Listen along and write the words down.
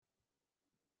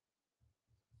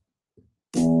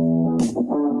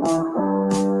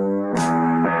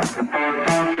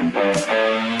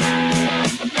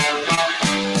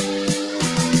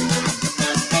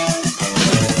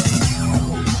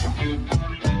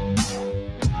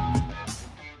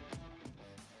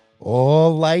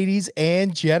Oh, ladies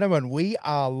and gentlemen, we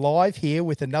are live here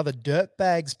with another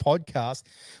Dirtbags podcast.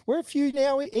 We're a few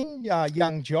now in,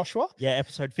 young Joshua. Yeah,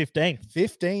 episode 15.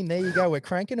 15, there you go. We're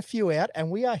cranking a few out, and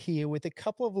we are here with a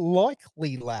couple of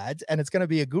likely lads, and it's going to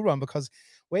be a good one because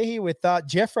we're here with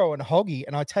Jeffro and Hoggy,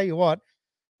 and I tell you what,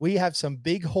 we have some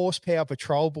big horsepower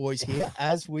patrol boys here,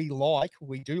 as we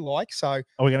do like. So are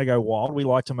we going to go wild? We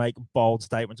like to make bold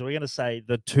statements. Are we going to say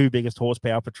the two biggest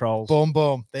horsepower patrols? Boom,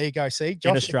 boom. There you go. See,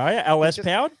 Josh, in Australia, LS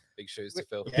powered. Big shoes to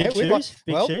fill. Yeah,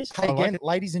 big shoes. Hey, again,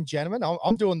 ladies and gentlemen,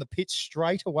 I'm doing the pitch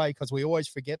straight away because we always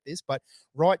forget this. But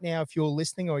right now, if you're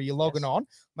listening or you're logging on,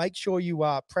 make sure you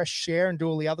press share and do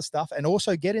all the other stuff. And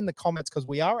also get in the comments because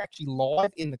we are actually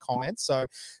live in the comments. So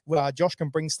Josh can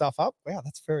bring stuff up. Wow,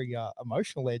 that's very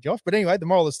emotional there, Josh. But anyway, the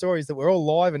moral of the story is that we're all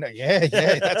live. And yeah,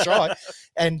 that's right.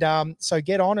 And so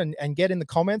get on and get in the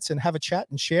comments and have a chat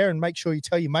and share and make sure you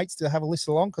tell your mates to have a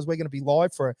listen along because we're going to be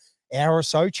live for hour or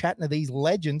so chatting to these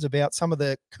legends about some of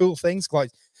the cool things. Like,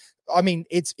 I mean,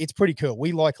 it's pretty cool.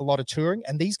 We like a lot of touring,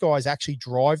 and these guys actually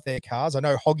drive their cars. I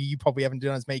know, Hoggy, you probably haven't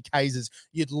done as many Ks as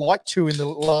you'd like to in the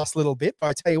last little bit, but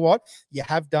I tell you what, you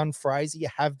have done Fraser, you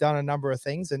have done a number of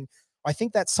things, and I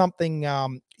think that's something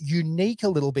unique a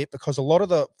little bit because a lot of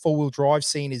the four-wheel drive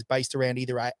scene is based around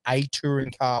either a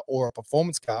touring car or a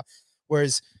performance car,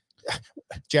 whereas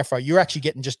Jeffro, you're actually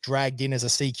getting just dragged in as a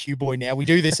CQ boy now. We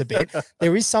do this a bit.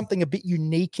 There is something a bit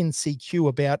unique in CQ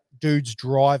about dudes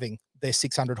driving their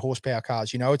 600 horsepower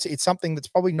cars. You know, it's something that's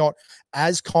probably not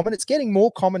as common. It's getting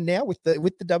more common now with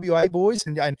the WA boys.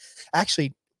 And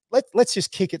actually, let's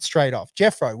just kick it straight off.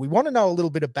 Jeffro, we want to know a little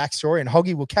bit of backstory, and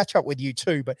Hoggy will catch up with you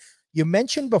too. But you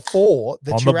mentioned before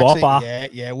that you're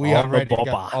actually, we are ready to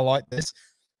go. I like this.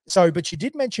 So, but you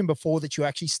did mention before that you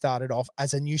actually started off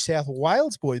as a New South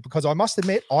Wales boy, because I must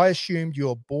admit, I assumed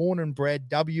you're born and bred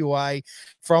WA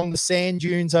from the sand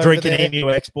dunes over drinking there. Emu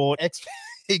export.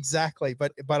 Exactly.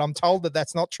 But I'm told that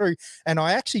that's not true. And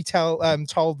I actually told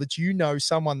that you know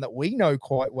someone that we know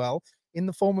quite well in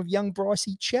the form of young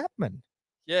Brycey Chapman.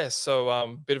 Yeah,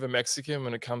 so bit of a Mexican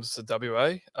when it comes to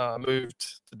WA.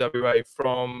 Moved to WA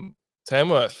from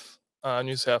Tamworth,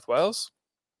 New South Wales.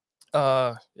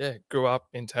 Grew up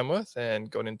in Tamworth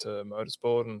and got into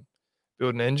motorsport and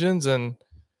building engines, and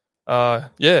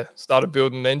started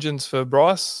building engines for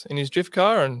Bryce in his drift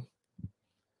car, and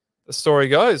the story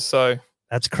goes. So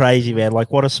that's crazy, man.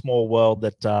 Like, what a small world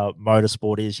that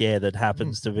motorsport is. Yeah, that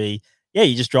happens to be. Yeah,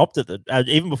 you just dropped it.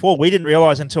 Even before, we didn't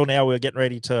realize until now we were getting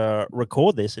ready to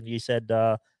record this, and you said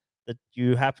that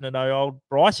you happen to know old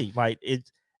Brycey, mate.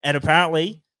 And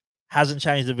apparently hasn't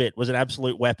changed a bit. Was an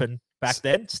absolute weapon. Back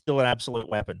then, still an absolute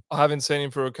weapon. I haven't seen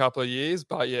him for a couple of years,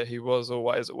 but yeah, he was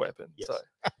always a weapon. Yes.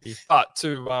 So, but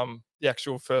to the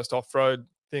actual first off-road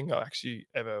thing I actually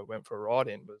ever went for a ride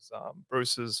in was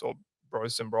Bruce's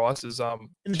in Bryce's in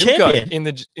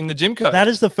the Gymco. That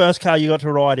is the first car you got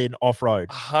to ride in off-road.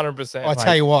 100%. I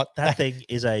tell you what, that thing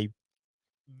is a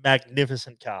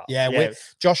magnificent car. Yeah.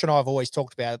 Josh and I have always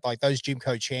talked about it. Like, those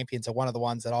Gymco champions are one of the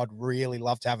ones that I'd really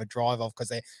love to have a drive of because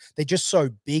they're just so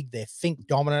big. They're think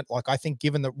dominant. Like, I think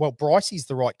Brycey's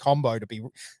the right combo to be.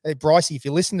 Brycey, if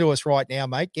you listen to us right now,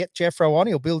 mate, get Jeffro on.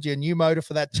 He'll build you a new motor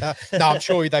for that. No, I'm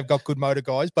sure they've got good motor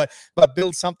guys, but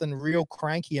build something real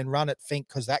cranky and run it Fink,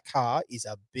 because that car is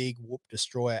a big whoop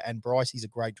destroyer, and Brycey's a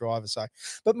great driver. So,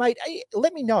 but mate,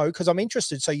 let me know because I'm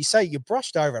interested. So you say you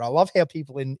brushed over it. I love how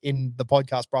people in the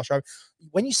podcast brush over.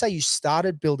 When you say you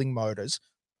started building motors,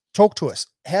 talk to us.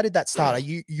 How did that start? Are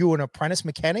you an apprentice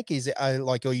mechanic? Is it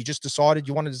or you just decided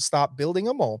you wanted to start building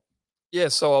them? Or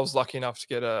so I was lucky enough to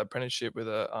get an apprenticeship with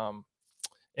a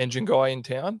engine guy in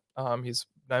town. His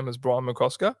name was Brian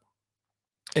McCosker,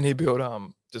 and he built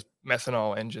just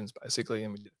methanol engines basically,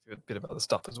 and we did a bit of other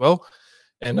stuff as well.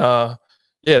 And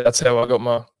that's how I got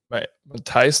my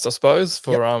taste, I suppose,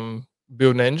 for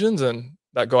building engines, and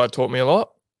that guy taught me a lot.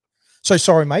 So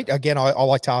sorry, mate. Again, I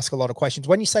like to ask a lot of questions.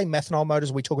 When you say methanol motors,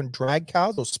 are we talking drag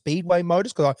cars or speedway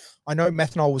motors? Because I know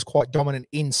methanol was quite dominant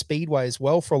in speedway as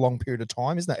well for a long period of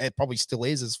time, isn't it? It probably still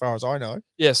is, as far as I know.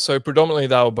 Yeah, so predominantly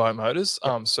they were boat motors,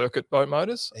 circuit boat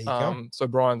motors. There you go. So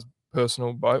Brian's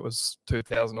personal boat was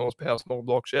 2,000 horsepower, small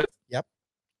block shed. Yep.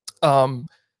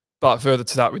 But further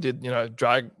to that, we did,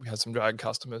 drag. We had some drag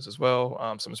customers as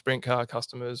well, some sprint car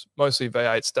customers, mostly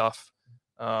V8 stuff.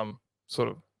 Sort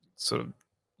of.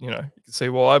 You can see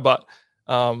why, but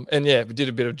we did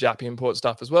a bit of Jap import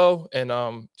stuff as well, and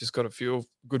just got a few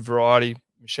good variety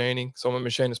machining. So I'm a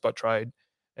machinist by trade,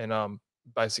 and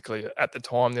basically at the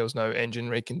time there was no engine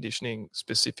reconditioning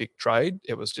specific trade.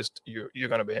 It was just you're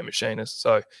going to be a machinist.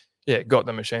 So got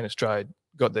the machinist trade,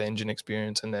 got the engine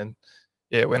experience, and then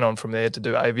went on from there to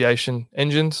do aviation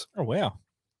engines. Oh wow!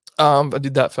 I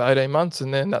did that for 18 months,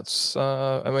 and then that's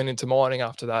I went into mining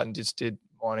after that, and just did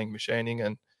mining, machining,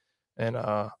 and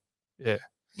yeah.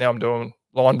 Now I'm doing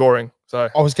line boring. So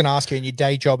I was going to ask you, and your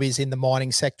day job is in the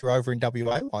mining sector over in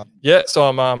WA? Like, yeah, so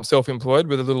I'm self-employed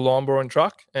with a little line boring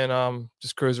truck, and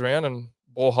just cruise around and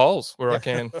bore holes where I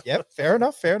can. Yep, fair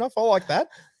enough, fair enough. I like that.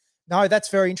 No, that's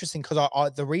very interesting because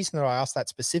the reason that I asked that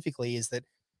specifically is that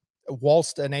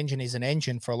whilst an engine is an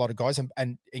engine for a lot of guys,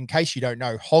 and in case you don't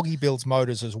know, Hoggy builds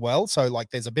motors as well. So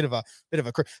like, there's a bit of a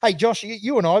hey, Josh,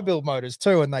 you and I build motors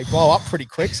too, and they blow up pretty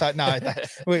quick. So no,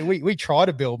 we try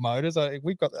to build motors.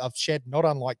 We've got a shed not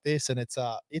unlike this, and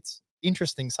it's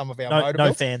interesting. Some of our motor no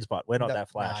builds. fans, but we're not that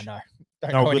flash. No.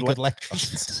 Don't know any good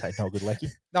lecturers. Say no good lecky.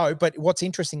 No, but what's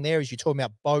interesting there is you're talking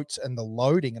about boats and the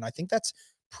loading, and I think that's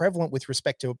prevalent with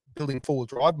respect to building four-wheel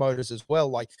drive motors as well.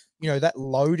 Like, that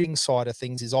loading side of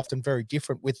things is often very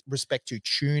different with respect to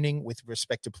tuning, with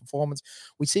respect to performance.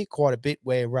 We see it quite a bit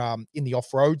where in the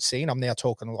off-road scene, I'm now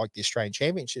talking like the Australian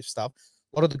Championship stuff,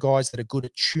 a lot of the guys that are good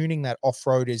at tuning that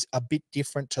off-road is a bit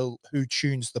different to who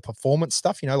tunes the performance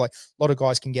stuff. Like a lot of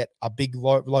guys can get a big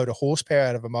load of horsepower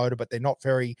out of a motor, but they're not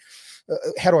very,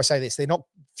 how do I say this? They're not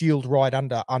fueled right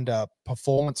under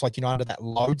performance, like, under that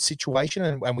load situation.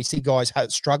 And we see guys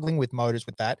struggling with motors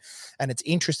with that. And it's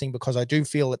interesting because I do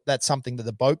feel that that's something that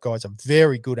the boat guys are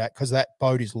very good at, because that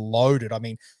boat is loaded. I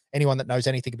mean, anyone that knows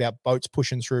anything about boats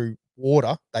pushing through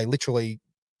water,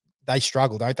 they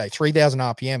struggle, don't they? 3,000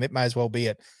 RPM, it may as well be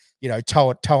at,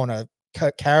 towing a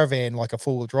caravan like a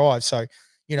four-wheel drive. So,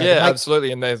 yeah,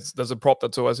 absolutely. And there's a prop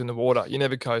that's always in the water. You're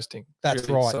never coasting. That's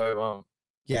really. Right. So,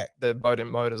 yeah, the boat and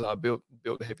motors are built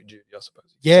heavy duty, I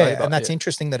suppose. Yeah, and that's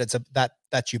interesting that it's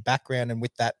that's your background, and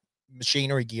with that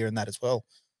machinery gear and that as well.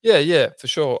 Yeah, for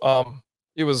sure.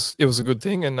 It was a good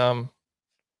thing, and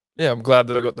yeah, I'm glad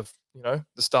that I got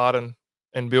the start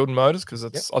and building motors, because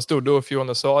I still do a few on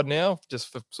the side now, just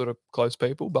for sort of close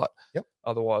people, but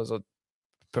otherwise I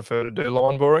prefer to do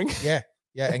line boring. Yeah,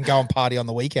 and go and party on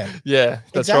the weekend. Yeah,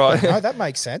 that's exactly. right. No, that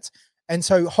makes sense. And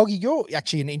so, Hoggy, you're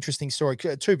actually an interesting story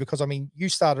too, because I mean, you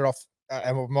started off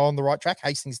and we're on the right track,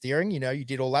 Hastings Steering. You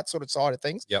did all that sort of side of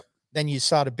things. Yep. Then you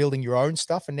started building your own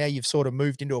stuff, and now you've sort of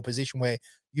moved into a position where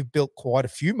you've built quite a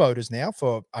few motors now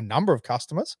for a number of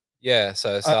customers. Yeah.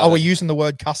 So are we using the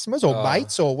word customers or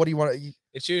mates, or what do you want to?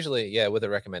 It's usually with a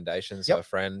recommendation. So a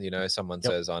friend, someone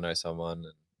says, I know someone,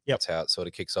 and that's how it sort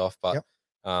of kicks off. But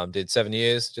did 7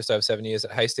 years, just over 7 years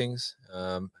at Hastings.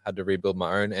 Had to rebuild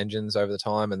my own engines over the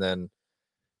time, and then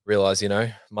realized,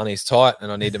 money's tight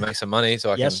and I need to make some money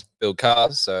so I can build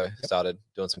cars. So started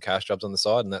doing some cash jobs on the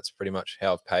side, and that's pretty much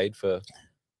how I've paid for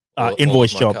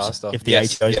invoice jobs. If the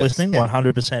ATO is listening,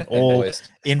 100% all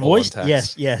invoiced.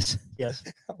 Yes.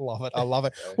 I love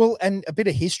it. Well, and a bit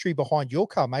of history behind your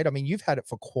car, mate. I mean, you've had it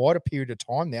for quite a period of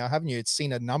time now, haven't you? It's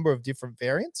seen a number of different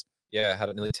variants. Yeah, I had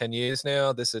it nearly 10 years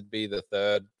now. This would be the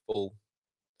third full,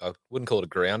 I wouldn't call it a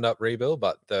ground up rebuild,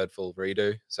 but third full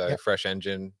redo. So fresh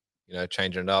engine,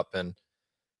 changing it up, and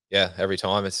every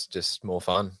time it's just more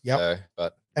fun. Yeah.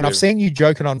 And I've seen you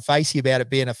joking on Facey about it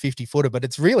being a 50-footer, but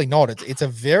it's really not. It's a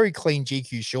very clean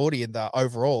GQ shorty in the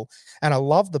overall. And I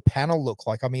love the panel look.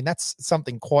 Like, I mean, that's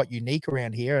something quite unique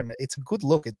around here, and it's a good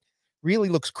look. It really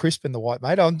looks crisp in the white,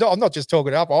 mate. I'm not just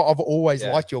talking it up. I've always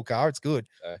liked your car. It's good.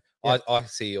 I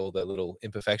see all the little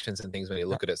imperfections and things when you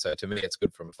look at it. So to me, it's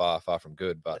good from far from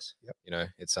good. But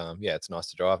it's it's nice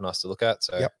to drive, nice to look at.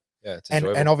 So yeah, it's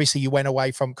enjoyable. And obviously you went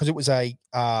away from, because it was a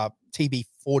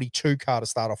TB42 car to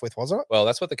start off with, wasn't it? Well,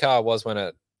 that's what the car was when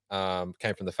it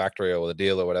came from the factory or the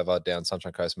dealer or whatever down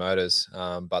Sunshine Coast Motors.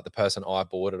 But the person I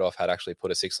bought it off had actually put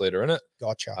a 6-litre in it.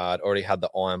 Gotcha. I'd already had the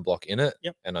iron block in it,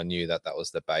 and I knew that was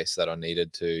the base that I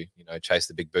needed to chase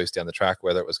the big boost down the track,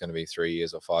 whether it was going to be 3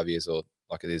 years or 5 years or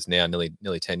like it is now,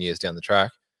 nearly 10 years down the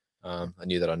track. I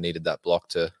knew that I needed that block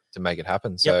to make it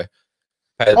happen. So.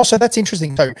 Also, that's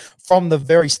interesting. So from the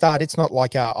very start, it's not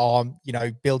like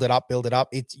build it up.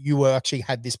 You actually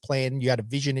had this plan. You had a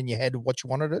vision in your head of what you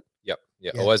wanted it. Yep.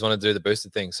 Yeah. Always wanted to do the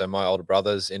boosted thing. So my older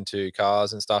brother's into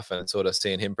cars and stuff, and sort of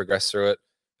seeing him progress through it.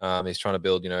 He's trying to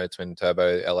build, twin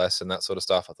turbo LS and that sort of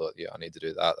stuff. I thought, I need to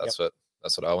do that. That's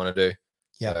what I want to do.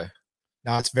 Yeah. So,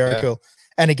 no, it's very cool.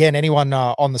 And again, anyone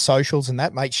on the socials and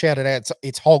that, mate, shout it out.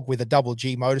 It's Hogg with a double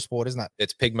G Motorsport, isn't it?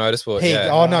 It's Pigg Motorsport. Pigg.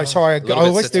 Yeah. Oh no, sorry. I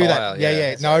always do that.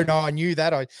 Yeah. Sorry. No, I knew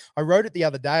that. I wrote it the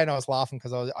other day and I was laughing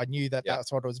because I knew that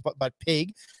that's what it was. But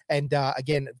Pigg. And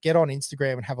again, get on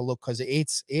Instagram and have a look, because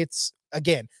it's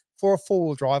again, for a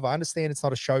four-wheel drive, I understand it's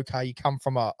not a show car. You come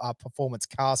from a performance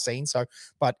car scene. So,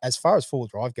 but as far as four-wheel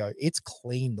drive go, it's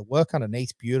clean. The work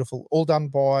underneath, beautiful. All done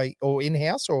by or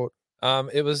in-house or?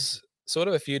 It was sort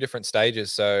of a few different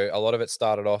stages. So a lot of it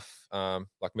started off,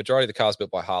 like majority of the cars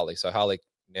built by Harley. So Harley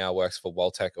now works for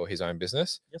Waltech or his own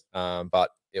business. Yes. But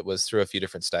it was through a few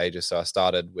different stages. So I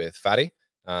started with Fatty.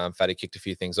 Fatty kicked a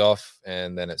few things off,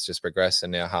 and then it's just progressed.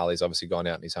 And now Harley's obviously gone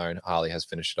out on his own. Harley has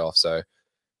finished it off. So,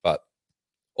 but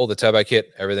all the turbo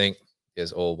kit, everything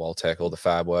is all Waltech, all the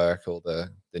fab work, all the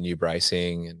new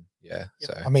bracing, and yeah.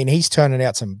 So I mean, he's turning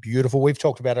out some beautiful. We've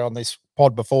talked about it on this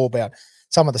pod before about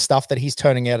some of the stuff that he's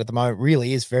turning out at the moment.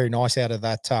 Really is very nice out of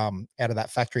that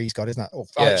factory he's got, isn't it?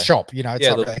 Or shop, you know.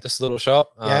 It's just a little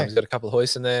shop. Yeah. He's got a couple of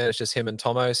hoists in there. It's just him and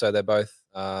Tomo, so they're both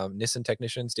Nissan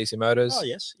technicians, DC Motors. Oh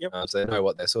yes, yep. So they know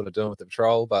what they're sort of doing with the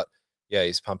patrol. But yeah,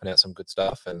 he's pumping out some good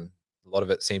stuff, and a lot of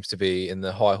it seems to be in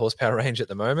the high horsepower range at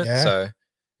the moment. Yeah. So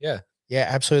yeah. Yeah,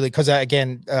 absolutely. Because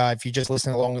again, if you just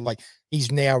listen along, like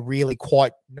he's now really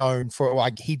quite known for,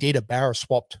 like, he did a barrel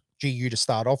swapped GU to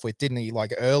start off with, didn't he?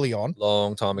 Like early on,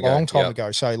 long time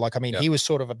ago. So like, I mean, he was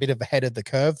sort of a bit ahead of the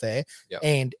curve there,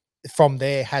 and from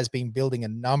there has been building a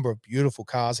number of beautiful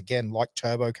cars again, like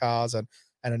turbo cars and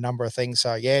a number of things.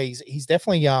 So yeah, he's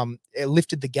definitely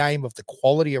lifted the game of the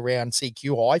quality around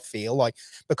CQ. I feel like,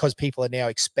 because people are now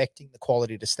expecting the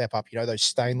quality to step up. You know, those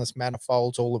stainless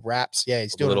manifolds, all the wraps. Yeah,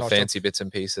 he's doing little fancy bits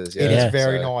and pieces. Yeah, it is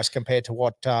very nice compared to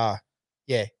what.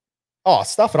 Oh,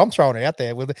 stuff it. I'm throwing it out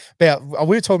there we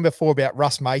were talking before about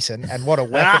Russ Mason and what a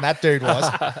weapon that dude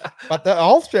was.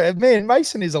 But man,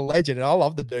 Mason is a legend, and I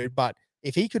love the dude. But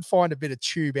if he could find a bit of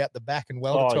tube out the back and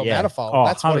weld it to a manifold,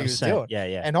 that's what he was doing. Yeah,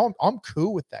 yeah. And I'm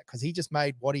cool with that, because he just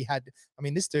made what he had. I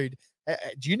mean, this dude.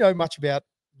 Do you know much about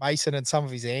Mason and some of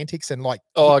his antics? And like,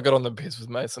 I got on the piss with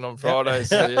Mason on Friday.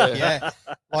 So yeah.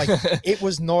 Like, it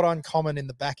was not uncommon in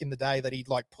the day that he'd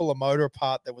like pull a motor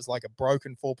apart that was like a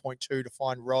broken 4.2 to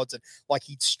find rods, and like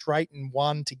he'd straighten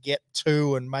one to get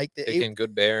two and make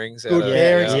good bearings. Good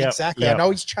bearings, Yeah. exactly. I know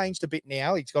he's changed a bit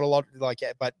now. He's got a lot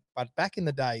but back in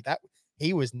the day, that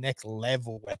he was next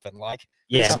level weapon. Like,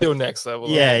 still next level.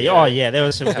 Yeah. Oh yeah, there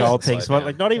was some gold things, but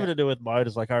like not even to do with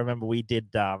motors. Like I remember we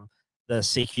did the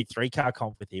CQ3 car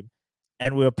comp with him,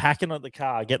 and we were packing on the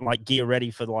car, getting like gear ready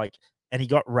for like, and he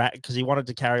got because he wanted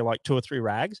to carry like 2 or 3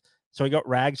 rags. So he got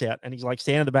rags out, and he's like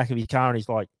standing in the back of his car, and he's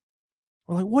like,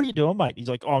 we're like, what are you doing, mate? He's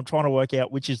like, I'm trying to work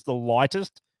out which is the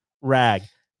lightest rag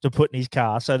to put in his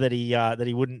car so that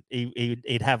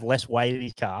he'd have less weight in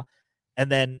his car. And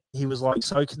then he was like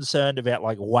so concerned about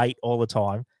like weight all the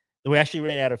time that we actually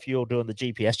ran out of fuel doing the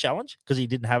GPS challenge because he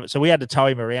didn't have it. So we had to tow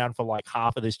him around for like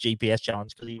half of this GPS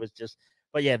challenge because he was just.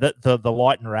 But yeah, the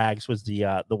light and rags was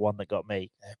the one that got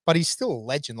me. But he's still a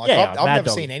legend. Like I've never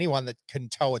seen anyone that can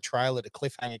tow a trailer to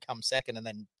cliffhanger come second, and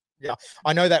then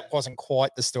I know that wasn't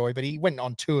quite the story, but he went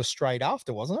on tour straight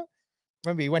after, wasn't it?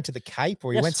 Remember, he went to the Cape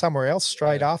or he went somewhere else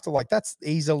straight after. Like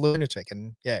he's a lunatic,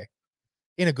 and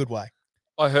in a good way.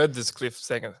 I heard this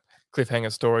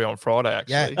cliffhanger story on Friday,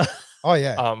 actually. Yeah. Oh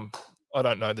yeah. I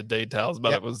don't know the details,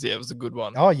 but it was a good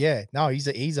one. Oh yeah. No, he's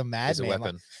a madman. He's a weapon.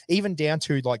 Like, even down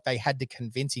to like they had to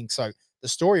convince him. So the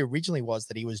story originally was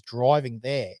that he was driving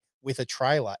there with a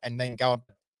trailer and then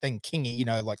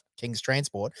Kingy, like King's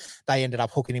Transport, they ended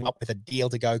up hooking him up with a deal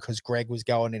to go because Greg was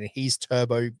going in his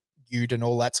turbo ute and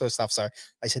all that sort of stuff. So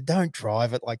they said, don't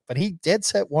drive it. But he dead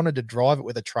set wanted to drive it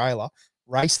with a trailer,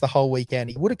 race the whole weekend.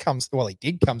 He would have come, he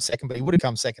did come second, but he would have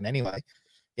come second anyway.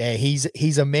 Yeah,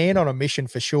 he's a man on a mission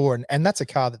for sure. And that's a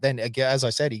car that then, as I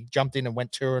said, he jumped in and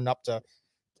went touring up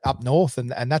north.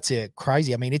 And that's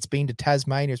crazy. I mean, it's been to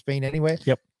Tasmania, it's been anywhere.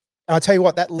 Yep. And I'll tell you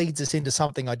what, that leads us into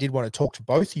something I did want to talk to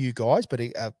both of you guys, but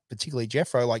particularly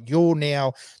Jeffro. Like, you're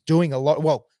now doing a lot.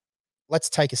 Well, let's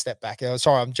take a step back.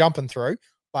 Sorry, I'm jumping through.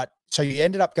 But so you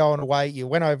ended up going away. You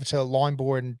went over to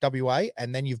Linebore in WA,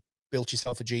 and then you've built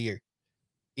yourself a GU.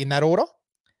 In that order?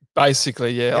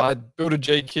 Basically, yeah. Yep. I built a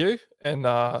GQ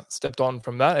and stepped on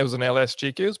from that. It was an LS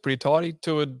GQ. It was pretty tidy.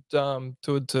 Toured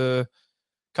to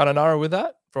Kununurra with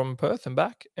that from Perth and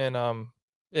back. And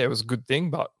it was a good thing,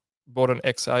 but bought an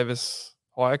ex-Avis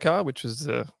hire car, which was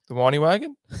the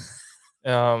WHINYWAGN.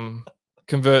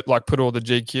 Put all the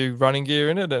GQ running gear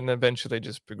in it, and eventually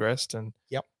just progressed. And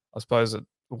I suppose it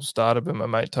all started when my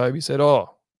mate Toby said, I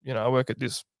work at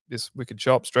this wicked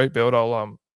shop, Street Build.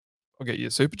 I'll get you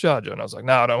a supercharger. And I was like,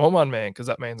 no, I don't want one, man, because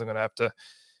that means I'm going to have to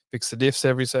fix the diffs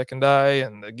every second day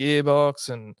and the gearbox.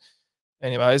 And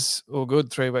anyways, all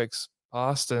good. 3 weeks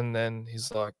passed, and then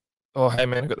he's like, oh, hey,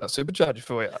 man, I got that supercharger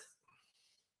for you.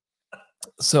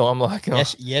 So I'm like,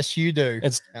 yes, you do.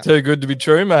 It's too good to be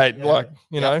true, mate. I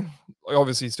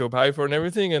obviously still pay for it and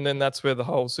everything. And then that's where the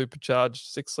whole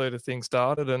supercharged 6-litre thing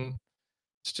started. And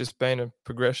it's just been a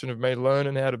progression of me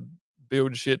learning how to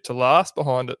build shit to last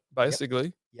behind it,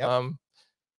 basically. Yep.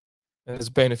 And there's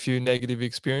been a few negative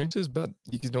experiences, but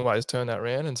you can always turn that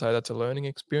around and say that's a learning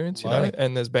experience, you know,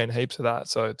 and there's been heaps of that.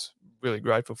 So it's really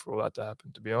grateful for all that to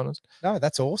happen, to be honest. No,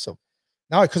 that's awesome.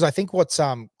 No, because I think what's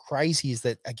crazy is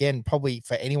that, again, probably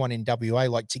for anyone in WA,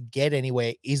 like to get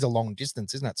anywhere is a long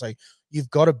distance, isn't it? So you've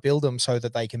got to build them so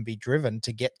that they can be driven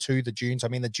to get to the dunes. I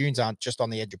mean, the dunes aren't just on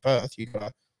the edge of Perth. You've got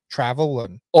to travel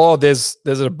and there's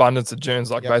an abundance of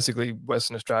dunes. Like basically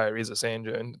Western Australia is a sand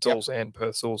dune. It's all sand.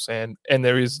 Perth's all sand, and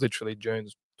there is literally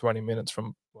dunes 20 minutes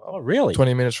from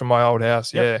 20 minutes from my old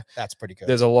house. Yeah, that's pretty good.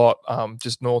 There's a lot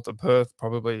just north of Perth,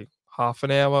 probably half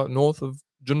an hour north of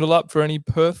Joondalup for any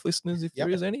Perth listeners, if there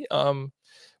is any.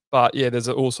 But yeah, there's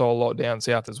also a lot down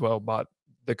south as well. But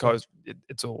the coast,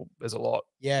 there's a lot.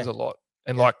 Yeah, there's a lot.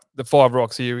 And like the Five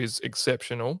Rocks here is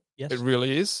exceptional. Yes, it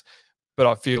really is. But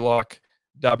I feel like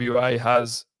WA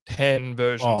has 10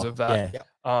 versions of that.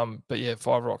 But yeah,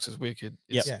 Five Rocks is wicked.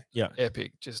 It's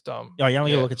epic. Just you only got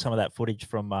to look at some of that footage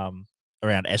from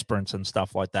around Esperance and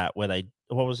stuff like that, where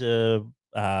what was the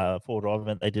four-drive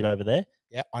event they did over there?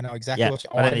 Yeah, I know exactly what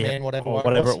Ironman,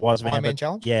 whatever it was, man. Ironman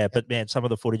challenge. Yeah, but man, some of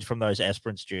the footage from those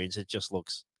Esperance dunes, it just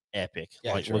looks epic.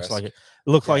 Like it looks like it.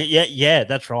 Looks like it. Yeah,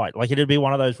 that's right. Like it'd be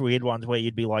one of those weird ones where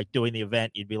you'd be like doing the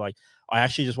event, you'd be like, I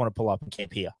actually just want to pull up and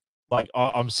camp here. Like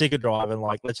I'm sick of driving.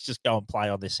 Like let's just go and play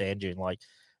on this sand dune. Like,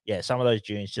 yeah, some of those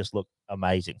dunes just look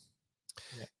amazing.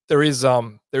 Yeah. There is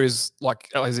like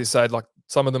as you said, like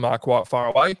some of them are quite far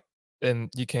away.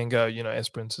 And you can go, you know,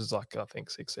 Esperance is like, I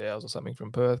think 6 hours or something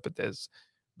from Perth, but there's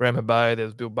Bremer Bay,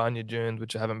 there's Bilbunya Dunes,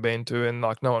 which I haven't been to, and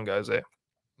like no one goes there.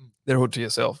 They're all to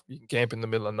yourself. You can camp in the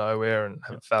middle of nowhere and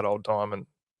have a fat old time and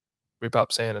rip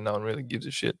up sand, and no one really gives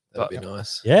a shit. That'd be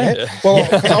nice. Yeah. Well,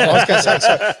 I was going to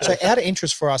say, so out of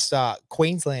interest for us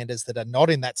Queenslanders that are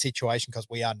not in that situation, because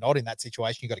we are not in that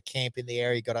situation, you've got to camp in the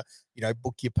area, you've got to, you know,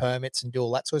 book your permits and do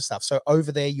all that sort of stuff. So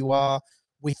over there you are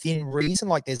within reason,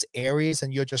 like there's areas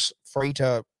and you're just free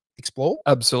to explore.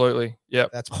 Absolutely. Yeah.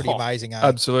 That's pretty amazing.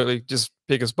 Absolutely. Just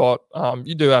pick a spot.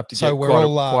 You do have to get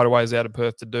quite a ways out of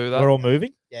Perth to do that. We're all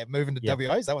moving. Yeah. Moving to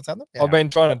WA. Is that what's happening? Yeah. I've been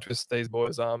trying to twist these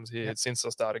boys' arms here since I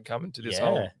started coming to this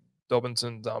whole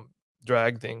Dobinson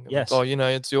drag thing. Yes. Oh, you know,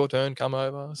 it's your turn. Come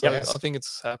over. So I think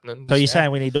it's happening. So you're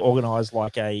saying we need to organise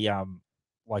like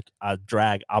a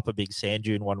drag up a big sand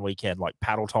dune one weekend, like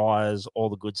paddle tires, all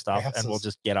the good stuff, and we'll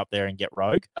just get up there and get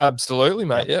rogue. Absolutely,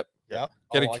 mate. Yep.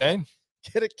 Get a keen.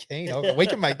 Get a keen. We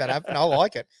can make that happen. I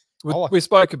like it. We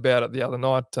spoke about it the other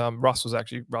night.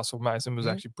 Russell Mason was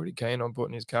actually pretty keen on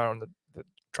putting his car on the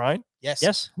train.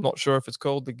 Yes. I'm not sure if it's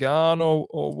called the Garn or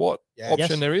what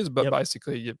option there is, but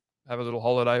basically you have a little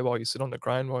holiday while you sit on the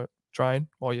train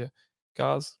while you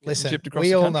cars. Listen,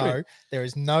 we all know there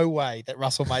is no way that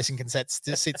Russell Mason can sit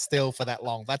still for that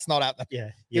long. That's not happening.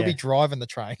 Yeah. He'll be driving the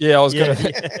train. Yeah, I was going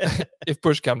to. If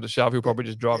push comes to shove, he'll probably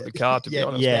just drive the car, to be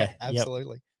honest. Yeah,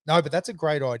 absolutely. No, but that's a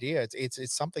great idea.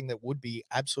 It's something that would be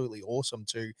absolutely awesome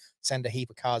to send a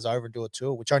heap of cars over and do a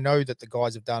tour, which I know that the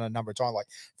guys have done a number of times. Like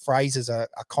Fraser's a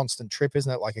constant trip,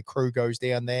 isn't it? Like a crew goes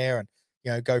down there and,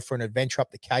 you know, go for an adventure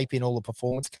up the Cape in all the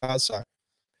performance cars. So,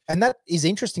 and that is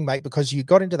interesting, mate, because you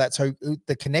got into that. So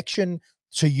the connection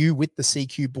to you with the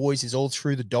CQ boys is all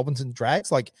through the Dobinson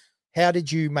drags. Like, how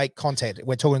did you make content?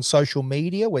 We're talking social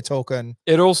media. We're talking.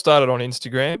 It all started on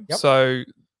Instagram. Yep. So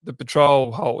the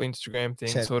patrol whole Instagram thing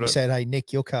said, "Hey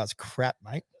Nick, your car's crap,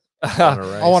 mate.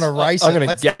 I want to race. I'm going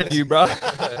to get you, bro."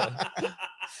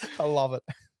 I love it.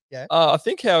 Yeah. I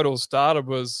think how it all started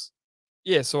was,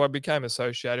 so I became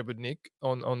associated with Nick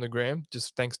on the gram,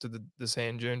 just thanks to the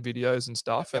sand dune videos and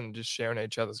stuff, and just sharing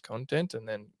each other's content, and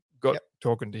then got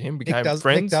talking to him, became friends.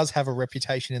 Nick does have a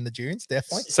reputation in the dunes,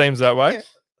 definitely. Seems that way.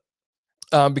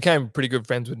 Yeah. Became pretty good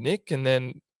friends with Nick, and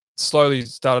then slowly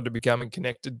started to becoming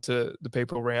connected to the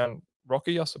people around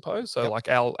Rocky, I suppose. So like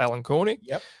Alan Cornick,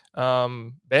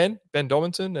 Ben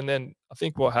Dobinson, and then I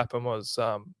think what happened was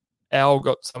Al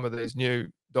got some of these new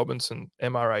Dobinson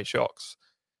MRA shocks,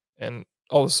 and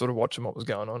I was sort of watching what was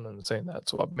going on and seeing that.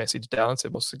 So I messaged Al and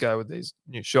said, "What's the go with these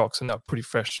new shocks?" And they're pretty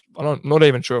fresh. Not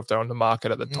even sure if they're on the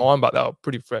market at the time, but they were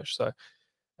pretty fresh. So,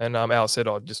 and Al said,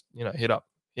 "I'll just hit up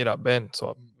Ben." So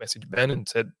I messaged Ben and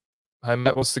said, "Hey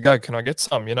Matt, what's the go? Can I get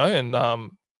some?"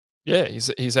 And he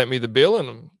sent me the bill,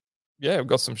 and I've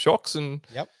got some shocks, and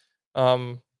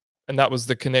and that was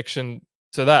the connection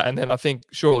to that. And then I think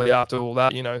shortly after all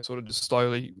that, sort of just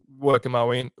slowly working my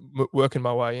way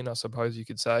in, I suppose you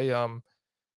could say.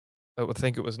 I would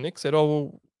think it was Nick said, "Oh,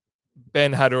 well,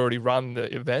 Ben had already run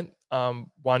the event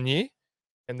 1 year,"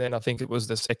 and then I think it was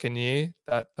the second year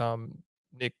that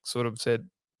Nick sort of said,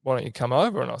 "Why don't you come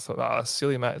over?" And I thought, "Oh, that's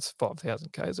silly, mate. It's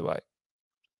 5,000 k's away."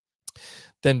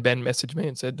 Then Ben messaged me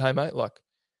and said, "Hey, mate, like,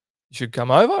 you should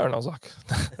come over. And I was like,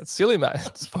 that's silly, mate.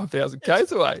 It's 5,000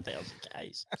 Ks away.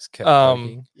 5,000 Ks. Just kept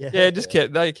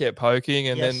poking. They kept poking.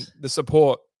 And then the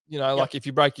support, you know, like if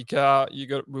you break your car,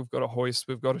 we've got a hoist,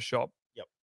 we've got a shop. Yep.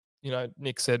 You know,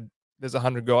 Nick said there's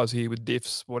 100 guys here with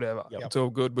diffs, whatever. Yep. It's all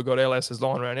good. We've got LSs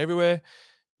lying around everywhere.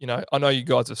 You know, I know you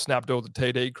guys have snapped all the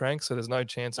TD cranks, so there's no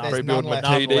chance of rebuilding a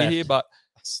TD here, but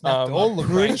all the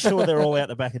pretty sure they're all out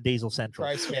the back of Diesel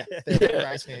Central.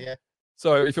 Yeah.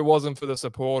 So if it wasn't for the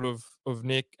support of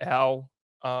Nick, Al,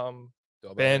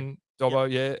 Ben,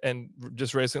 Dobbo, and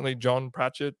just recently John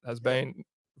Pratchett has been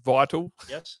vital.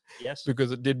 Yes.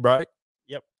 Because it did break.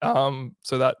 Yep.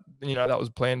 So that, you know, that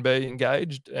was plan B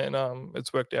engaged, and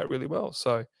it's worked out really well.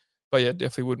 So, but yeah,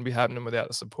 definitely wouldn't be happening without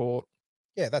the support.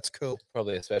 Yeah, that's cool.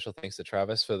 Probably a special thanks to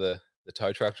Travis for the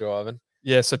tow truck driving.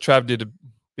 Yeah, so Trav did a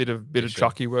bit of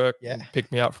trucky work. Yeah. And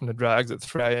picked me up from the drags at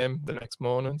 3 a.m. the next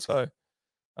morning. So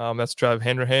that's Trav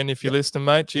Henrahan. If you're listening,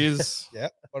 mate, cheers. Yeah,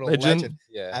 what a legend.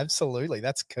 Yeah, absolutely.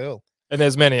 That's cool. And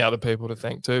there's many other people to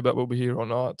thank too, but we'll be here all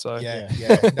night. So yeah.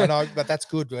 No, but that's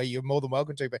good. You're more than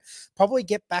welcome to. But probably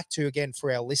get back to, again,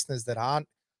 for our listeners that aren't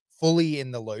fully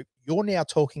in the loop, you're now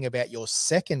talking about your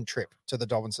second trip to the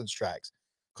Dobinson's Drags.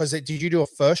 Because did you do a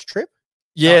first trip?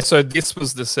 Yeah, so this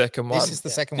was the second one. This is the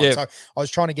second one. So I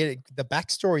was trying to get it. The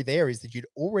backstory there is that you'd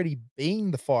already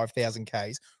been the 5,000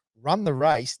 Ks, run the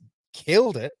race,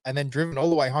 killed it, and then driven all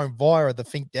the way home via the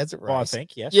Fink Desert race. I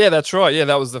think, yes. Yeah, that's right. Yeah,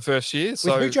 that was the first year.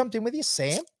 So who jumped in with you?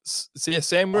 Sam? So yeah,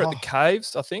 Sam, we're at the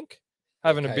Caves, I think,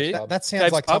 having a beer. That sounds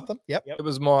Caves like pub. something. Yep. It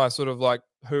was my sort of like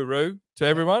hooroo to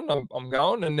everyone. I'm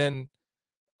going. And then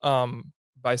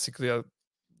basically I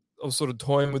was sort of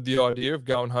toying with the idea of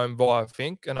going home via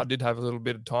Fink, and I did have a little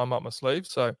bit of time up my sleeve.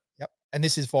 So yep. And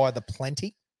this is via the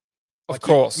Plenty? Of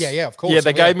course. Yeah, of course. Yeah,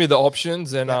 they gave me the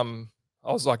options, and I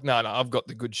was like, no, I've got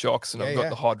the good shocks and I've got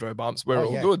the hydro bumps. We're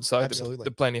all good. So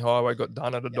the Plenty Highway got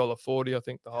done at $1.40, I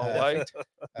think, the whole way.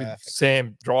 With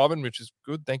Sam driving, which is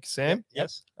good. Thank you, Sam.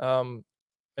 Yes. And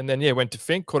then, went to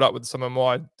Fink, caught up with some of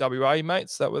my WA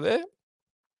mates that were there.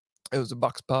 It was a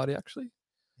Bucks party, actually.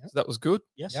 Yep. So that was good.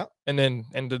 Yes. Yep. And then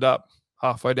ended up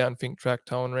halfway down Fink track,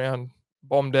 towing around,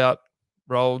 bombed out,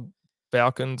 rolled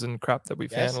Falcons and crap that we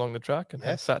found along the track, and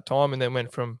had a fat time. And then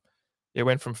went from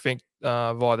Fink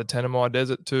via the Tanami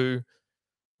Desert to,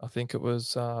 I think it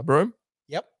was Broome.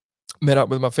 Yep. Met up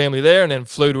with my family there, and then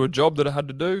flew to a job that I had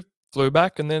to do. Flew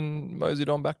back, and then moseyed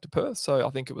on back to Perth. So I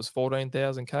think it was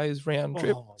 14,000 Ks round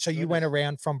trip. So you went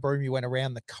around from Broome, you went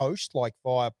around the coast, like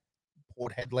via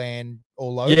Port Hedland,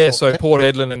 all over? Yeah, so Port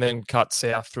Hedland, and then cut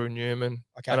south through Newman.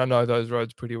 Okay. And I know those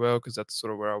roads pretty well because that's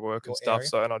sort of where I work and stuff. Area.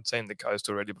 So, and I'd seen the coast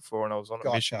already before, and I was on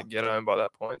a mission to get home by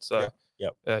that point. So,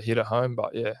 hit it home,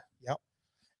 but yeah. Yep.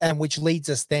 And which leads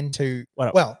us then to,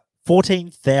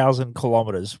 14,000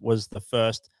 kilometers was the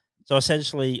first. So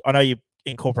essentially, I know you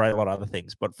incorporate a lot of other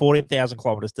things, but 14,000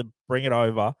 kilometers to bring it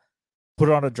over, put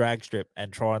it on a drag strip,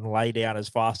 and try and lay down as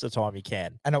fast a time you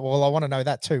can. And I want to know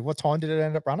that too. What time did it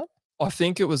end up running? I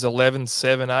think it was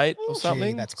 11.78 or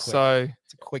something. That's quick. So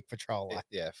it's a quick patrol.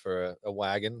 Yeah, for a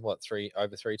wagon, over 3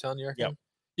 ton, you reckon? Yep.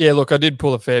 Yeah, look, I did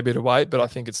pull a fair bit of weight, but I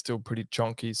think it's still pretty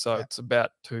chunky. So it's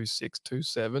about 2.6,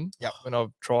 2.7. Yep. And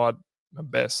I've tried my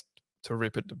best to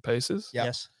rip it to pieces. Yep.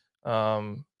 Yes.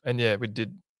 And we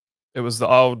did. It was the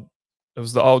old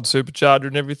supercharger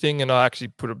and everything, and I actually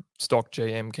put a stock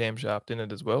GM camshaft in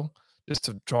it as well, just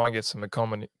to try and get some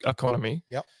economy.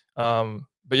 Yep.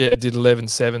 But yeah, it did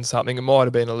 11.7 something. It might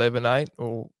have been 11.8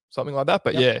 or something like that.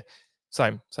 But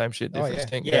same shit, different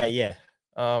thing. Yeah.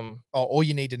 All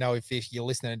you need to know if you're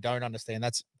listening and don't understand,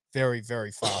 that's very,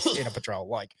 very fast in a patrol.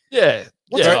 Like, very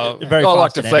very I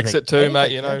like fast to flex it too, anything.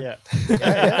 mate. You know.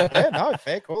 Yeah. No,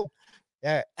 fair, cool.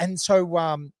 Yeah, and so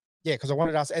because I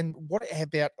wanted to ask, and what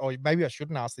about, or maybe I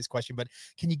shouldn't ask this question, but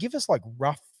can you give us like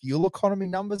rough fuel economy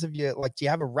numbers? Do you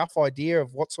have a rough idea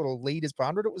of what sort of liters per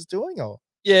 100 it was doing, or?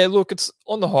 Yeah, look, it's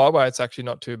on the highway. It's actually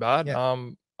not too bad. Yeah.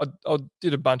 I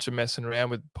did a bunch of messing around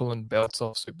with pulling belts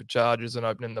off superchargers and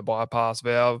opening the bypass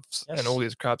valves and all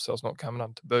this crap, so I was not coming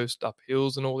up to boost up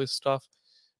hills and all this stuff.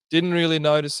 Didn't really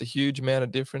notice a huge amount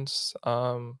of difference.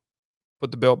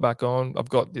 Put the belt back on. I've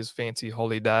got this fancy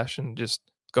Holly dash and just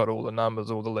got all the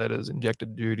numbers, all the letters,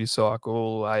 injected duty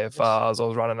cycle, AFRs. I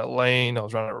was running it lean. I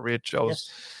was running it rich. I was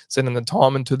sending the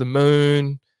timing to the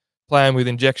moon, playing with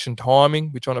injection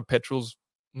timing, which on a petrol's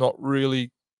not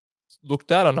really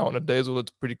looked at. I know on a diesel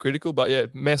it's pretty critical,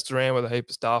 but messed around with a heap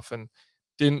of stuff and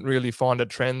didn't really find a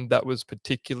trend that was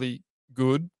particularly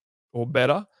good or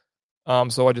better.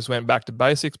 So I just went back to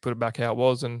basics, put it back how it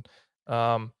was, and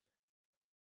behind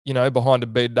a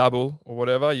B double or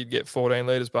whatever, you'd get 14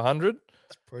 litres per 100.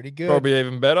 It's pretty good. Probably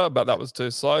even better, but that was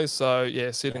too slow. So yeah,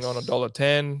 sitting on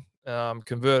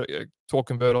 $1.10, torque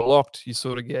converter locked, you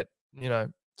sort of get,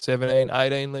 17,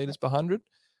 18 liters per 100.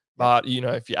 But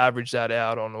if you average that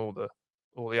out on all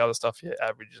the other stuff, you're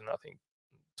averaging, I think,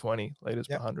 20 liters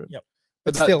per 100. Yep.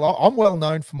 But still, I'm well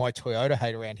known for my Toyota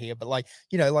hate around here. But like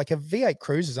a V8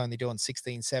 Cruise is only doing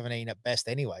 16, 17 at best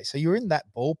anyway. So you're in that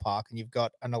ballpark and you've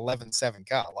got an 11.7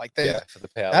 car. Like for the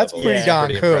power that's level, pretty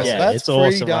darn cool. Yeah, That's it's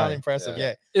pretty awesome, darn mate. impressive.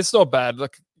 Yeah. It's not bad.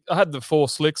 Like I had the 4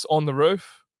 slicks on the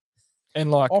roof.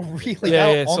 And like, oh really?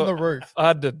 Yeah, on so the roof. I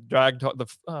had to drag the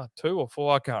 2 or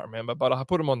 4, I can't remember, but I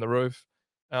put them on the roof.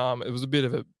 It was a bit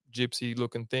of a gypsy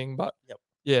looking thing, but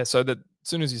yeah. So that as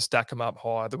soon as you stack them up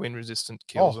high, the wind resistant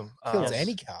kills them. Kills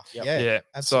any car. Yep. Yeah,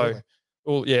 absolutely.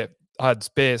 So, I had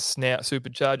spare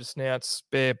supercharger snouts,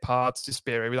 spare parts, just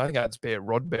spare everything. I think I had spare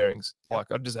rod bearings. Like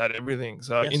I just had everything.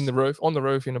 So on the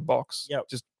roof in a box.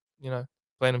 Just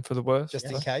planning for the worst. Just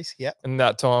in case. Yeah. And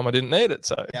that time I didn't need it.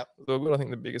 So I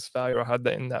think the biggest failure I had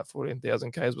in that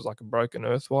 14,000 Ks was like a broken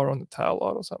earth wire on the tail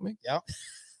light or something. Yeah.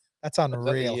 That's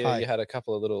unreal. You had a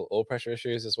couple of little oil pressure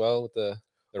issues as well with the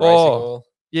racing oil.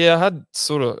 Yeah, I had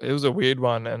it was a weird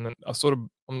one, and I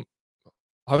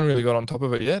haven't really got on top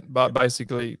of it yet. But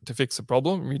basically, to fix the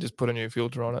problem, you just put a new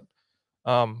filter on it.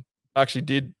 I actually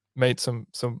did meet some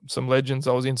legends.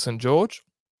 I was in St. George,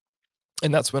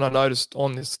 and that's when I noticed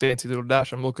on this fancy little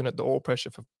dash, I'm looking at the oil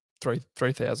pressure for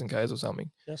 3,000 Ks or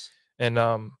something. Yes. And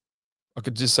I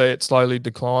could just see it slowly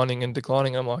declining and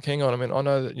declining. I'm like, hang on a minute. I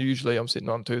know that usually I'm sitting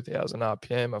on 2,000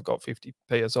 RPM. I've got 50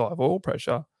 PSI of oil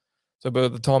pressure. So by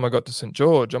the time I got to St.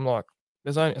 George, I'm like,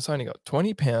 it's only got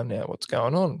 20 pound now. What's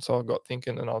going on? So I got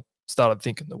thinking, and I started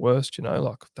thinking the worst, like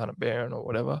I've done a bearing or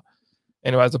whatever.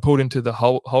 Anyways, I pulled into the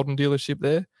Holden dealership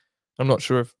there. I'm not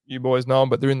sure if you boys know him,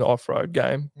 but they're in the off-road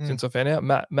game since I found out.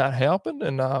 Matt Halpin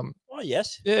and oh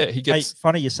yes, yeah, he gets. Hey,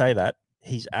 funny you say that.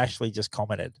 He's actually just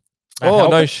commented.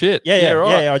 No shit.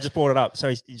 Yeah, I just brought it up. So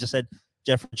he just said,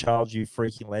 Jeffro Charles, you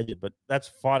freaking legend. But that's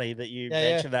funny that you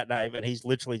mentioned that name, and he's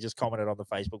literally just commented on the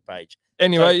Facebook page.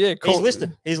 Anyway, cool.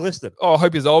 He's listed. Oh, I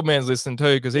hope his old man's listening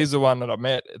too, because he's the one that I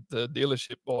met at the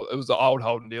dealership. Well, it was the old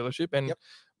Holden dealership, and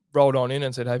rolled on in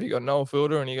and said, have you got an oil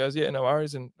filter? And he goes, yeah, no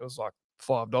worries. And it was like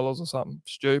 $5 or something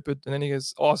stupid. And then he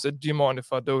goes, I said, do you mind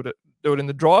if I do it in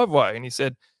the driveway? And he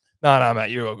said, no,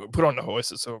 mate, you're all good. Put on the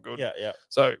hoist, it's all good. Yeah.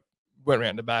 So went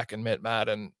around the back and met Matt,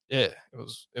 and it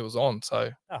was on.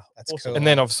 So that's awesome. Cool. And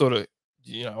then I've sort of,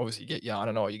 obviously get yarn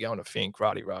and you're going to Fink,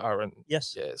 rah, and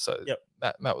so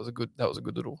Matt was a good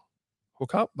little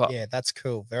hook up. But yeah, that's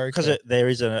cool. Very cool. Because there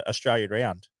is an Australian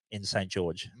round in St.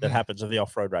 George that happens of the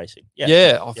off-road racing.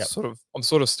 I'm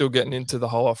sort of still getting into the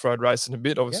whole off-road racing a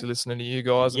bit, obviously listening to you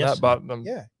guys and that, but I'm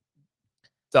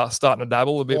starting to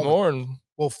dabble a bit more. And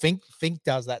well, Fink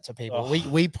does that to people.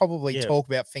 We probably talk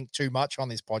about Fink too much on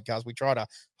this podcast. We try to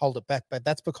hold it back, but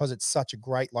that's because it's such a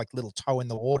great little toe in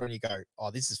the water, and you go,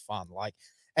 oh, this is fun.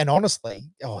 And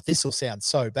honestly, this will sound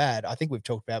so bad. I think we've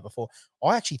talked about it before.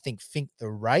 I actually think Fink the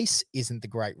race isn't the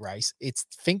great race. It's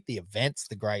Fink the event's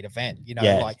the great event.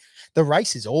 The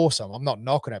race is awesome. I'm not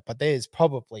knocking it, but there's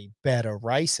probably better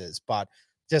races. But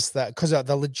just that, because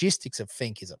the logistics of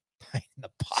Fink is a pain in the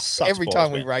butt. Every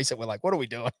time we race it, we're like, what are we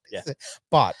doing? Yeah.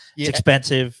 But it's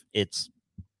expensive. It's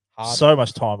hard. So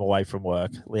much time away from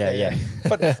work. Yeah.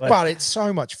 But it's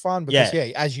so much fun because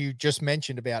as you just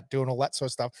mentioned about doing all that sort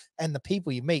of stuff and the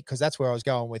people you meet, because that's where I was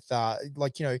going with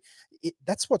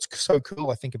that's what's so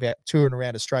cool, I think, about touring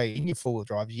around Australia in your four-wheel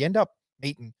drive. You end up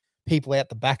meeting people out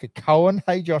the back of Cohen,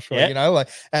 hey Joshua,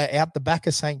 out the back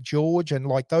of St. George, and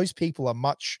those people are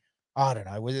much, I don't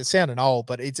know, it's sounding old,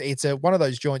 but it's one of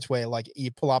those joints where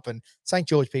you pull up and St.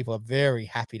 George people are very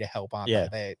happy to help,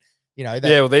 aren't they?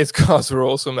 Well, these guys were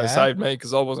awesome. They saved me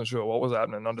because I wasn't sure what was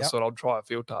happening. I just thought I'd try a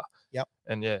filter.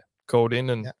 And called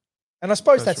in and I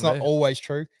suppose that's not always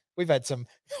true. We've had some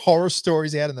horror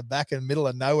stories out in the back in the middle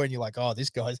of nowhere, and you're like, oh,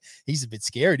 this he's a bit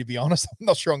scary, to be honest. I'm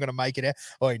not sure I'm going to make it out.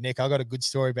 Oh, Nick, I got a good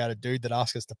story about a dude that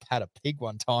asked us to pat a pig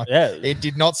one time. Yeah. It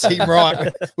did not seem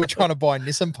right. We're trying to buy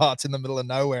Nissan parts in the middle of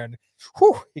nowhere, and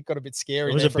it got a bit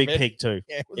scary. It was a big pig too.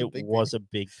 Yeah, it was a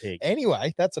big pig.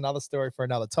 Anyway, that's another story for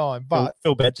another time. But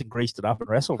Phil Benson greased it up and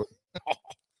wrestled it.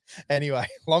 Anyway,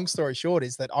 long story short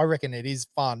is that I reckon it is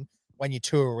fun when you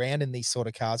tour around in these sort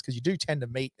of cars, because you do tend to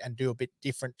meet and do a bit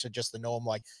different to just the norm.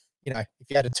 If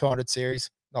you had a 200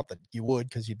 series, not that you would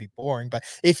because you'd be boring, but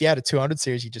if you had a 200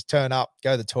 series, you just turn up,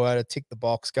 go to the Toyota, tick the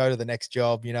box, go to the next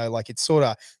job. It's sort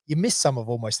of, you miss some of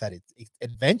almost that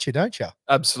adventure, don't you?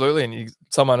 Absolutely. And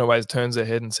someone always turns their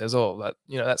head and says, oh,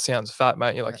 that sounds fat,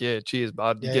 mate. You're like, yeah, cheers,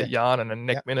 bud. You get yarn, and the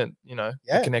next minute,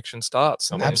 the connection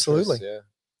starts. Absolutely.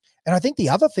 And I think the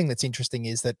other thing that's interesting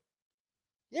is that,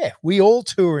 yeah, we all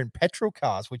tour in petrol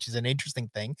cars, which is an interesting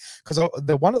thing, because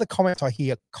one of the comments I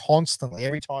hear constantly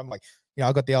every time, like,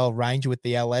 I got the old Ranger with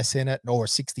the LS in it, or a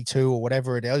 62 or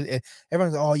whatever it is.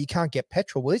 Everyone's, oh, you can't get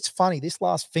petrol. Well, it's funny. This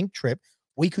last Fink trip,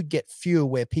 we could get fuel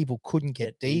where people couldn't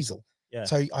get diesel. Yeah.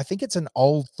 So I think it's an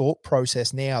old thought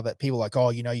process now that people are like, oh,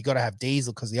 you got to have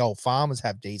diesel because the old farmers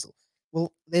have diesel.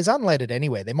 Well, there's unleaded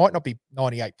anywhere. There might not be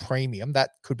 98 premium.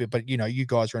 That could be, but you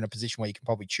guys are in a position where you can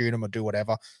probably tune them or do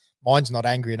whatever. Mine's not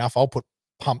angry enough. I'll put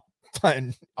pump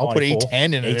and I'll put E10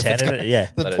 in it. E10 in it, yeah.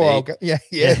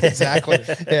 Yeah, exactly.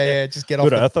 Yeah. Just get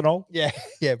Good off ethanol. Yeah.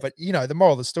 But the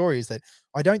moral of the story is that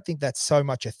I don't think that's so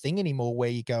much a thing anymore where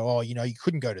you go, oh, you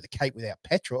couldn't go to the Cape without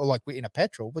petrol, or like in a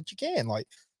petrol, but you can. Like,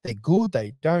 they're good.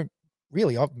 They don't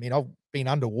really. I mean, I've been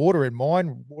underwater in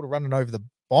mine, water running over the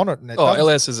bonnet. And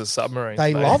LS is a submarine.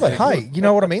 They love it. Hey, you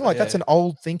know what I mean? Like, that's an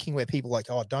old thinking where people are like,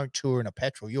 oh, don't tour in a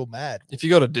petrol. You're mad. If you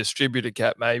got a distributor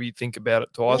cap, maybe think about it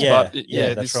twice. Yeah, But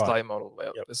that's this right. lay model,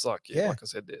 it's like, like I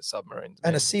said, they're submarines.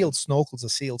 And man. a sealed snorkel's a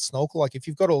sealed snorkel. Like, if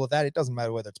you've got all of that, it doesn't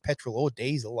matter whether it's petrol or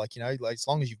diesel. Like, like, as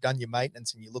long as you've done your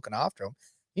maintenance and you're looking after them,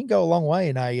 you can go a long way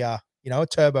in a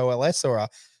turbo LS or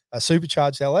a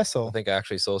supercharged LS. Or I think I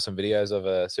actually saw some videos of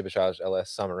a supercharged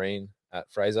LS submarine at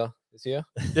Fraser this year.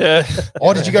 Yeah.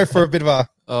 Oh, did you go for a bit of a?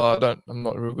 Oh, I'm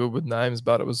not real good with names,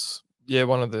 but it was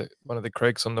one of the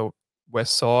creeks on the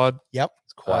west side. Yep.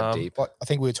 It's quite deep. I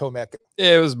think we were talking about.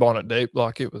 Yeah, it was bonnet deep.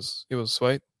 Like, it was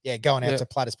sweet. Yeah, going out to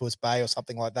Platypus Bay or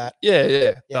something like that.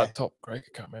 Yeah. That top creek,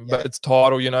 I can't remember. But it's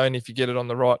tidal, and if you get it on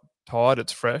the right tide,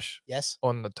 it's fresh. Yes.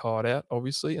 On the tide out,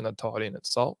 obviously, and the tide in,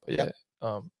 it's salt. But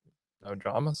no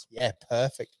dramas. Yeah,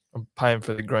 perfect. I'm paying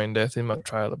for the green death in my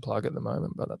trailer plug at the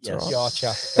moment, but that's all right.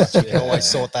 Gotcha. You can always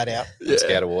sort that out. I'm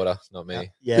scared of water, not me.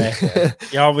 Yeah.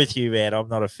 I'm with you, man. I'm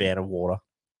not a fan of water.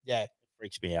 Yeah. It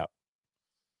freaks me out.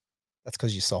 That's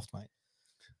because you're soft, mate.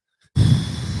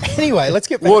 Anyway, let's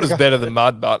get back. Water's better than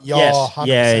mud, but yes. 100%.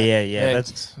 Yeah.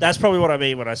 That's probably what I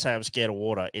mean when I say I'm scared of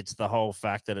water. It's the whole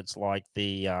fact that it's like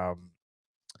the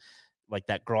like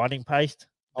that grinding paste.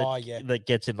 That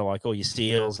gets into like all your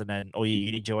seals and then all your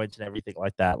uni joints and everything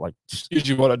like that. Like,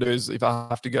 usually what I do is if I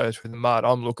have to go through the mud,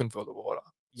 I'm looking for the water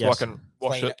so I can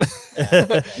wash Clean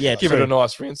it. Give it a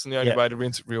nice rinse, and the only way to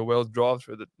rinse it real well is drive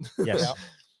through the. Yes.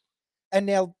 And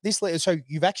now so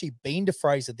you've actually been to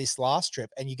Fraser this last trip,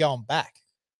 and you're going back.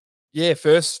 Yeah,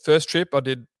 first trip I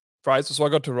did Fraser, so I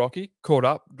got to Rocky, caught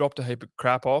up, dropped a heap of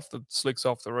crap off, the slicks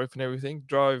off the roof and everything.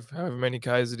 Drove however many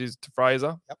k's it is to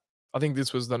Fraser. Yep. I think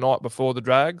this was the night before the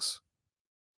drags.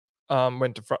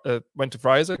 Went to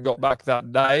Fraser, got back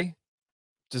that day,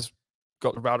 just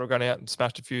got the rudder gun out and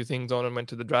smashed a few things on, and went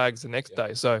to the drags the next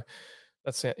day. So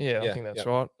that's I think that's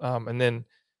right. And then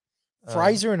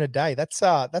Fraser in a day. That's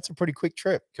a pretty quick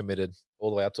trip. Committed all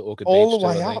the way up to Orchid all Beach. the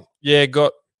way up. Yeah,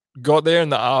 got there in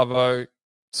the Arvo,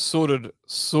 sorted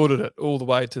it all the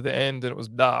way to the end, and it was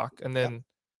dark, and then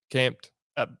camped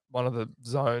at one of the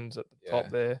zones at the top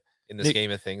there. In the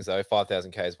scheme of things, though,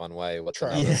 5,000 Ks one way. What's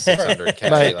another 600 600 K?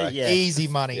 Mate, Like, Easy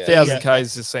money. 1,000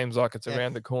 Ks just seems like it's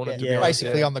around the corner. To be honest.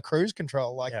 Basically on the cruise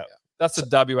control. Like, that's the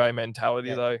WA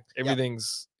mentality, though.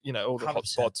 Everything's all the 100%. hot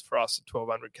spots for us at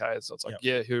 1,200 Ks. So it's like,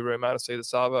 hooroo, mate, I see the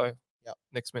Savo.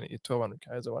 Next minute, you're 1,200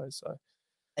 Ks away. So.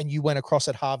 And you went across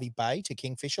at Harvey Bay to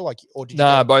Kingfisher, or did you?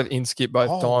 Nah, both in skip both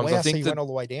times. Wow, I think you went all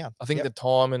the way down. I think the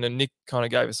time and Nick kind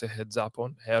of gave us a heads up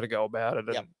on how to go about it.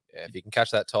 And if you can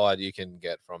catch that tide, you can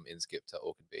get from Inskip to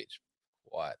Orchid Beach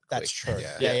quite That's quick. true.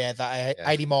 The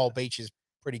 80-mile beach is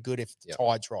pretty good if the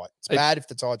tide's right. It's bad if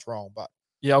the tide's wrong, but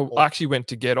I actually went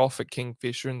to get off at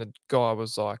Kingfisher, and the guy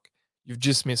was like, "You've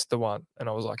just missed the one," and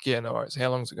I was like, "Yeah, no worries. How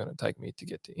long is it going to take me to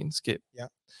get to Inskip?" Yeah,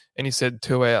 and he said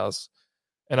 2 hours,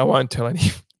 and I won't tell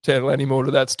any more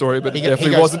to that story, but it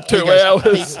definitely wasn't 2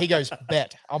 hours. He goes,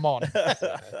 bet, I'm on.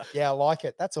 Yeah, I like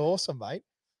it. That's awesome, mate.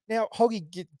 Now,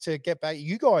 Hoggy, get back,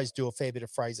 you guys do a fair bit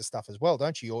of Fraser stuff as well,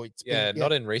 don't you? Or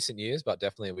not in recent years, but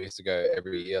definitely we used to go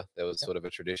every year. There was sort of a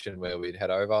tradition where we'd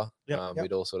head over.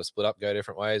 We'd all sort of split up, go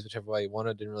different ways, whichever way you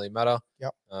wanted, didn't really matter.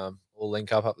 All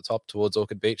link up the top towards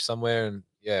Orchid Beach somewhere, and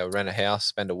rent a house,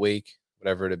 spend a week,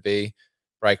 whatever it'd be,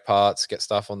 break parts, get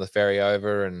stuff on the ferry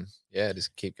over, and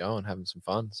just keep going, having some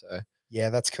fun. So yeah,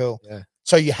 that's cool. Yeah.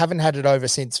 So you haven't had it over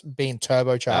since being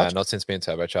turbocharged? Not since being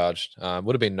turbocharged.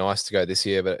 Would have been nice to go this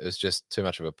year, but it was just too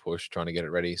much of a push trying to get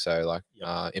it ready. So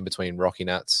in between Rocky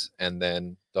Nats and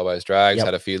then Dobbo's drags,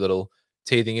 had a few little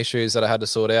teething issues that I had to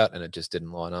sort out, and it just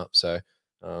didn't line up. So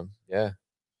Oh,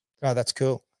 that's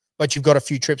cool. But you've got a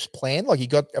few trips planned. Like you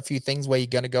got a few things where you're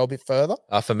going to go a bit further.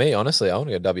 For me, honestly, I want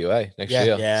to go WA next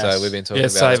year. Yes. So we've been talking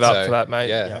about save it, up so, for that, mate.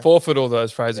 Yeah. Forfeit all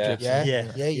those Fraser trips.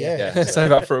 Yeah.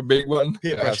 Save up for a big one.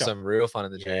 Peer Have pressure. some real fun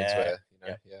in the dunes where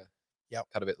Yep.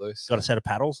 cut a bit loose. Got a set of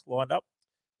paddles lined up.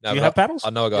 No, Do you but have paddles?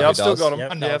 I know a guy Yeah, who I've still does. got them.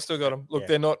 Yep. Yeah, I've still got them. Look, Yeah.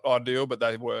 they're not ideal, but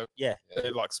they work. Yeah.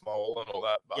 They're like small and all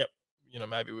that. But Yep. you know,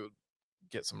 maybe we'll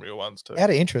get some real ones too.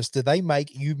 Out of interest, did they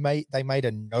make they made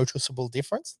a noticeable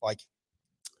difference? Like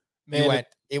Man, you went,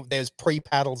 there's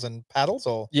pre-paddles and paddles,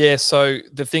 or yeah. So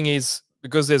the thing is,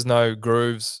 because there's no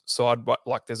grooves sideways,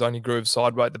 like there's only grooves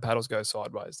sideways, the paddles go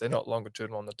sideways. They're not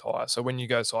longitudinal on the tire. So when you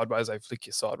go sideways, they flick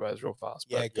you sideways real fast.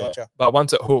 yeah, gotcha. But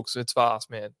once it hooks, it's fast,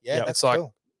 man. Yeah, Yep. that's It's like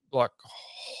cool. like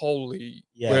holy.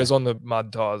 Yeah. Whereas on the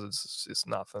mud tires, it's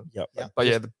nothing. Yep. Yeah. But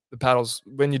yeah, the paddles,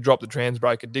 when you drop the trans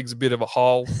brake, it digs a bit of a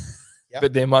hole. Yep.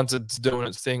 But then once it's doing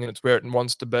its thing and it's where it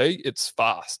wants to be, it's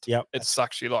fast. Yep. It's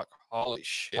actually like, holy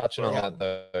shit. Touching on bro. that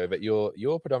though, but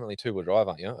you're predominantly two-wheel drive,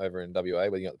 aren't you? Over in WA,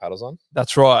 where you got the paddles on.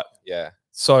 That's right. Yeah.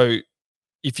 So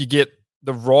if you get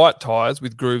the right tires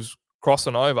with grooves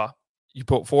crossing over, you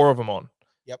put 4 of them on.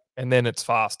 Yep. And then it's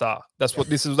faster. That's what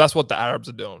that's what the Arabs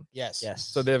are doing. Yes. Yes.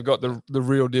 So they've got the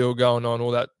real deal going on,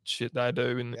 all that shit they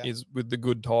do, and is with the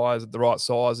good tires at the right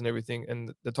size and everything.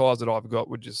 And the tires that I've got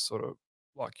were just sort of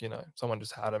like, you know, someone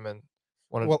just had them and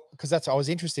wanted. Well, because I was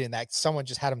interested in that. Someone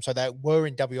just had them, so they were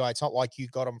in WA. It's not like you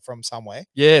got them from somewhere.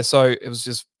 Yeah. So it was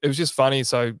just funny.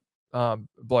 So a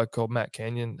bloke called Matt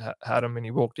Kenyon had them, and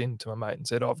he walked in to my mate and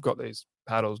said, "I've got these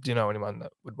paddles. Do you know anyone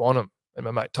that would want them?" And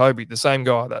my mate Toby, the same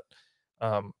guy that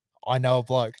I know a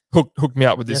bloke hooked me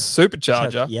up with this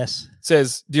supercharger. Yes.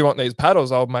 Says, "Do you want these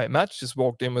paddles?" Old mate Matt just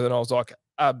walked in with it, and I was like,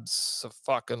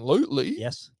 "Abso-fucking-lutely."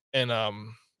 Yes. And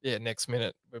yeah, next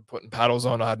minute we're putting paddles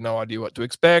on. I had no idea what to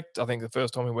expect. I think the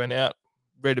first time we went out,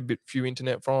 read few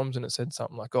internet forums, and it said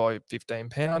something like, "Oh, 15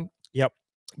 pound." Yep.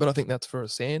 But I think that's for a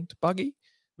sand buggy,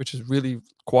 which is really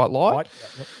quite light. Right.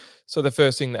 Yep. So the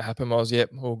first thing that happened was, yep,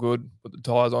 all good. Put the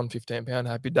tires on, 15 pound,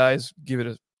 happy days. Give it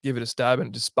a stab, and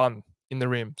it just spun in the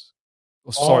rims.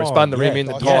 Or sorry, spun the rim in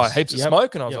the gotcha. tire. Yes. Heaps of Yep.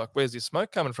 smoke, and I was Yep. like, "Where's this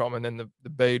smoke coming from?" And then the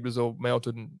bead was all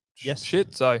melted and Yes.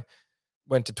 shit. So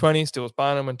went to 20, still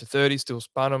spun them. Went to 30, still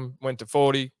spun them. Went to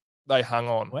 40, they hung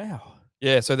on. Wow.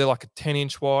 Yeah, so they're like a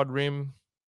 10-inch wide rim,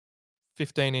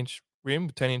 15-inch rim,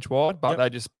 10-inch wide, but Yep. they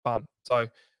just spun. So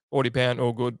 40 pound,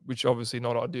 all good, which obviously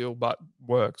not ideal, but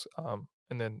works.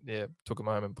 And then took them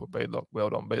home and put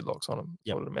weld-on bead locks on them,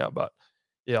 Yep. sorted them out. But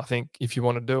yeah, I think if you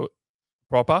want to do it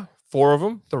proper, 4 of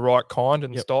them, the right kind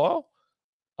and Yep. style,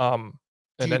 and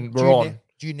Do then you- we're do you on. now-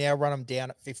 do you now run them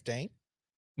down at 15?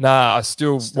 Nah, I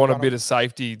still Still want a run 'em? bit of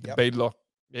safety. The Yep. bead lock,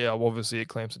 obviously it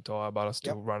clamps the tire, but I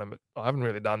still run them. I haven't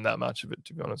really done that much of it,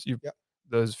 to be honest. Yep.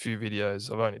 Those few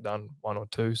videos, I've only done 1 or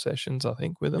 2 sessions, I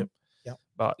think, with them. Yep.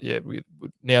 But yeah, we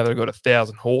now they've got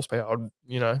 1,000 horsepower.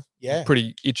 You know, Yeah.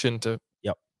 pretty itching to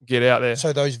Yep. get out there.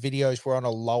 So those videos were on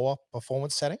a lower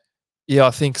performance setting. Yeah,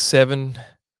 I think 7. I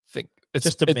think it's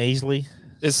Just a measly.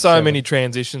 There's so 7. many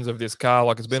transitions of this car.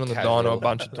 Like it's been on the dyno a Casual.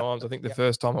 bunch of times. I think the Yep.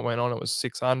 first time it went on, it was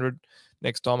 600.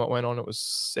 Next time it went on, it was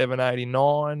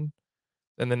 789.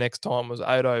 Then the next time was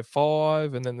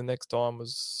 805, and then the next time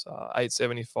was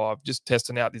 875. Just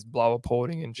testing out this blower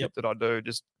porting and shit Yep. that I do.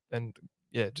 Just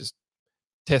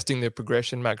testing the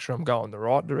progression, make sure I'm going the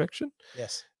right direction.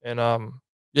 Yes. And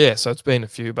so it's been a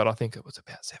few, but I think it was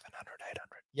about 700,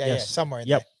 800. Yeah. Yes. Somewhere in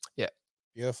Yep. there. Yeah.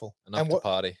 Beautiful. Enough And to what?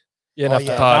 party. Yeah, Oh, enough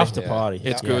yeah, to party. After Yeah. party.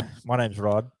 It's Yeah. good. My name's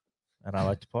Rod, and I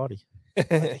like to party.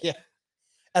 Yeah.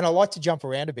 And I like to jump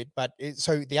around a bit, but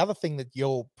so the other thing that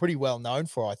you're pretty well known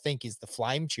for, I think, is the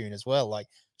flame tune as well, like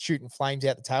shooting flames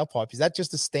out the tailpipe. Is that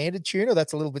just a standard tune, or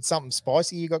that's a little bit something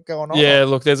spicy you got going on? Yeah,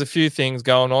 look, there's a few things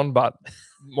going on, but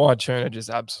my tuner just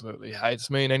absolutely hates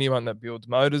me, and anyone that builds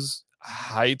motors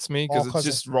hates me because 'cause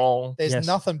it's just wrong. There's Yes.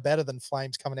 nothing better than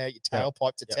flames coming out your Yep.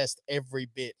 tailpipe to Yep. test every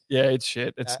bit. Yeah, it's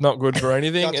shit. It's not good for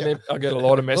anything. Gotcha. And then I get a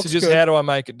lot of Looks messages. good. How do I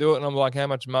make it do it? And I'm like, how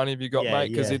much money have you got, Yeah, mate?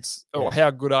 Because yeah, it's yeah.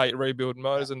 how good are you rebuilding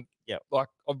motors? And Yep. like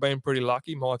I've been pretty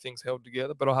lucky. My thing's held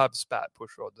together, but I have spat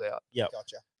push rods out. Yep.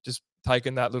 Gotcha. Just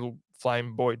taken that little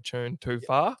flame Boyd tune too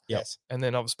far, Yep. Yes. and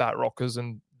then I've spat rockers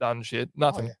and done shit.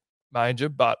 Nothing yeah. major,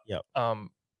 but Yep.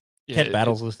 yeah, Kent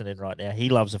Battle's listening right now. He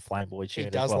loves a flame boy tune.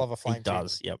 as does well. love a flame He tune.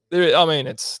 does. Yep. I mean,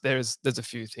 there's a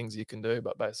few things you can do,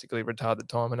 but basically retard the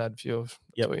time and add fuel. That's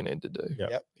Yep. all you need to do. Yep.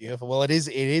 Yep. Beautiful. Well, it is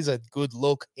a good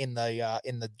look in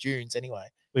the dunes anyway.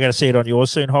 We're going to see it on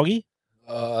yours soon, Hoggy.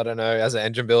 I don't know. As an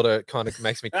engine builder, it kind of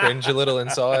makes me cringe a little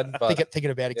inside. But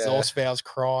Thinking about exhaust valves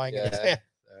crying. yeah,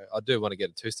 I do want to get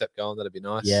a 2-step going. That'd be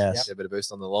nice. Yes. Get a bit of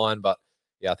boost on the line. But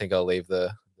yeah, I think I'll leave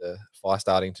the fire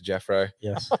starting to Jeffro.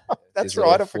 Yes. That's His real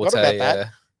right. I forgot about forte, that.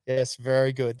 Yes,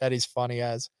 very good. That is funny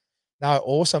as. No,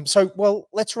 awesome. So, well,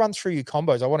 let's run through your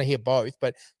combos. I want to hear both.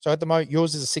 But so at the moment,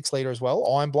 yours is a 6 litre as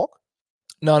well, iron block.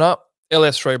 No,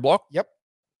 LS3 block. Yep.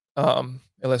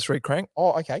 LS3 crank.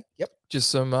 Oh, okay. Yep. Just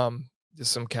some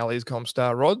Callie's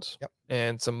Comstar rods. Yep.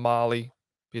 And some Marley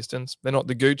pistons. They're not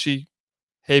the Gucci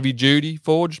heavy duty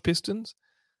forged pistons.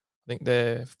 I think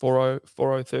they're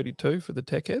 4032 for the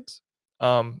tech heads.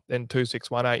 Then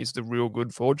 2618 is the real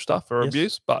good forged stuff for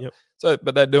abuse. But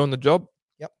but they're doing the job.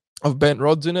 Yep. I've bent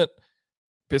rods in it.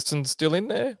 Piston's still in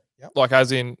there. Yep. Like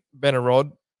as in bent a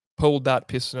rod, pulled that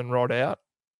piston and rod out,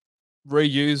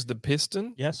 reused the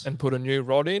piston, and put a new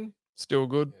rod in. Still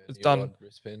good. Yeah, it's done.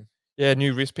 Wrist pin. Yeah,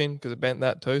 new wrist pin because it bent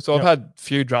that too. So I've had a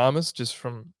few dramas just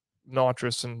from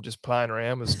nitrous and just playing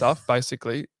around with stuff,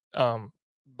 basically.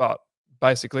 But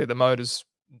basically the motor's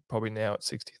probably now at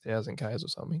 60,000 Ks or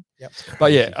something. Yep.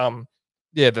 But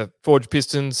the forged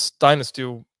pistons, stainless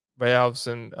steel valves,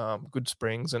 and good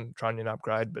springs and trunnion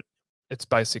upgrade. But it's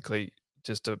basically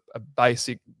just a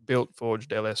basic built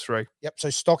forged LS3. Yep. So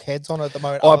stock heads on it at the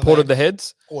moment. I ported the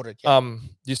heads. Ported. Yep.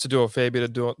 Used to do a fair bit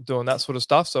of doing that sort of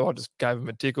stuff. So I just gave them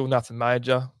a tickle, nothing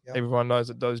major. Yep. Everyone knows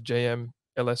that those GM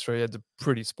LS3 heads are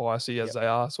pretty spicy as they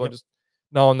are. So I just,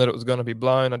 knowing that it was going to be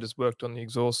blown, I just worked on the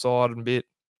exhaust side a bit.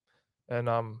 And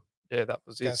that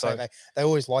was it. So they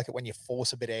always like it when you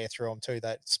force a bit of air through them too.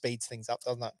 That speeds things up,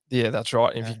 doesn't it? Yeah, that's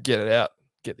right. If you get it out,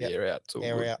 get the air out. It's all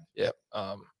air good. out. Yep.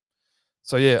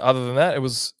 So other than that, it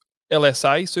was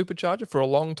LSA Supercharger for a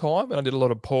long time, and I did a lot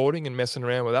of porting and messing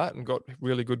around with that, and got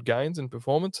really good gains in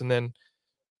performance. And then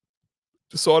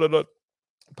decided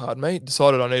I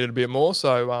needed a bit more,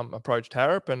 so approached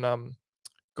Harrop and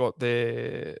got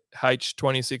their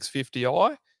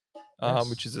H2650i,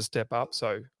 which is a step up.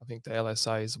 So I think the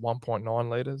LSA is 1.9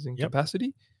 litres in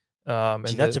capacity. And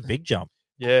that's a big jump.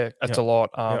 Yeah, that's a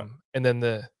lot. And then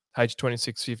the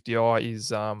H2650i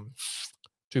is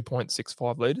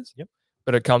 2.65 litres. Yep.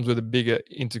 But it comes with a bigger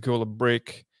intercooler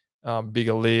brick,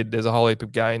 bigger lid. There's a whole heap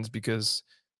of gains because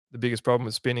the biggest problem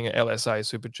with spinning an LSA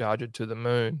supercharger to the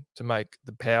moon to make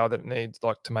the power that it needs,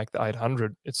 like to make the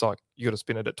 800, it's like you got to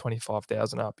spin it at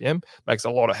 25,000 RPM. Makes a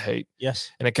lot of heat.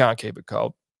 Yes. And it can't keep it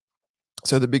cold.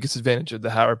 So the biggest advantage of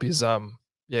the Harrop is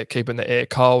keeping the air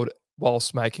cold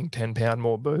whilst making 10 pound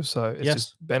more boost. So it's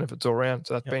just benefits all around.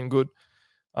 So that's been good.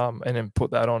 And then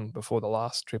put that on before the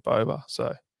last trip over.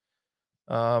 So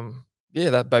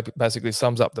that basically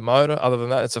sums up the motor. Other than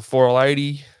that, it's a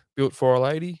 4L80, built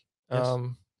 4L80.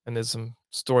 And there's some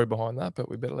story behind that, but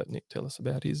we better let Nick tell us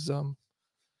about his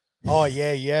about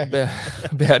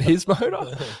his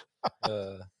motor.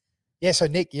 So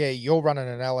Nick, you're running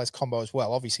an LS combo as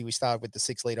well. Obviously, we started with the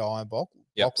 6 litre iron block.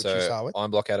 Yep. So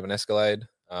iron block out of an Escalade,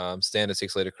 standard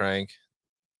 6 litre crank,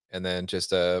 and then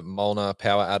just a Molnar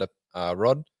power out of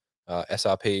rod,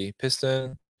 SRP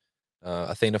piston,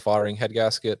 Athena firing head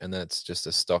gasket, and then it's just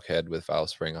a stock head with valve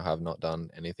spring. I have not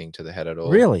done anything to the head at all.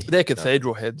 Really? They're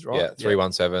cathedral heads, right? Yeah,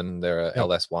 317. They're a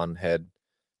LS1 head.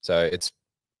 So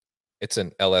it's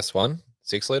an LS1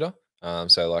 6 litre.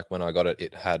 So like when I got it,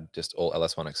 it had just all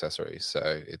LS1 accessories.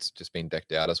 So it's just been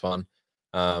decked out as one.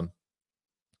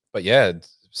 But yeah,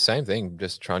 same thing,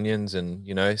 just trunnions and,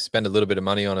 spend a little bit of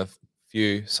money on a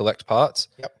few select parts.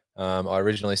 Yep. I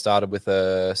originally started with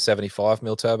a 75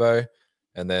 mil turbo,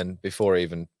 and then before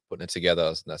even putting it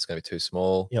together, that's going to be too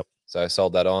small. Yep. So I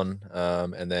sold that on,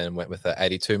 and then went with a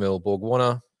 82 mil Borg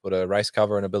Warner, put a race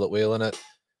cover and a billet wheel in it,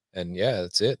 and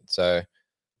that's it. So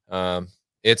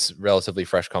it's relatively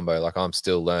fresh combo. Like I'm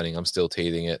still learning, I'm still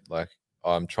teething it. Like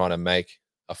I'm trying to make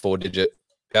a 4-digit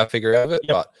power figure out of it,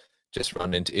 but just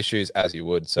run into issues as you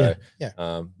would. So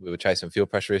we were chasing fuel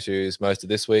pressure issues most of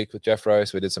this week with Jeffro.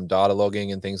 So we did some data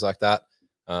logging and things like that.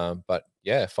 But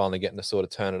finally getting to sort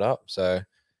of turn it up. So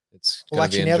it's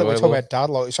actually now that we're talking about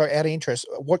data logging, so out of interest,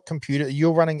 what computer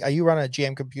you're running? Are you running a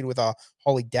GM computer with a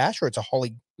Holly Dash or it's a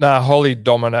Holly? No, Holly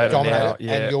Dominator. Now,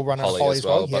 and you're running Holly as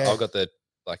well. But I've got the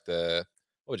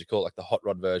what would you call it? Like the hot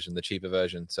rod version, the cheaper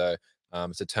version. So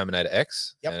it's a Terminator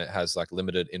X, and it has like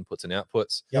limited inputs and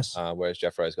outputs. Yes. Whereas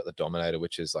Jeffro's got the Dominator,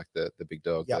 which is like the big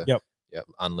dog.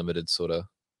 Unlimited sort of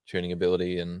tuning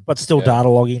ability but still data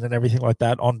logging and everything like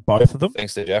that on both of them.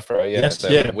 Thanks to Jeffro,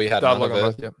 we had none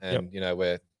of it, and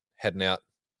we're heading out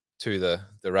to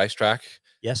the racetrack,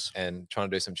 and trying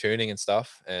to do some tuning and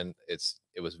stuff, and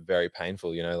it was very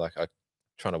painful, like I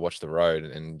trying to watch the road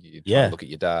and you try to look at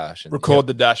your dash and record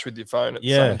the dash with your phone at the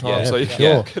same time. So you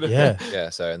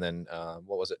can so and then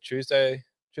what was it, Tuesday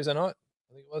night?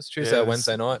 I think it was Tuesday or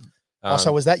Wednesday night.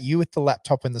 So was that you with the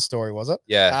laptop in the story, was it?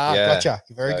 Yeah. Gotcha.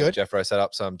 Very good. Jeffro set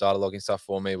up some data logging stuff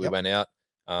for me. We went out,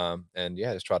 And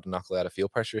yeah, just tried to knuckle out a fuel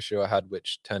pressure issue I had,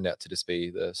 which turned out to just be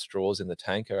the straws in the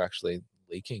tank are actually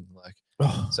leaking. Like,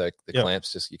 so the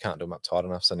clamps just, you can't do them up tight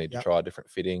enough. So I need to try a different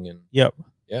fitting. And yeah,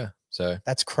 so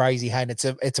that's crazy. Hey, and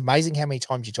it's amazing how many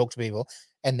times you talk to people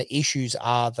and the issues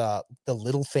are the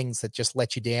little things that just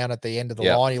let you down at the end of the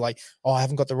line. You're like, oh, I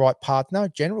haven't got the right part. No,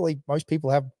 generally most people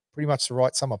have pretty much the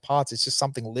right sum of parts. It's just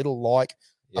something little like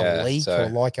a leak or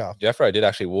like a. Jeffro did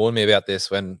actually warn me about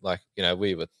this when, like, you know,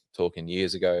 we were talking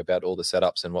years ago about all the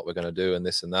setups and what we're going to do and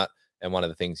this and that. And one of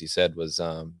the things he said was,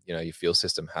 you know, your fuel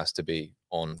system has to be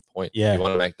on point. Yeah. If you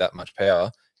want to make that much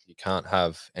power, you can't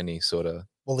have any sort of,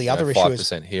 the other issue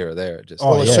 5% here or there. It just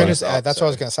as soon as that's what I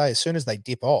was going to say. As soon as they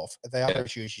dip off, the other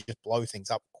issue is you just blow things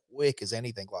up quick as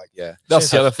anything. Like, that's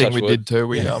the other thing we did too.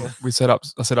 We set up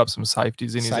some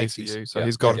safeties in his ECU. So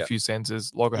he's got a few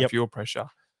sensors, logging fuel pressure,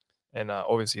 and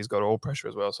obviously he's got oil pressure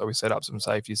as well. So we set up some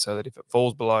safeties so that if it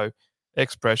falls below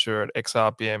X pressure at X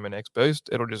RPM and X boost,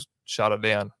 it'll just shut it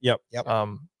down.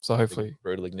 So hopefully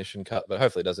brutal ignition cut, but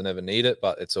hopefully it doesn't ever need it.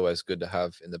 But it's always good to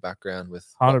have in the background with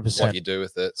 100% what you do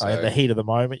with it. So in the heat of the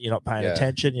moment, you're not paying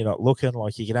attention, you're not looking.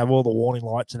 Like, you can have all the warning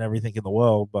lights and everything in the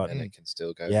world, but and it can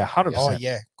still go. 100%. Oh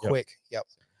yeah, quick.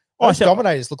 Those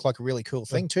Dominators look like a really cool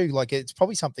thing too. Like, it's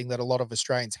probably something that a lot of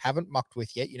Australians haven't mucked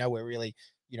with yet. You know, we're really,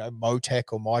 you know, Motec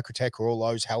or Microtech or all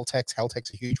those Haltex.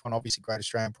 Haltech's a huge one, obviously great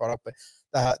Australian product, but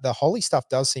the Holly stuff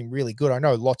does seem really good. I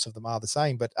know lots of them are the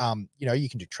same, but you know, you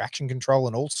can do traction control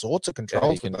and all sorts of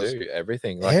controls. You can do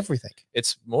everything. Like, everything.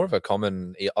 It's more of a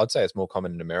common, I'd say it's more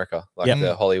common in America. Like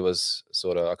the Holly was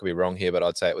sort of, I could be wrong here, but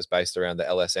I'd say it was based around the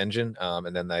LS engine.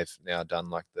 And then they've now done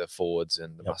like the Fords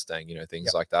and the Mustang, you know,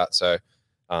 things like that. So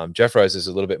Jeffro's is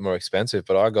a little bit more expensive,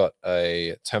 but I got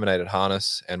a terminated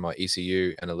harness and my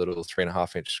ECU and a little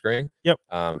 3.5-inch screen.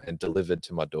 And delivered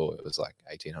to my door. It was like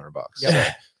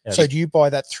 $1,800. So do you buy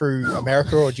that through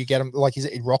America, or do you get them, like, is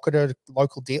it Rocket or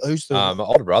local deal? Who's the my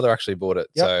older brother actually bought it.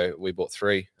 So we bought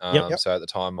 3. So at the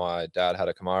time my dad had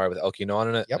a Camaro with LQ9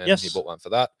 in it, and he bought one for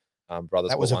that. Brothers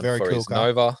that was bought a very one for cool his car.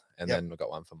 Nova, and then I got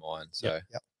one for mine. So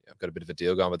I've got a bit of a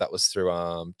deal going, but that was through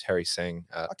Terry Singh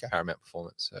at Paramount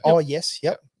Performance. So,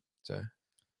 So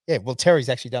yeah, well, Terry's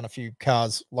actually done a few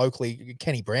cars locally.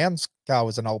 Kenny Brown's car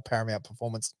was an old Paramount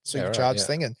Performance Supercharged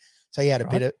thing, and so he had a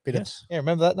bit of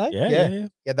remember that name? Yeah.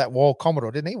 Yeah, that Wild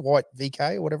Commodore, didn't he? White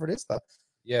VK or whatever it is. I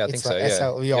think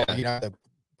so. You know, the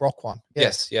Brock one.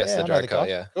 Yes, the drag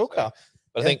car. Cool car.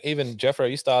 But I think even Jeffro,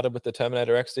 you started with the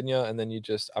Terminator X, didn't you? And then you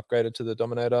just upgraded to the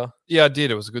Dominator. Yeah, I did.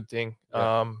 It was a good thing.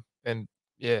 And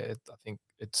I think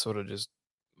it sort of just,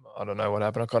 I don't know what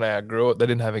happened. I kind of outgrew it. They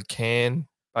didn't have a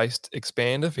can-based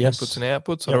expander for inputs and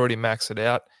outputs. So I already maxed it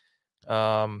out.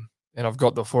 And I've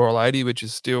got the 4L80, which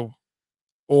is still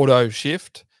auto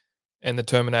shift, and the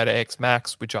Terminator X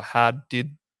Max, which I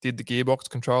did the gearbox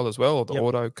control as well, or the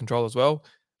auto control as well.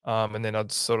 And then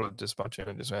I'd sort of just bunch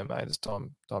in just went, mate, it's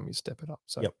time you step it up.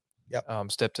 So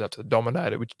stepped it up to the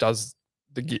Dominator, which does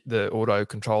the auto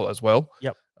control as well.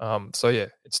 So yeah,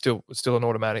 it's still an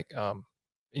automatic.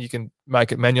 You can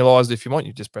make it manualized if you want.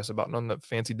 You just press a button on the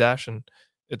fancy dash, and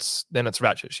it's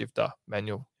ratchet shifter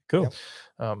manual. Cool.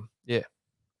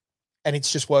 And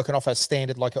it's just working off a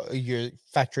standard, like your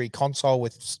factory console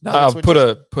with. No, I've put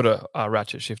a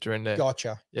ratchet shifter in there.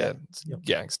 Gotcha. Yeah, it's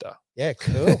gangster. Yeah,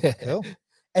 cool, cool.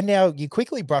 And now you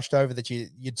quickly brushed over that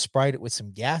you'd sprayed it with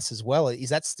some gas as well. Is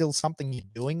that still something you're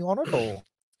doing on it,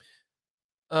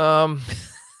 or?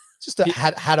 Just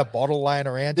had a bottle laying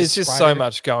around. There's just so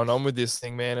much going on with this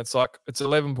thing, man. It's like it's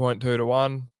 11.2 to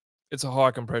 1. It's a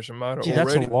high compression motor.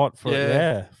 That's a lot for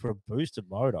for a boosted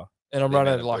motor. And I'm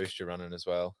running like boost you're running as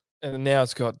well. And now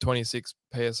it's got 26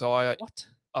 psi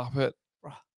up it.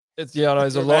 It's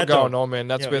there's a lot going on, man.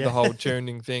 That's where the whole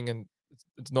tuning thing, and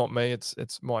it's not me. It's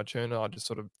my tuner. I just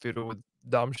sort of fiddle with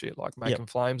dumb shit like making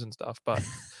flames and stuff. But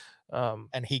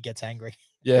and he gets angry.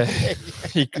 Yeah,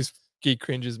 he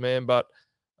cringes, man. But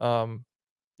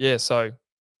so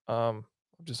I've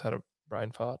just had a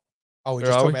brain fart. Oh, we're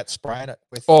just talking about spraying it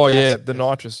with. Oh yeah, the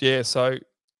nitrous. Yeah, so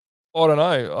I don't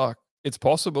know. Like, it's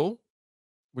possible,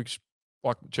 which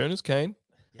like the tuner's keen.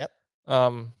 Yep.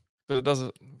 But it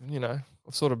doesn't.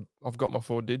 I've got my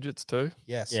 4 digits too.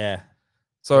 Yes. Yeah.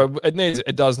 So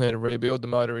it does need a rebuild. The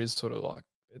motor is sort of like,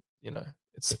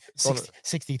 it's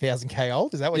 60,000 K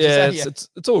old. Is that what you're saying? Yeah,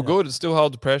 it's all good. It still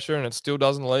holds pressure and it still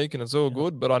doesn't leak and it's all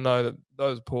good. But I know that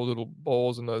those poor little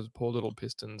balls and those poor little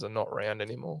pistons are not round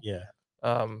anymore. Yeah.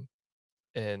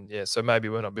 So maybe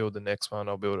when I build the next one,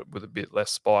 I'll build it with a bit less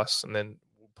spice and then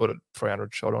we'll put a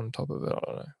 300 shot on top of it. I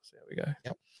don't know. So there we go.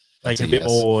 Yep. Make it a bit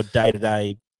more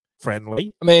day-to-day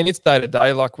friendly. I mean, it's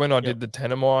day-to-day. Like when I did the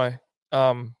Tenamai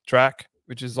track,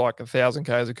 which is like 1,000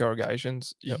 k's of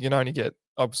corrugations. You can only get.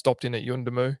 I've stopped in at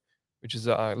Yundamu, which is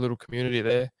a little community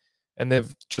there, and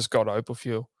they've just got Opal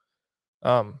fuel.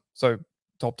 So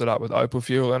topped it up with Opal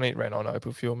fuel, and it ran on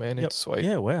Opal fuel, man. It's sweet.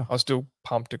 Yeah, wow. I was still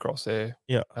pumped across there.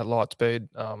 Yeah, at light speed.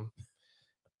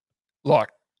 Like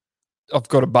I've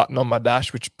got a button on my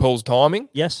dash which pulls timing.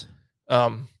 Yes.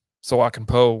 So I can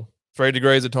pull 3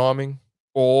 degrees of timing,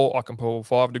 or I can pull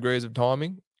 5 degrees of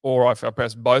timing, or if I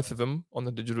press both of them on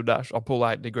the digital dash, I'll pull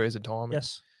 8 degrees of timing.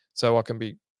 Yes. So I can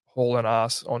be hauling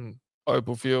ass on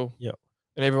Opal fuel. Yeah.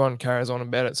 And everyone carries on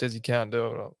about it, says you can't do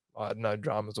it. I had no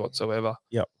dramas whatsoever.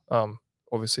 Yeah.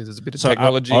 Obviously there's a bit of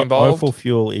technology involved. Opal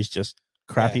fuel is just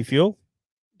crappy fuel.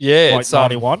 Yeah, like it's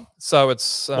 91. So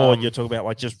it's or you're talking about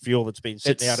like just fuel that's been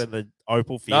sitting out in the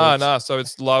Opal No, fields. no. So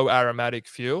it's low aromatic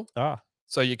fuel.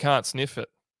 So you can't sniff it.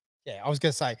 Yeah, I was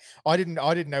gonna say I didn't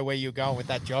know where you were going with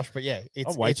that, Josh. But yeah,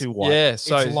 it's way too white. Yeah,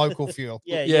 so it's local fuel.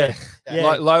 yeah.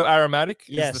 Like low aromatic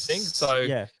is the thing.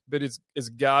 So but it's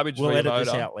garbage. We'll for your edit motor.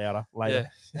 this out louder later.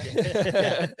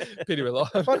 Yeah. Pity we're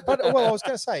live. But well, I was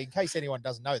gonna say, in case anyone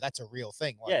doesn't know, that's a real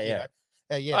thing. Like,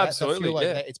 you know, absolutely.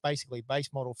 It's basically base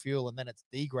model fuel, and then it's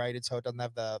degraded, so it doesn't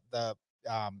have the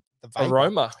vapor.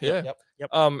 Aroma. Yeah. Yep.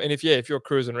 And if you're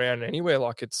cruising around anywhere,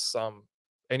 like it's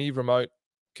any remote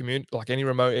community, like any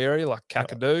remote area, like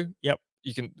Kakadu. Yep.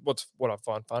 You can. What I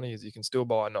find funny is you can still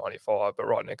buy a 95, but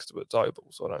right next to it's Opal.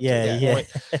 So I don't. Yeah.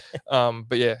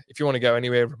 But yeah, if you want to go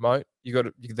anywhere remote,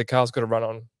 the car's got to run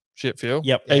on shit fuel.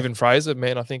 Yep. Even Fraser,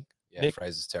 man, I think. Yeah,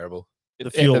 Fraser's terrible. The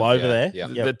fuel over there. Yeah.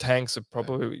 The tanks are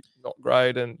probably not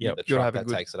great, and the truck that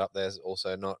takes it up there is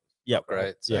also not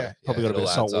great. So, probably got a bit of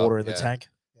salt water in the tank.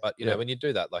 But you know, when you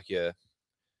do that, like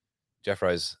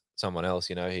Jeffro's someone else,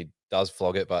 you know, he does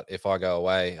flog it. But if I go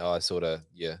away, I sort of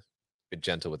a bit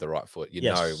gentle with the right foot. You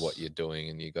know what you're doing,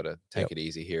 and you got to take it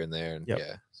easy here and there. And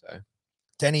so.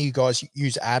 Do any of you guys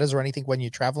use adders or anything when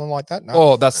you're traveling like that? No.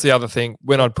 Oh, that's the other thing.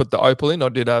 When I'd put the Opal in, I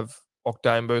did have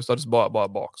octane boost. I just buy it by a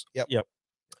box. Yep.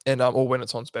 And or when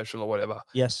it's on special or whatever.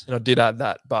 Yes. And I did add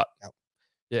that, but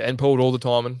and pulled all the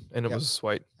timing, and it was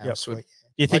sweet. Sweet. Do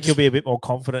you think you'll be a bit more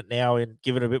confident now in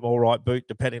giving it a bit more right boot,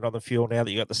 depending on the fuel now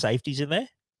that you got the safeties in there?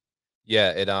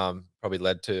 Yeah, it probably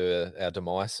led to our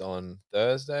demise on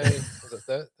Thursday. Was it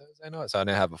Thursday night? So I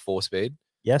now have a 4-speed.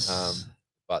 Yes.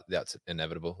 But that's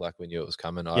inevitable. Like we knew it was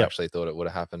coming. I actually thought it would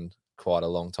have happened quite a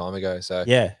long time ago. So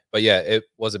but yeah, it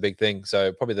was a big thing.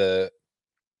 So probably the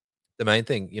main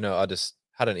thing, you know, I just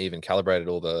hadn't even calibrated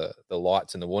all the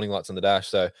lights and the warning lights on the dash.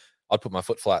 So I'd put my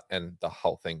foot flat and the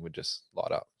whole thing would just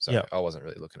light up. So I wasn't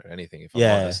really looking at anything, if I'm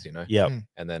honest, you know.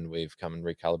 And then we've come and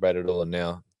recalibrated it all, and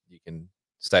now you can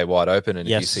stay wide open, and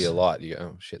if you see a light, you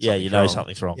go, oh shit, you know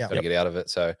something's wrong. Gotta get out of it.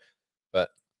 So but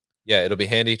yeah, it'll be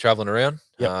handy traveling around.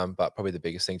 But probably the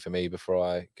biggest thing for me before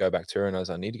I go back touring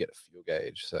is I need to get a fuel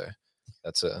gauge. So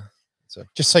that's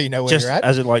just so you know where you're at.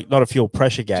 As in, like, not a fuel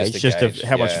pressure gauge, just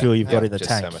how much fuel you've got in the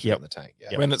tank. How much in the tank.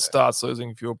 When it starts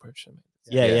losing fuel pressure.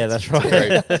 Yeah, that's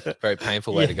right. Very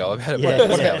painful way to go about it.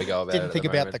 That's how we go about it. Didn't think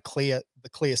about the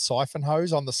clear siphon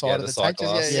hose on the side of the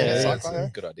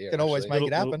tank. Good idea. Can always make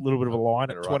it happen. A little bit of a line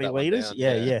at 20 liters.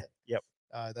 Yep.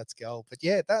 That's gold. But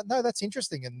that's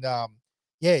interesting. And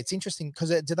it's interesting because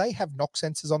do they have knock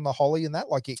sensors on the Holly and that?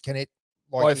 Like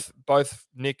both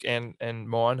Nick and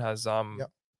mine has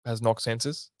knock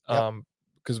sensors.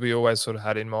 Because we always sort of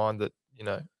had in mind that, you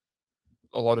know,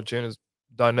 a lot of tuners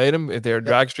don't need them if they're a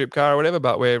drag strip car or whatever,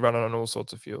 but we're running on all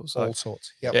sorts of fuels. So, all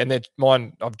sorts. Yeah, and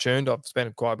mine I've tuned. I've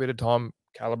spent quite a bit of time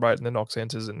calibrating the knock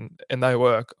sensors, and they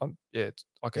work. I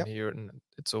can hear it, and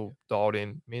it's all dialed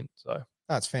in mint. So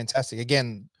that's fantastic.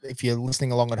 Again, if you're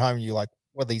listening along at home, you're like,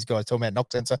 what are these guys talking about? Knock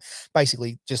sensor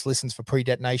basically just listens for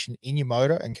pre-detonation in your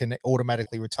motor and can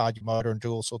automatically retard your motor and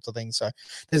do all sorts of things. So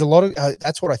there's a lot of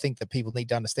that's what I think that people need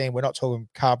to understand. We're not talking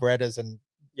carburetors and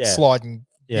sliding.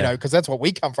 You know, because that's what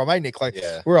we come from, eh, Nick? Like,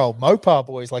 we're old Mopar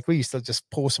boys. Like, we used to just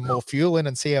pour some more fuel in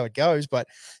and see how it goes. But,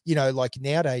 you know, like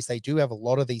nowadays, they do have a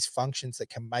lot of these functions that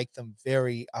can make them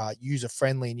very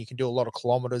user-friendly, and you can do a lot of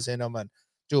kilometers in them and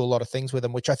do a lot of things with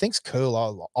them, which I think is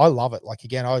cool. I love it. Like,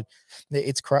 again,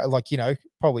 it's like, you know,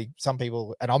 probably some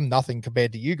people, and I'm nothing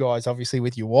compared to you guys, obviously,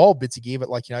 with your wild bits of gear, but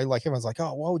like, you know, like everyone's like,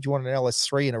 oh, why would you want an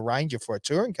LS3 and a Ranger for a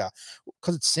touring car?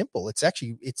 Because it's simple. It's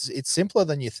actually, it's simpler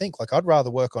than you think. Like, I'd rather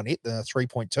work on it than a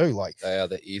 3.2. Like, they are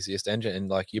the easiest engine, and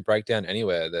like you break down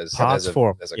anywhere, there's a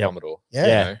Commodore.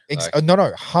 Yeah.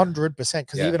 No, 100%.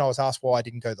 Because even I was asked why I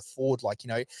didn't go the Ford, like, you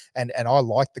know, and I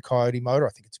like the Coyote motor.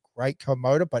 I think it's great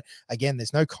motor, but again,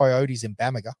 there's no Coyotes in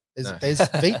Bamaga. There's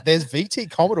VT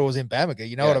Commodores in Bamaga.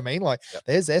 You know what I mean? Like,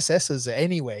 there's SSs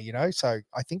anywhere. You know, so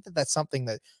I think that's something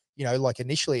that, you know, like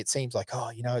initially it seems like,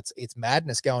 oh, you know, it's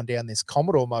madness going down this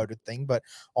Commodore motored thing. But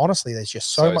honestly, there's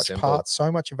just so much simple. parts,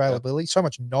 so much availability, so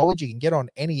much knowledge. You can get on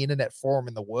any internet forum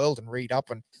in the world and read up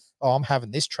and, oh, I'm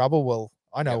having this trouble. Well,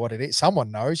 I know what it is.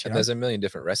 Someone knows. And there's a million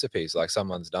different recipes. Like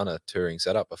someone's done a touring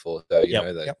setup before, so you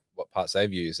know what parts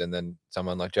they've used. And then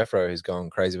someone like Jeffro who's gone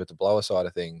crazy with the blower side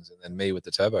of things, and then me with the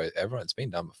turbo. Everyone's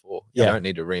been done before. You don't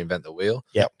need to reinvent the wheel.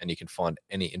 And you can find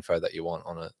any info that you want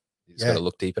on it. You just got to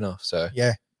look deep enough. So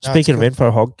Speaking of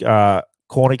info, Hog,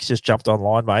 Cornick's just jumped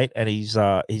online, mate, and he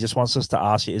just wants us to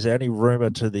ask you: is there any rumor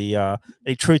to the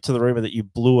any truth to the rumor that you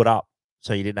blew it up?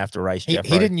 So you didn't have to race Jeffro?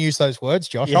 He didn't use those words,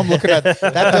 Josh. I'm looking at that.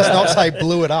 Does not say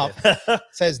blew it up. It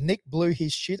says Nick blew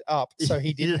his shit up, so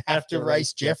he didn't have to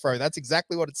race Jeffro. That's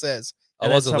exactly what it says. I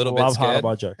was a little bit scared,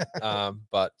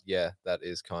 but yeah, that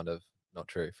is kind of not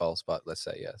true, false. But let's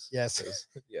say yes. Yes.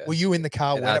 Were you in the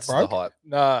car when it broke?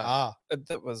 No.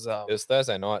 That was it was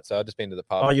Thursday night, so I'd just been to the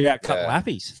pub. Oh, you're out cutting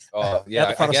lappies. Oh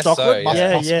yeah, I guess so.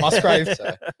 Musgrave.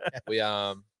 So we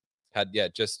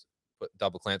had just put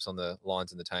double clamps on the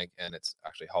lines in the tank, and it's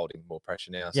actually holding more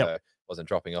pressure now, so it wasn't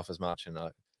dropping off as much. And I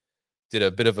did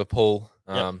a bit of a pull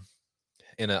in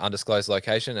an undisclosed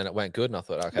location, and it went good. And I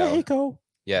thought, okay,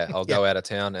 I'll go out of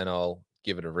town and I'll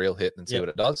give it a real hit and see what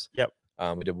it does.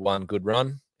 We did one good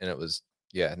run, and it was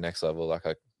next level. Like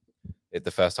the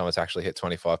first time it's actually hit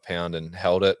 25 pound and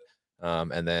held it,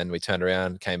 and then we turned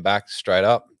around, came back straight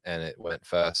up, and it went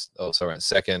first. Also went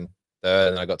second,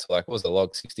 third, and I got to what was the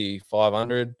log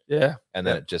 6,500. And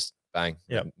then it just bang,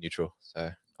 neutral.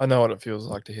 So I know what it feels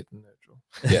like to hit the neutral.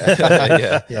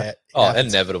 Oh,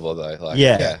 inevitable though. Like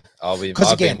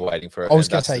I've been waiting for it.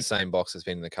 That's the same box that's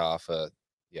been in the car for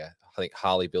I think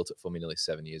Harley built it for me nearly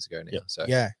 7 years ago now. So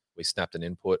we snapped an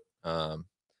input.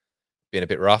 Been a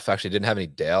bit rough. Actually, didn't have any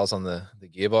dowels on the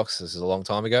gearbox. This is a long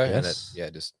time ago, and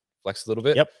it just flexed a little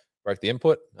bit. Broke the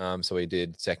input. So we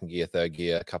did second gear, third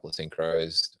gear, a couple of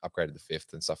synchros, upgraded the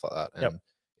fifth and stuff like that. And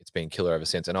it's been killer ever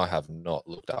since. And I have not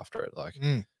looked after it. Like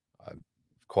I'm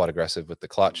quite aggressive with the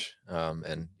clutch.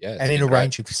 And in a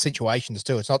range of situations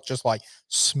too. It's not just like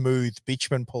smooth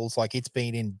bitumen pulls. Like it's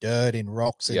been in dirt, in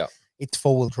rocks. And it's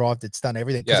four-wheel drive that's done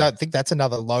everything. Because I think that's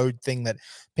another load thing that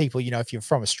people, you know, if you're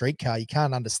from a street car, you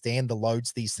can't understand the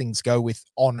loads these things go with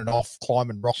on and off,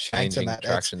 climbing rock banks and that.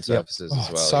 Traction surfaces as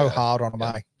well. It's so hard on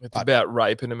them, It's about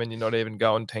raping them and you're not even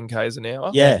going 10 Ks an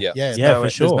hour. For sure. There's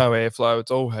no airflow.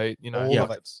 It's all heat, you know. All of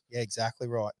it. Yeah, exactly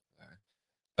right.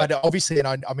 But obviously, and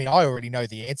I mean, I already know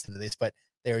the answer to this, but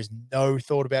there is no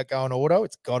thought about going auto.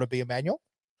 It's got to be a manual.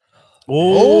 I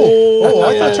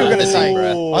thought you were going to say.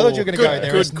 I thought you were going to go.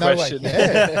 There is no way.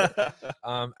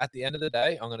 At the end of the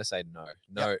day, I'm going to say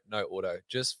no auto,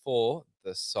 just for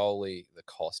solely the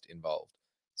cost involved.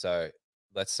 So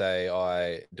let's say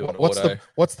I do an auto.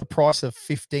 What's the price of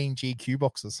 15 GQ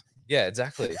boxes? Yeah,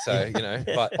 exactly. So you know,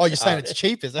 but you're saying it's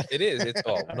cheap, is it? It is. It's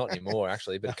not anymore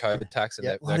actually, but COVID tax and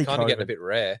they're kind of getting a bit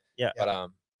rare.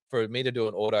 But for me to do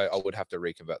an auto, I would have to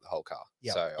reconvert the whole car.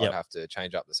 So I'd have to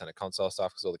change up the center console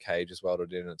stuff because all the cage is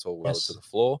welded in and it's all welded to the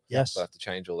floor. So I have to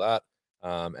change all that.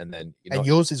 And then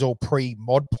yours is all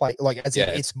pre-mod plate, like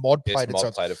it's mod plated. It's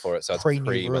mod plated for it, so it's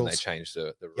pre when they changed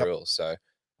the rules. So,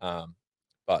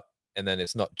 and then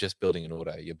it's not just building an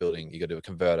auto. You got to do a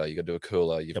converter, you got to do a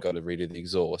cooler, you've got to redo the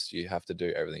exhaust. You have to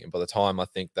do everything. And by the time I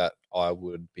think that I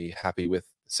would be happy with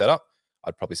the setup,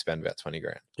 I'd probably spend about 20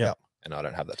 grand. And I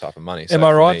don't have that type of money. So am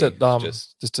I right that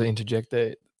just to interject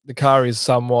there, the car is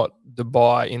somewhat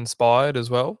Dubai inspired as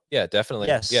well? Yeah, definitely.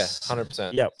 Yes. Yeah,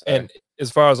 100%. Yeah. And as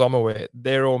far as I'm aware,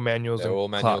 they're all manuals. They're all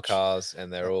manual cars,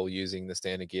 and they're all using the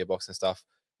standard gearbox and stuff.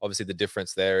 Obviously, the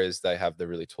difference there is they have the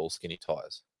really tall, skinny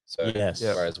tires. So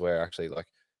whereas we're actually like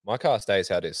my car stays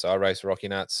how it is. So I race Rocky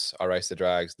Nuts, I race the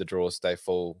drags, the drawers stay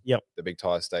full. The big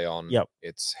tires stay on.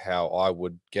 It's how I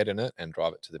would get in it and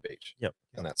drive it to the beach.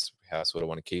 And that's how I sort of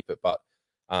want to keep it. But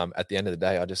at the end of the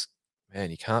day,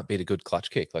 you can't beat a good clutch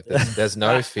kick. Like there's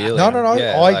no feeling. No.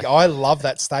 Yeah, I love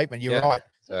that statement. You're right.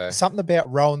 Something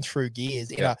about rolling through gears.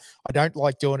 You know, I don't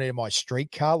like doing it in my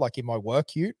street car, like in my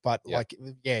work ute, but I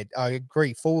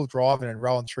agree. Full driving and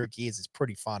rolling through gears is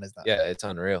pretty fun, isn't it? Yeah, it's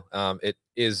unreal. It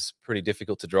is pretty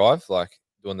difficult to drive, like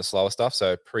doing the slower stuff.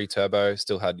 So pre-turbo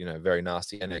still had, very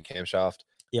nasty end camshaft.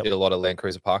 Did a lot of Land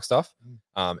Cruiser Park stuff.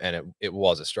 And it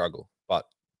was a struggle, but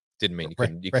didn't mean you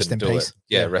couldn't do it.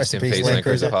 Yeah, rest in peace, Land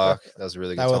Cruiser Park. That was a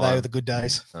really good time. They were the good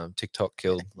days. TikTok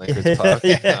killed Land Cruiser Park.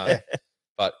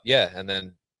 But and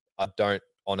then I don't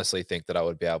honestly think that I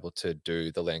would be able to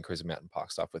do the Land Cruiser Mountain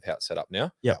Park stuff with how it's set up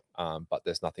now. But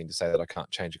there's nothing to say that I can't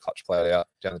change a clutch plate out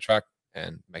down the track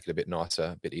and make it a bit nicer,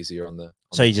 a bit easier on the.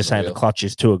 So you're just saying the clutch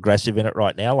is too aggressive in it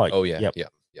right now, like? Oh yeah.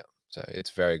 So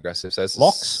it's very aggressive. So it's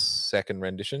Locks? second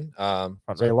rendition. Front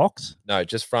rear locks? No,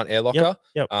 just front air locker.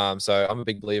 Yep. So I'm a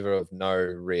big believer of no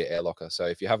rear air locker. So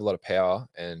if you have a lot of power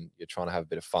and you're trying to have a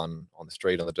bit of fun on the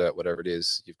street, on the dirt, whatever it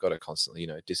is, you've got to constantly,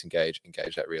 disengage,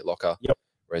 engage that rear locker. Yep.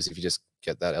 Whereas if you just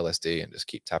get that LSD and just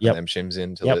keep tapping them shims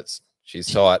in till she's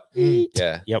tight,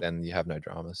 then you have no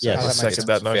dramas. So Second it's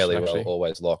that notion, fairly actually. well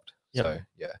always locked. Yep. So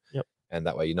Yep. And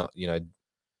that way you're not,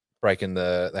 breaking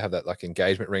they have that like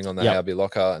engagement ring on the ARB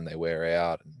locker and they wear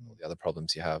out and all the other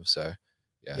problems you have. So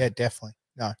yeah, definitely.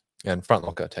 No. And front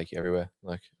locker take you everywhere.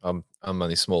 Like I'm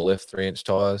only small lift, 3-inch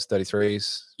tires,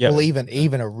 33s. Yeah. Well,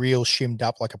 even a real shimmed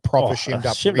up, like a proper shimmed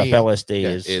up shimmed rear. up LSD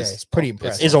is it's pretty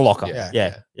impressive. Is a locker.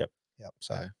 Yeah. Yep.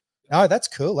 So no, that's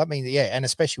cool. I mean, and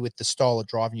especially with the style of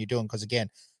driving you're doing, because again,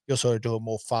 you're sort of doing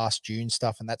more fast dune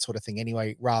stuff and that sort of thing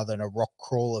anyway, rather than a rock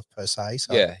crawler per se.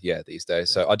 So yeah, these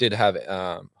days. So I did have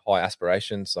high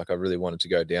aspirations. Like I really wanted to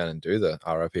go down and do the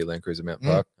RIP Land Cruiser Mountain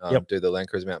Park, do the Land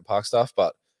Cruiser Mountain Park stuff,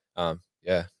 but no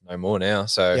more now.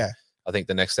 So I think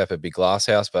the next step would be Glass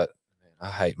House, but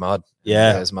I hate mud.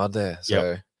 Yeah, there's mud there.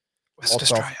 So Western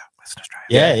Australia.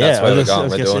 Yeah. That's where we're going.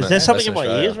 We're doing it. There's something in my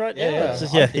ears right now.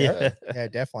 Yeah,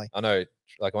 definitely. I know,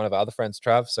 like one of our other friends,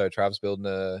 Trav. So Trav's building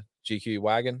a GQ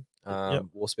wagon,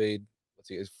 war speed. What's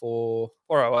it?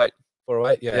 408.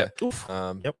 408. Yeah.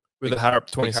 With a Harrop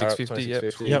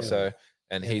 2650. Yep. So,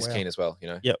 and he's keen as well.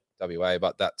 WA,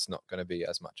 but that's not going to be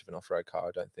as much of an off-road car,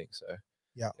 I don't think. So,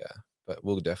 yeah. But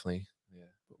we'll definitely.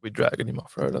 We're dragging him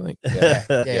off road, I think.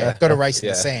 Yeah. Got to race in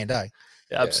the sand, eh?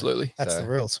 Yeah, absolutely. That's the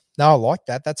rules. No, I like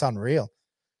that. That's unreal.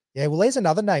 Yeah, well, there's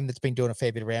another name that's been doing a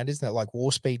fair bit around, isn't it? Like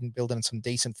War Speed and building some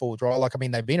decent forward drive. Like, I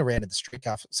mean, they've been around in the street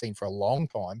car scene for a long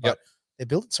time, but they're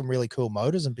building some really cool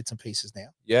motors and bits and pieces now.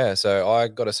 Yeah, so I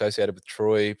got associated with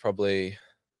Troy probably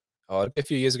a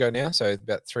few years ago now, so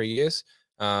about 3 years.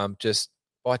 Just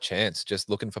by chance, just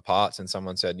looking for parts, and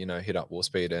someone said, hit up War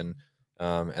Speed and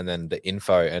then the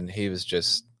info, and he was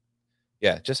just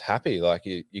happy. Like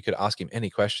you could ask him any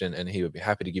question and he would be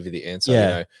happy to give you the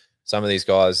answer. Some of these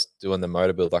guys doing the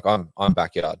motor build, like I'm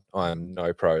backyard, I'm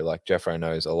no pro. Like Jeffro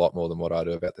knows a lot more than what I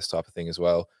do about this type of thing as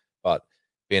well, but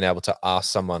being able to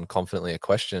ask someone confidently a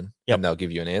question and they'll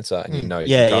give you an answer, and you can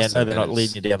trust them, they're not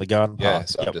leading you down the garden path.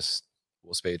 So I'm just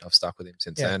War Speed, I've stuck with him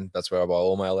since then. That's where I buy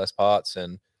all my LS parts,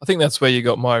 and I think that's where you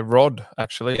got my rod,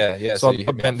 actually. Yeah. So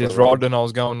I bent this rod and I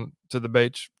was going to the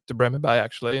beach to Bremer Bay,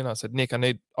 actually, and I said, Nick, I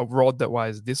need a rod that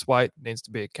weighs this weight. It needs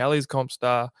to be a Kelly's Comp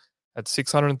Star at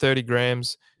 630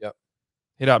 grams. Yep.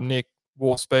 Hit up Nick,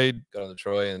 War Speed. Got on the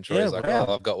Troy, and Troy's like,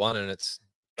 oh, I've got one, and it's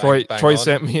Troy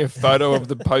sent me a photo of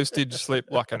the postage slip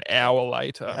like an hour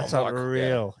later. That's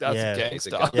unreal. That's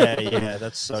gangster. Yeah,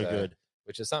 that's so good.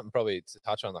 Which is something probably to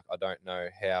touch on. Like, I don't know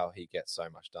how he gets so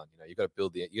much done. You've got to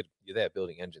build you're there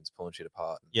building engines, pulling shit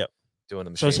apart. Doing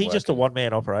the machine. So is he just a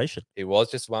one-man operation? He was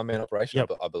just a one-man operation,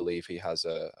 but I believe he has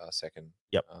a second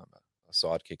a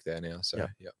sidekick there now. So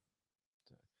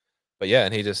but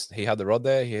and he had the rod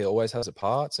there. He always has the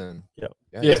parts, and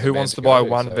who wants to buy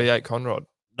one V8 Conrod?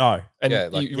 No. And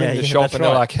you ring the shop and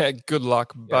they're like, hey, good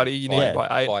luck, buddy. You need to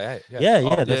buy 8. Buy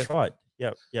 8. That's right.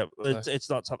 Yep. It's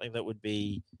not something that would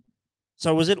be.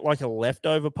 So was it like a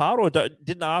leftover part, or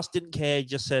didn't care?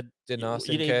 Just said didn't ask,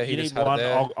 you didn't care. He need just had one. it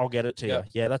there. I'll get it to you.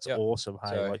 Yeah, that's awesome.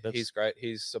 Hey, so he's great.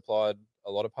 He's supplied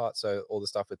a lot of parts. So all the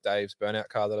stuff with Dave's burnout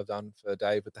car that I've done for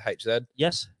Dave with the HZ.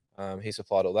 Yes. He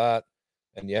supplied all that,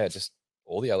 and just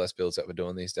all the LS builds that we're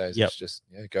doing these days. It's just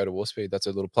go to War Speed. That's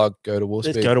a little plug. Go to War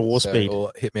Speed. Go to War Speed.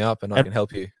 Or hit me up and I can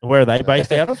help you. Where are they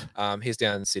based out of? He's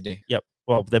down in Sydney. Yep.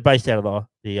 Well, they're based out of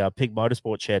the Pigg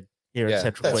Motorsports shed here in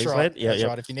Central Queensland. Right. That's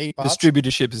right. If you need parts.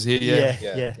 Distributorship is here.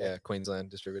 Yeah. Queensland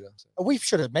distributor. So. We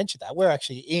should have mentioned that. We're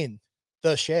actually in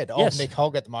the shed of Nick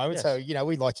Hogg at the moment. So,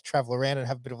 we like to travel around and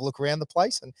have a bit of a look around the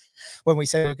place. And when we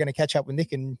said we were going to catch up with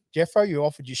Nick and Jeffro, you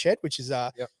offered your shed, which is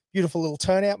a beautiful little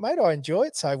turnout, mate. I enjoy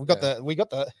it. So we got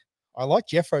the I like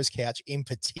Jeffro's couch in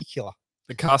particular.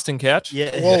 The casting couch?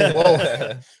 Yeah.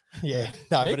 Whoa. Yeah.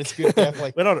 No, but it's good,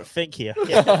 definitely. We're not at Fink here.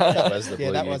 That was the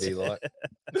blue UV light.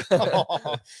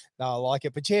 No, I like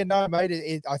it. But no,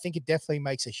 mate, I think it definitely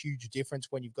makes a huge difference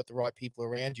when you've got the right people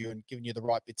around you and giving you the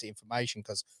right bits of information.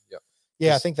 Because,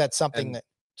 I think that's something that.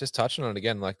 Just touching on it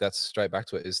again, like that's straight back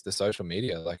to it, is the social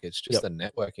media. Like it's just the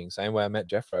networking. Same way I met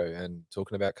Jeffro and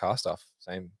talking about car stuff.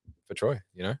 Same for Troy,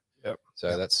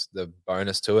 So that's the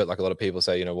bonus to it. Like a lot of people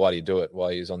say, why do you do it? Why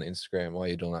are you on the Instagram? Why are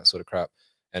you doing that sort of crap?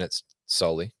 And it's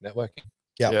solely networking.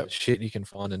 Yeah. Shit you can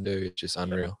find and do. It's just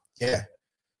unreal. Yeah.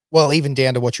 Well, even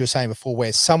down to what you were saying before,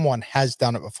 where someone has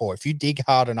done it before. If you dig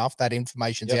hard enough, that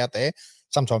information's out there.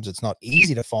 Sometimes it's not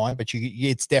easy to find, but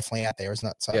it's definitely out there, isn't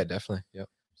it? So yeah, definitely. Yep.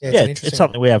 Yeah, it's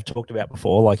something we have talked about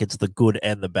before. Like, it's the good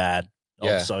and the bad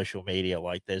of social media.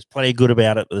 Like, there's plenty of good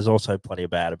about it, but there's also plenty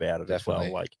of bad about it as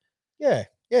well. Like, yeah,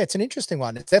 it's an interesting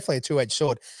one. It's definitely a two-edged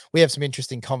sword. We have some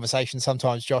interesting conversations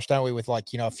sometimes, Josh, don't we, with like,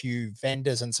 a few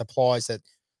vendors and suppliers that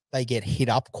they get hit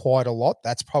up quite a lot.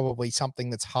 That's probably something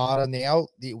that's harder now.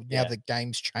 Now the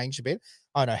game's changed a bit.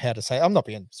 I don't know how to say it. I'm not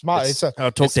being smart. It's the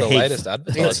latest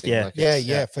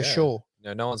advertising. For sure.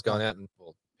 No one's going out and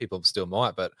people still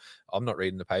might, but I'm not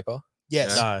reading the paper.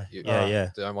 Yes.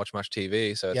 Don't watch much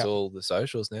TV, so it's all the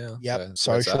socials now. Yeah,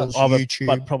 socials, but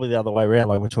YouTube. Probably the other way around.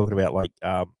 Like, we're talking about like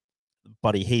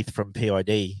Buddy Heath from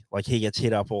PID. Like, he gets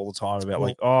hit up all the time about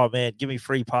like, oh man, give me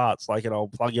free parts, like, and I'll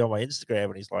plug you on my Instagram.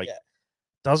 And he's like,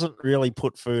 doesn't really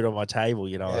put food on my table.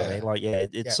 You know what I mean? Like,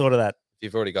 it's sort of that.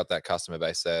 You've already got that customer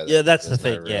base there. Yeah, that's the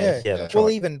thing. Well,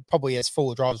 even probably as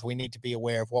full drivers, we need to be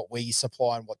aware of what we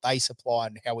supply and what they supply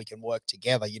and how we can work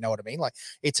together. You know what I mean? Like,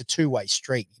 it's a two-way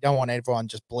street. You don't want everyone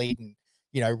just bleeding,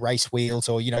 race wheels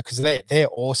or, because they're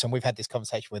awesome. We've had this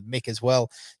conversation with Mick as well,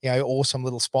 awesome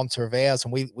little sponsor of ours,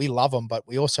 and we love them, but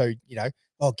we also,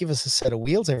 give us a set of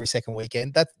wheels every second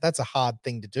weekend. That's a hard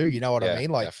thing to do. You know what I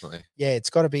mean? Like, definitely. It's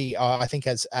got to be, I think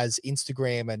as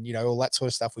Instagram and, all that sort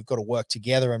of stuff, we've got to work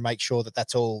together and make sure that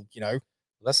that's all,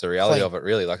 that's the reality of it,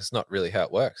 really. Like, it's not really how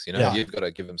it works. You've got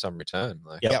to give them some return.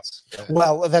 Like,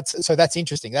 Well, that's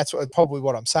interesting. That's probably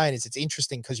what I'm saying is it's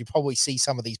interesting because you probably see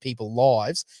some of these people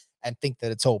lives and think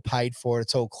that it's all paid for,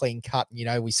 it's all clean cut.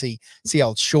 And, we see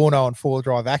old Shauno on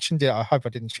 4Drive Action. I hope I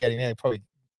didn't shout him out. Probably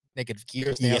negative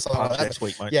gears now. Like next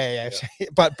week, mate. Yeah.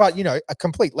 But a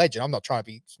complete legend. I'm not trying to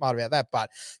be smart about that, but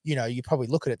you probably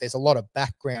look at it. There's a lot of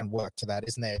background work to that,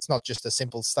 isn't there? It's not just a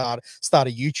simple start a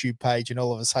YouTube page and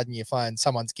all of a sudden you find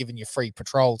someone's giving you free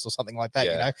patrols or something like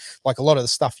that. Like a lot of the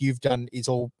stuff you've done is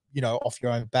all off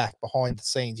your own back, behind the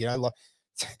scenes. Like,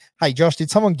 hey Josh, did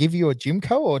someone give you a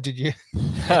Gymco or did you?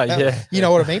 You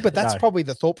know what I mean? But that's probably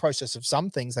the thought process of some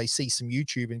things. They see some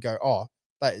YouTube and go, oh,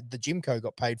 the Gymco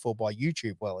got paid for by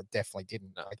YouTube. Well, it definitely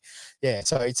didn't.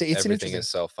 So it's everything is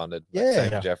self-funded.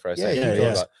 Same with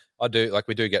Jeffro. I do, like,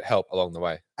 we do get help along the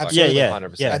way. Absolutely.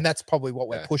 100%. And that's probably what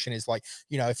we're pushing is like,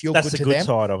 if you're that's good the to good them,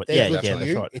 side of it. they're good to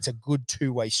you. It's a good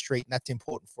two-way street, and that's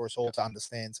important for us all to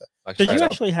understand. So, did you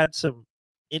actually had some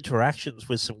interactions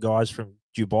with some guys from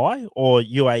Dubai or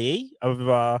UAE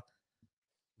of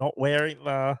not wearing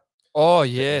Oh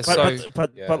yeah,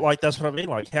 but like, that's what I mean.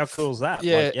 Like, how cool is that?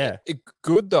 Yeah,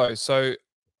 good though. So,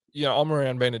 I'm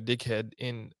around being a dickhead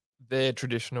in their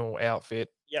traditional outfit.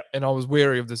 Yep. And I was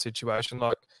wary of the situation.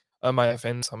 Like, I may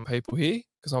offend some people here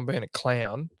because I'm being a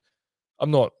clown. I'm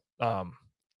not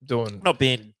not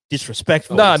being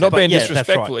disrespectful. No, not being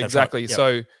disrespectful. Right, exactly. Right. Yep.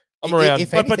 So I'm around,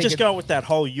 but just going with that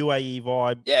whole UAE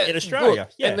vibe in Australia.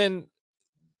 Look, and then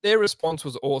their response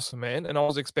was awesome, man. And I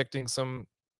was expecting some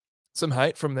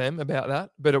hate from them about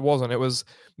that, but it wasn't. It was,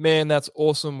 man, that's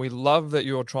awesome. We love that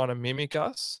you're trying to mimic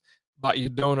us, but you're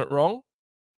doing it wrong.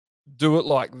 Do it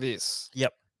like this.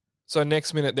 Yep. So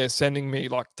next minute they're sending me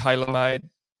like tailor-made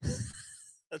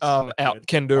out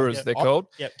Kenduras, they're called.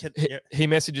 Yep. He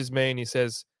messages me and he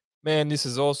says, man, this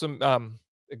is awesome.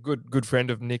 A good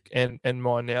friend of Nick and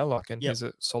mine now, like, and he's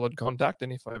a solid contact.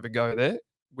 And if I ever go there,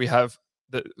 we have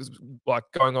the, like,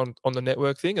 going on the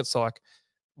network thing. It's like,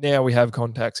 now we have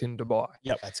contacts in Dubai.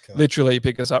 Yep, that's cool. Literally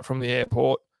pick us up from the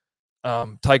airport,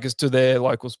 take us to their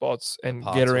local spots and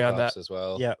Parts get around that as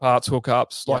well. Yeah, parts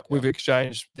hookups. Like, we've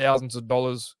exchanged thousands of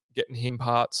dollars getting him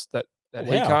parts that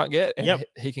he can't get, and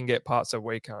he can get parts that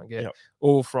we can't get.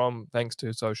 All from thanks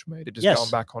to social media. Just going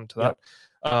back onto that.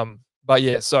 But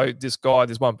yeah, so this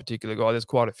one particular guy, there's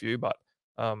quite a few, but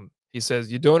he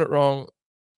says, you're doing it wrong.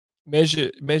 Measure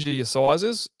your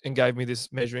sizes, and gave me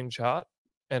this measuring chart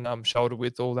and shoulder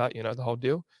width, all that, the whole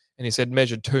deal. And he said,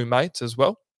 measure 2 mates as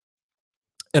well,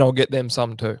 and I'll get them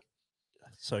some too.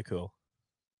 So cool.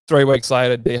 3 weeks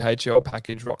later, DHL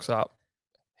package rocks up,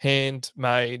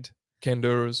 handmade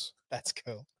Kenduras. That's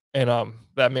cool. And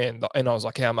that man, and I was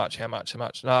like, how much?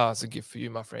 Nah, it's a gift for you,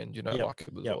 my friend. Like,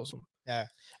 it was awesome. Yeah.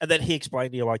 And then he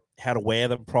explained to you like how to wear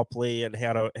them properly and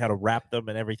how to wrap them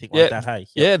and everything like that. Hey,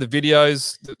 yeah, the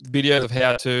videos of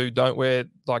how to don't wear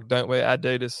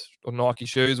Adidas or Nike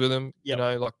shoes with them.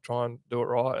 Like, try and do it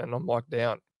right. And I'm like,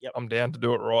 down. I'm down to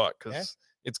do it right because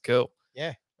it's cool.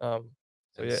 Yeah.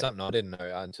 Something I didn't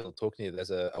know until talking to you.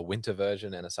 There's a winter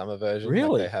version and a summer version.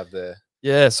 Really? Like, they have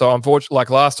the So unfortunately, like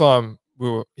last time we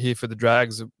were here for the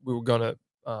drags, we were gonna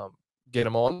get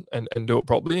them on and do it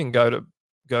properly and go to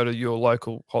your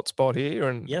local hotspot here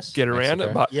and get around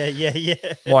it. But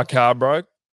my car broke.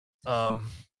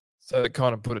 So it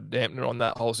kind of put a dampener on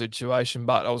that whole situation.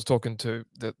 But I was talking to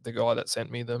the guy that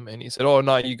sent me them, and he said, oh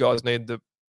no, you guys need the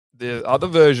the other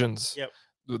versions, Yep.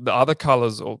 the other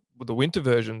colors or the winter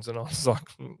versions, and I was like,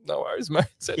 no worries, mate,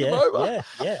 send them over.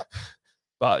 Yeah.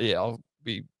 But yeah, I'll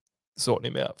be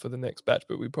sorting him out for the next batch,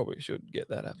 but we probably should get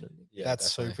that happening. Yeah, that's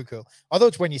definitely. super cool. I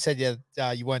thought when you said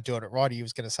you weren't doing it right, you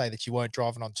was going to say that you weren't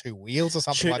driving on 2 wheels or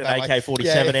something Shooting like that. an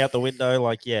AK-47 out the window,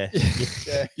 like yeah,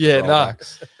 They no,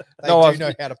 do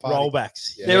know how to party.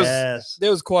 rollbacks. Yeah. there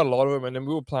was quite a lot of them, and then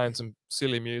we were playing some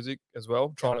silly music as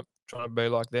well, trying to be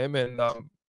like them, and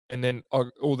then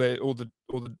all the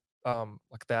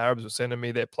like the Arabs were sending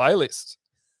me their playlists.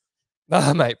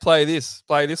 Nah, mate, play this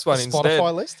one Spotify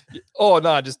instead. list? Oh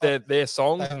no, just their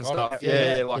songs and got it. stuff.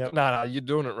 Yeah, Yeah, like no, you're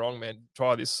doing it wrong, man.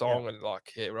 Try this song and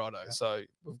like, yeah, righto. Yeah. So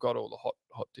we've got all the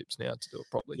hot tips now to do it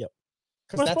properly. Yep.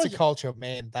 Because that's a culture,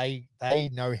 man. They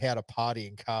know how to party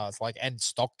in cars, like, and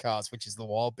stock cars, which is the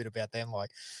wild bit about them.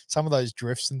 Like some of those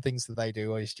drifts and things that they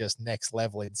do is just next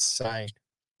level insane.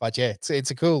 But yeah,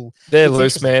 it's a cool. They're it's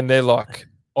loose, man. They're like,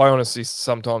 I honestly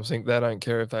sometimes think they don't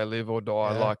care if they live or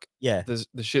die. Yeah. Like, Yeah.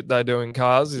 the shit they do in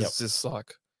cars is just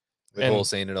like. We've all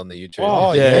seen it on the YouTube.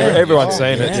 Oh, yeah, everyone's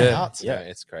seen it. it's Yeah, nuts. Yeah,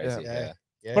 it's crazy. Yeah.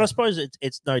 Yeah. But I suppose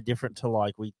it's no different to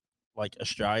like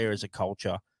Australia as a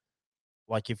culture.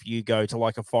 Like if you go to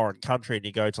like a foreign country and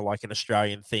you go to like an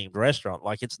Australian themed restaurant,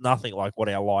 like it's nothing like what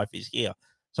our life is here.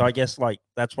 So I guess like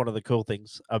that's one of the cool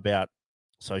things about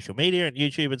social media and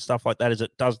YouTube and stuff like that is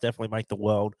it does definitely make the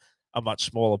world a much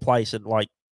smaller place. And like,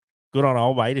 good on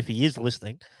old mate if he is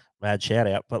listening, mad shout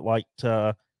out. But like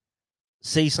to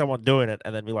see someone doing it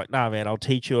and then be like, nah, man, I'll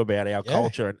teach you about our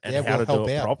culture and how we'll to do help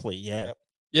it out. properly. Yeah.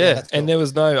 Yeah, that's and cool. there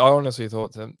was I honestly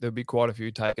thought there'd be quite a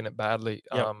few taking it badly.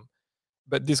 Yep.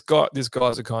 But this guy's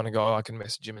the kind of guy I can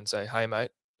message him and say, hey,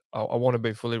 mate, I want to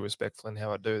be fully respectful in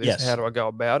how I do this. Yes. How do I go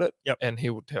about it? Yep. And he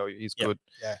will tell you he's good.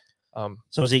 Yeah.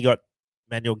 So has he got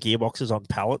manual gearboxes on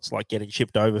pallets, like getting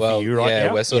shipped over for you right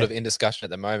now? We're sort of in discussion at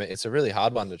the moment. It's a really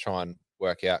hard one to try and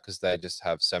work out because they just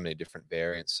have so many different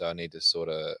variants. So I need to sort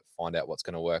of find out what's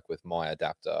going to work with my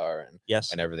adapter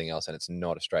and everything else. And it's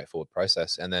not a straightforward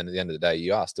process. And then at the end of the day,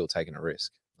 you are still taking a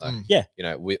risk. Like, you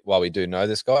know, while we do know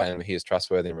this guy and he is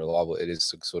trustworthy and reliable, it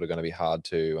is sort of going to be hard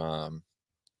to,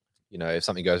 you know, if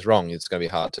something goes wrong, it's going to be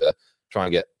hard to try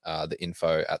and get the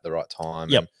info at the right time.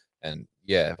 Yep. And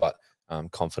yeah, but I'm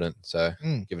confident. So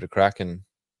give it a crack and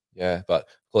but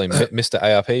call him Mr.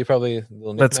 ARP probably. A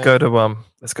little let's go to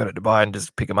Dubai and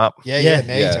just pick him up. See?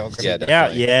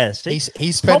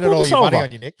 He's spending all your money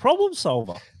on you, Nick. Problem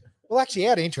solver. Well, actually,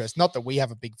 out of interest, not that we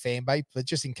have a big fan base, but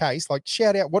just in case, like,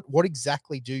 shout out what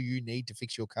exactly do you need to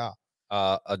fix your car?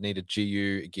 I'd need a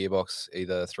GU gearbox,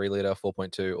 either 3 liter,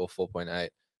 4.2 or 4.8.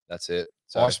 That's it.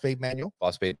 So 5-speed manual.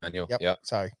 5-speed manual. Yep.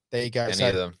 So there you go. Any so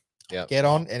of them. Yeah. get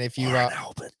on, and if you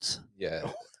Albert. Yeah.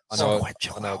 I know a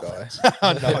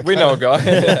guy. We know a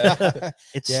guy.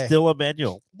 It's still a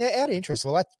manual. Now, out of interest,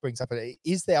 well, that brings up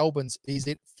is the Albans, is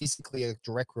it physically a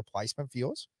direct replacement for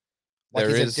yours? Like,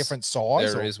 is it a different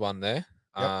size? There is one there.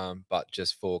 But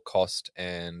just for cost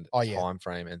and time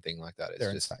frame and thing like that,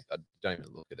 it's just I don't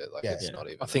even look at it like it's not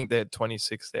even. I think they're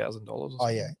 $26,000. Oh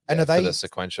yeah, and are for they the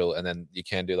sequential? And then you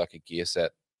can do like a gear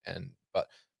set, but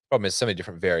problem is so many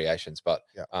different variations. But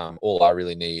all I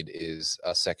really need is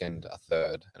a second, a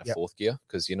third, and a fourth gear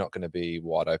because you're not going to be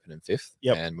wide open in fifth.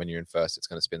 And when you're in first, it's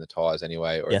going to spin the tires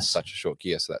anyway, or it's such a short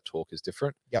gear, so that torque is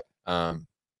different.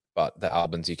 But the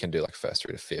Albans, you can do like first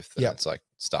through to fifth. And it's like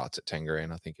starts at 10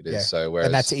 grand, I think it is. So whereas,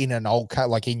 and that's in an old car,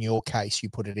 like in your case, you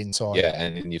put it inside. Yeah,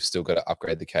 and then you've still got to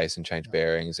upgrade the case and change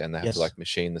bearings, and they have to like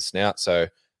machine the snout. So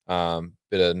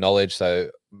bit of knowledge. So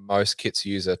most kits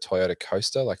use a Toyota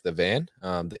Coaster, like the van,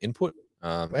 the input.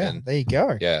 And there you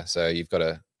go. Yeah, so you've got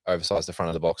to oversize the front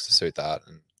of the box to suit that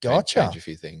and change a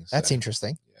few things. That's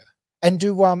interesting. And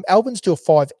do Albans do a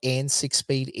 5 and 6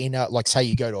 speed in a, like, say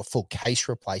you go to a full case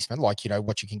replacement, like, you know,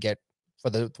 what you can get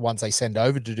for the ones they send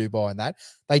over to Dubai and that,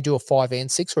 they do a 5 and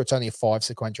 6, or it's only a 5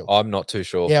 sequential? I'm not too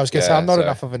sure. Yeah, I was going to say, I'm not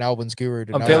enough of an Albans guru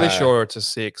to know. I'm fairly sure it's a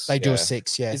 6. They do a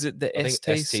 6, Is it the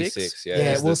ST6?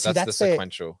 ST6, well, see, that's the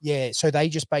sequential. Yeah, so they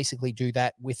just basically do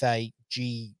that with a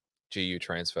GU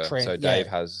transfer. So Dave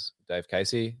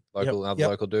Casey, another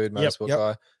local dude, motorsport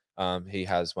guy. He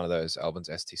has one of those Albans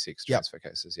ST6 transfer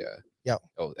cases.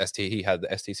 Oh, he had the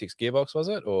ST6 gearbox, was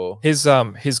it? Or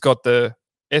he's got the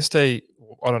ST.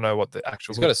 I don't know what the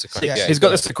actual. He's got a sequential. He's got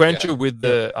the sequential with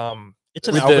the It's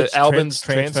with an the Albans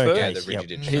transfer. Yeah, the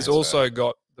rigid He's transfer. also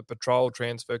got the patrol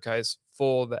transfer case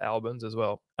for the Albans as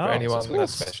well. For anyone so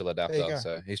it's a special adapter.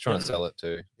 So he's trying to sell it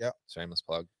to shameless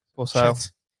plug for sale.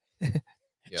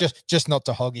 Just not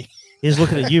to Hoggy. He's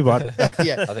looking at you, bud.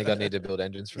 Yeah, I think I need to build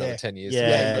engines for another 10 years.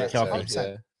 Yeah,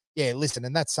 yeah, listen,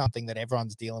 and that's something that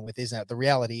everyone's dealing with, isn't it? The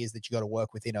reality is that you got to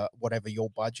work within whatever your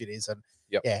budget is. And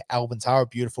yeah, Albans are a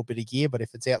beautiful bit of gear, but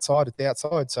if it's outside, it's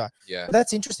outside. So yeah,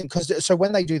 that's interesting because so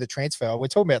when they do the transfer, we're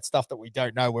talking about stuff that we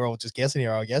don't know. We're all just guessing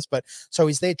here, I guess. But so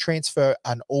is their transfer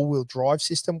an all-wheel drive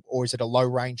system or is it a low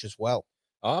range as well?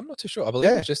 I'm not too sure. I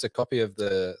believe it's just a copy of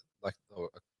the a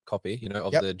copy,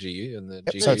 of the GU and the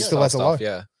GU. So it still has a low.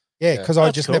 Yeah. Yeah, because I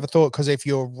just never thought, because if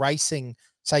you're racing,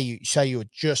 say you were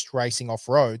just racing off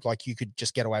road, like you could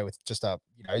just get away with just a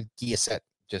gear set,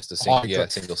 just a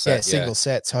single set, single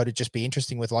set. So it'd just be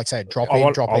interesting with, like, say, a drop I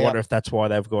out. I wonder if that's why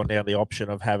they've gone down the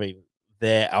option of having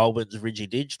their Albans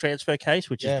Rigididge transfer case,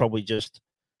 which is probably just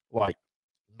like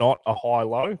not a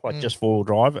high-low, like just four-wheel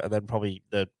drive, and then probably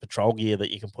the patrol gear that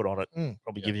you can put on it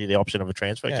probably gives you the option of a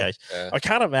transfer case. Yeah. I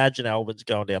can't imagine Albans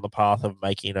going down the path of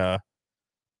making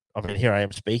here I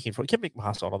am speaking for. Get Mick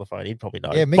Master on the phone. He'd probably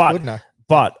know. Yeah, Mick would know.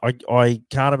 But I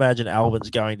can't imagine Albans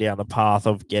going down the path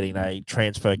of getting a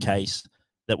transfer case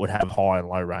that would have high and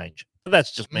low range. But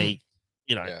that's just me.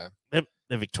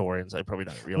 They're Victorians. They probably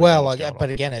don't really. Well, but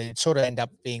again, it sort of end up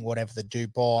being whatever the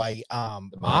Dubai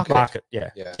market. Yeah.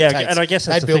 And I guess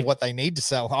they build what they need to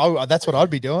sell. Oh, that's what I'd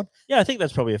be doing. Yeah, I think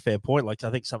that's probably a fair point. Like,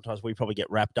 I think sometimes we probably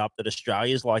get wrapped up that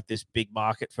Australia's like this big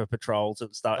market for patrols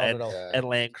and stuff, and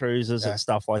Land Cruisers and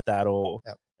stuff like that, and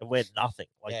we're nothing,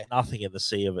 nothing in the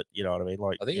sea of it. You know what I mean?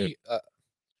 Like, I think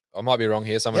I might be wrong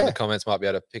here. Someone in the comments might be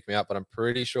able to pick me up, but I'm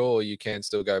pretty sure you can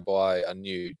still go buy a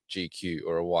new GQ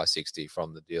or a Y60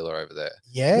 from the dealer over there.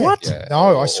 Yeah. What? Yeah.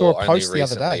 No, I saw a post the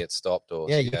other day. It stopped. Or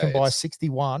you can buy a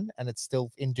 61 and it's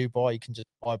still in Dubai. You can just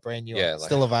buy brand new. Yeah,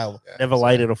 still available. Yeah. Never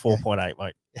laid at a 4.8,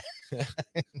 mate.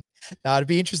 No, it'd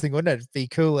be interesting, wouldn't it? It'd be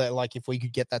cool, like if we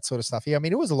could get that sort of stuff here. I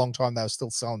mean, it was a long time they were still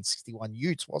selling 61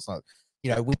 utes, wasn't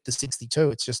it? With the 62,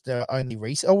 it's just only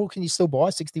recent. Oh, well, can you still buy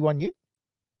a 61 ute?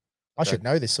 I should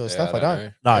know this sort of stuff. I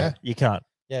don't. No, you can't.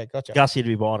 Yeah, gotcha. Gussie would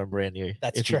be buying them brand new.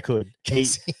 That's if true. He could.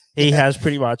 He has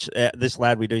pretty much this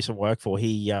lad we do some work for.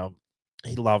 He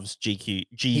loves GU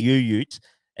utes,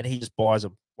 and he just buys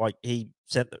them. Like he's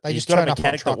got a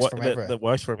mechanic that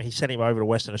works for him. He sent him over to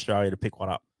Western Australia to pick one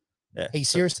up. Yeah, he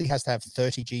seriously has to have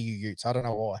 30 GU utes. I don't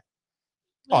know why.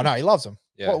 Oh no, he loves them.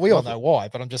 Yeah, well, we all know why,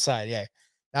 but I'm just saying, yeah.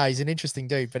 No, he's an interesting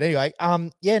dude. But anyway,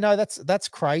 that's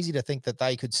crazy to think that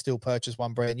they could still purchase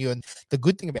one brand new. And the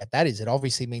good thing about that is it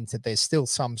obviously means that there's still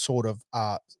some sort of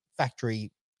factory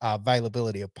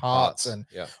availability of parts and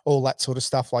all that sort of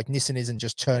stuff. Like Nissan isn't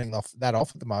just turning that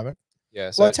off at the moment.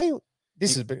 Yeah. So I tell you,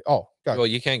 this is go. Well,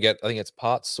 you can get, I think it's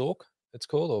parts SORQ, it's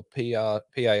called, or PAR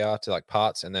to like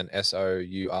parts, and then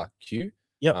SOURQ.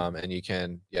 Yep. And you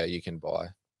can buy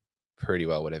pretty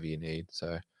well whatever you need.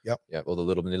 So. Yep. All the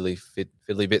little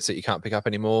fiddly bits that you can't pick up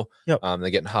anymore. Yep. They're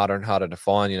getting harder and harder to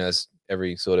find. As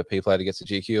every sort of P plater gets a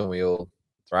GQ, and we all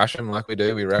thrash them like we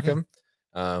do. We wreck them.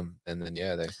 And then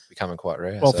they're becoming quite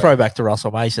rare. Well, throwback to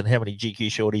Russell Mason. How many GQ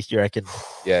shorties do you reckon?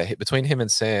 Yeah, between him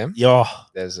and Sam,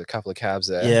 there's a couple of cabs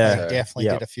there. Yeah, so,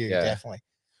 definitely did a few. Yeah. Definitely.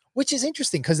 Which is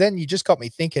interesting because then you just got me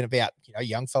thinking about,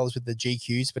 young fellas with the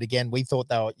GQs. But again, we thought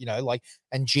they were,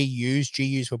 and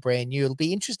GUs were brand new. It'll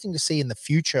be interesting to see in the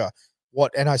future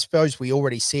and I suppose we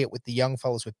already see it with the young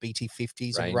fellas with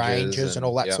BT50s and Rangers and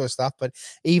all that sort of stuff, but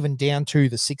even down to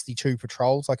the 62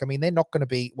 patrols, like, I mean, they're not going to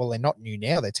be, well, they're not new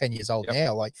now. They're 10 years old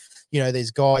now. Like,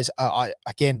 there's guys,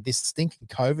 again, this stinking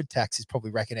COVID tax is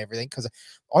probably wrecking everything because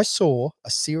I saw a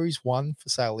Series 1 for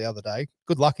sale the other day.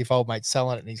 Good luck if old mate's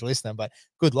selling it and he's listening, but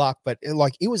good luck. But it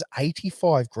was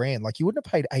 85 grand. Like you wouldn't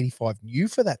have paid 85 new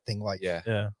for that thing. Like,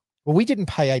 yeah. Well, we didn't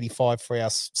pay 85 for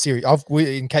our series.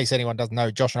 In case anyone doesn't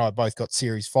know, Josh and I both got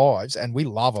Series 5s, and we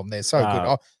love them. They're so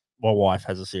good. My wife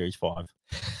has a Series 5.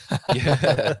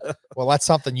 Yeah. Well, that's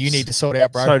something you need to sort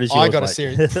out, bro. So does yours, I got mate. a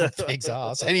Series. Pig's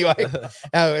ass. Anyway,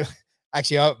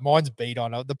 actually, mine's beat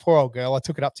on. The poor old girl. I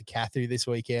took it up to Kathy this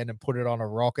weekend and put it on a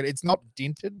rocket. It's not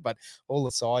dented, but all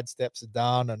the side steps are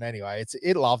done. And anyway,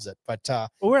 it loves it. But well,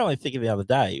 we're only thinking the other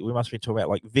day. We must be talking about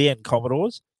like VN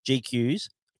Commodores, GQs.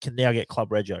 Can now get Club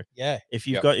Rego. Yeah. If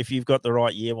you've got the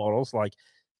right year models, like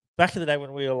back in the day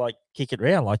when we were like kicking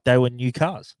around, like they were new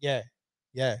cars. Yeah.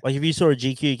 Yeah. Like if you saw a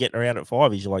GQ getting around at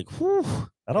 5s, you're like, whew,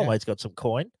 that old mate's got some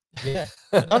coin. Yeah.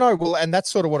 No. Well, and that's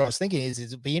sort of what I was thinking is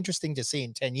it'd be interesting to see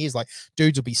in 10 years, like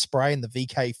dudes will be spraying the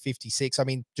VK56. I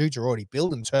mean, dudes are already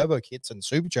building turbo kits and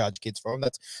supercharged kits for them.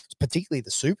 That's particularly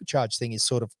the supercharged thing is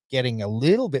sort of getting a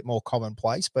little bit more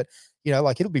commonplace, but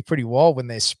like it'll be pretty wild when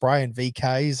they're spraying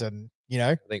VKs and,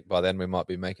 I think by then we might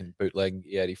be making bootleg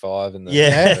E85 in the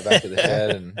back of the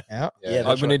shed.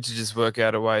 And we need to just work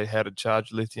out a way how to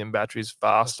charge lithium batteries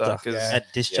faster and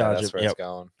discharge that's where it's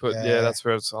going. That's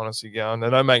where it's honestly going. They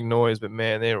don't make noise, but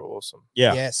man, they're awesome.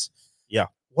 Yeah. Yes. Yeah.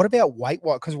 what about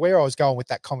weight-wise? Because where I was going with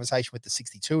that conversation with the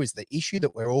 62 is the issue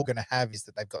that we're all going to have is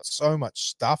that they've got so much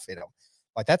stuff in them.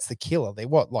 Like that's the killer. They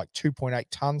like 2.8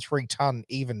 ton, 3 ton,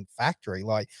 even factory.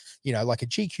 Like, you know, like a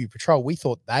GQ Patrol, we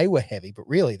thought they were heavy, but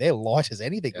really they're light as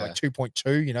anything. Like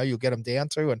 2.2, you know, you'll get them down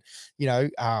to, and you know,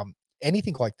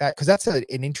 anything like that. Because that's an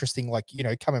interesting, like, you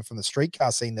know, coming from the street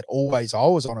car scene that always I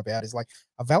was on about is like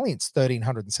a Valiant's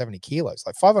 1,370 kilos,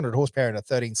 like 500 horsepower in a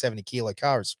 1,370 kilo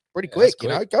car is pretty quick, you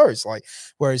know, it goes like,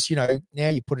 whereas, you know, now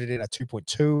you put it in a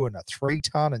 2.2 and a 3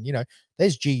 ton, and, you know,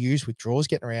 there's GUs with draws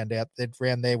getting around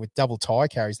there with double tire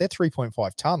carries. They're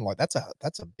 3.5 ton. Like that's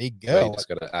a big girl. You just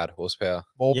got to add horsepower.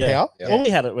 More power. Yeah. Well, we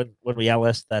had it when we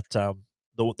LS that the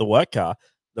work car,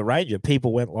 the Ranger.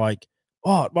 People went like,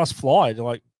 "Oh, it must fly." And you're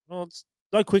like, "Well, it's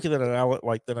no quicker than an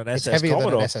It's SS heavier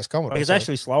Commodore. than an SS Commodore. Like, it's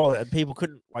actually slower, and people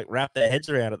couldn't like wrap their heads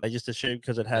around it. They just assumed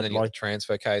because it had and then like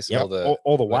transfer case, all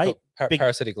the weight,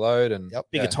 parasitic load, and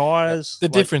bigger tires. The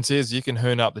difference is you can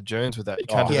hoon up the dunes with that. You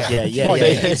can't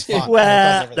it's fun.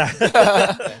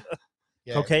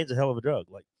 Cocaine's a hell of a drug.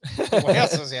 Like,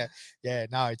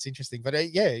 no, it's interesting, but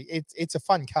it's a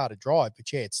fun car to drive.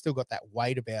 But yeah, it's still got that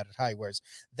weight about it. Hey, whereas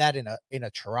that in a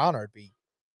Tirana, it'd be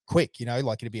quick, you know,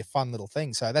 like it'd be a fun little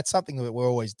thing. So that's something that we're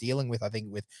always dealing with. I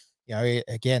think with, you know,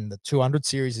 again, the 200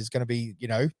 series is going to be, you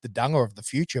know, the dunger of the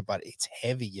future, but it's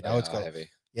heavy, you know, it's got heavy.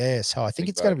 Yeah, so I think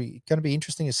it's going to be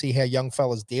interesting to see how young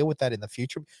fellas deal with that in the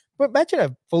future. But imagine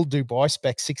a full Dubai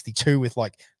spec 62 with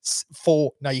like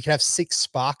you can have 6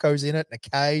 Sparkos in it and a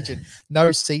cage and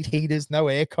no seat heaters, no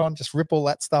aircon, just rip all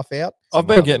that stuff out. I've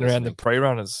been getting around the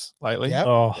pre-runners lately.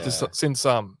 Just since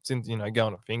you know,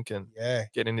 going to Fink and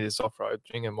getting into this off-road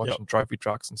thing and watching trophy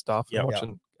trucks and stuff and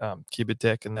watching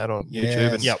Kibitech and that on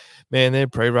YouTube. And man, their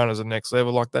pre-runners are next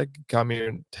level. Like they could come here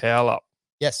and towel up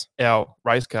our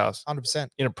race cars 100%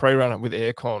 in a pre-runner with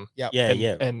aircon.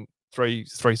 And three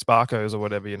Sparkos or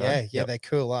whatever, you know. They're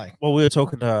cool, eh? Well, we were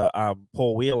talking to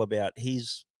Paul Wheel about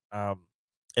his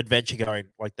adventure going,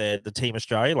 like the Team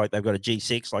Australia, like they've got a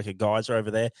G6, like a geyser over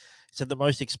there. He said the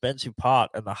most expensive part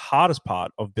and the hardest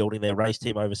part of building their race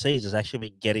team overseas has actually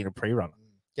been getting a pre-runner.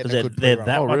 They're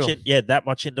that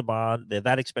much in demand. They're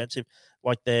that expensive.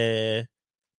 Like they're,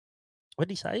 what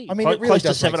did he say? I mean, it really close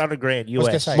to 700 grand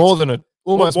US. More than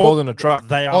a truck.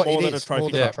 They are more than a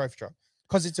trophy truck.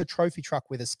 Because it's a trophy truck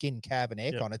with a skin cab and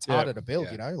aircon. It's harder to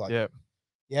build, you know. Like,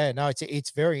 no,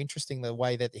 it's very interesting the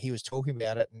way that he was talking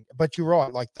about it. But you're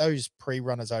right, like those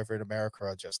pre-runners over in America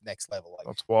are just next level. Like,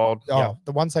 that's wild.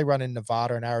 The ones they run in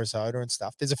Nevada and Arizona and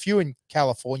stuff. There's a few in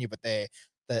California, but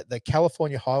the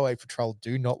California Highway Patrol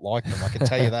do not like them. I can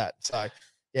tell you that. So.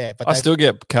 Yeah, but I still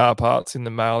get car parts in the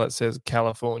mail that says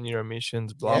California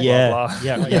emissions, blah blah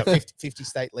blah. 50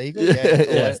 state legal, all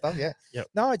that stuff.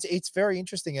 No, it's very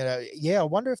interesting. I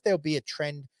wonder if there'll be a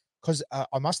trend because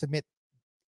I must admit,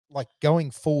 like going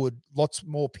forward, lots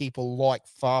more people like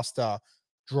faster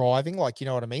driving, like, you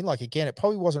know what I mean? Like, again, it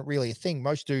probably wasn't really a thing.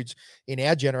 Most dudes in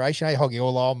our generation, hey, Hoggy,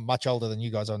 although I'm much older than you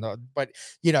guys, I'm not, but,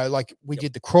 you know, like we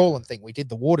did the crawling thing, we did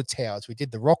the water towers, we did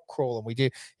the rock crawl,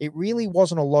 and it really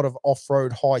wasn't a lot of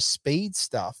off-road high speed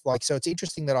stuff. Like, so it's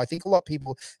interesting that I think a lot of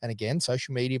people, and again,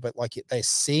 social media, but like they're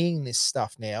seeing this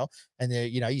stuff now, and they're,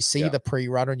 you know, you see the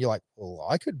pre-runner and you're like, well,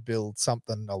 I could build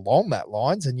something along that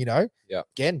lines. And, you know,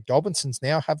 again, Dobinsons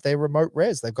now have their remote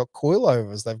res. They've got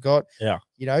coilovers. They've got,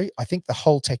 you know, I think the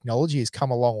whole technology has come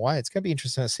a long way. It's going to be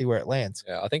interesting to see where it lands.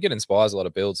 Yeah, I think it inspires a lot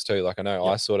of builds too. Like I know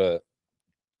I sort of,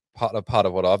 part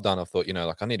of what I've done, I've thought, you know,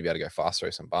 like I need to be able to go fast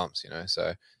through some bumps, you know,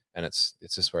 so, and it's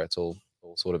just where it's all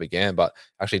sort of began. But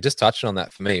actually just touching on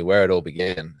that for me, where it all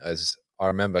began as I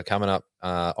remember coming up,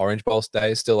 Orange Bowl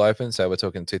days still open. So we're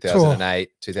talking 2008,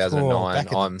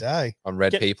 2009. I'm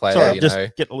Red P player, sorry, you just know.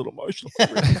 Getting a little emotional.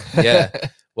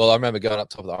 Well, I remember going up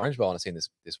top of the Orange Bowl and I seen this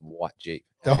white Jeep.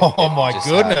 Oh my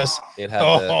goodness. It had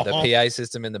the PA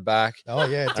system in the back. Oh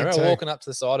yeah. I remember walking up to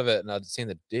the side of it and I'd seen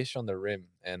the dish on the rim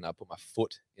and I put my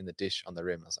foot in the dish on the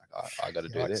rim. I was like, I got to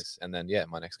do this. And then,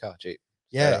 my next car, Jeep.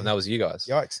 Yeah. And that was you guys.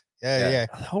 Yikes. Yeah.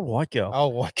 The whole white girl. Oh,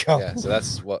 white girl. Yeah. So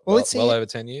that's well over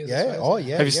 10 years. Yeah. Oh,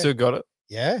 yeah. Have you still got it?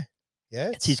 Yeah.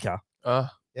 It's his car.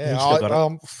 Yeah.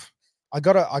 I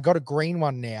got a green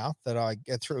one now that I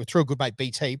get through a good mate,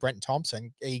 BT, Brenton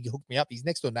Thompson. He hooked me up. His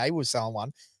next door neighbor was selling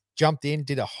one. Jumped in,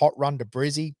 did a hot run to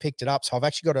Brizzy, picked it up. So I've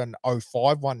actually got an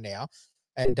 05 one now.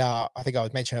 And I think I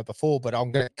was mentioning it before, but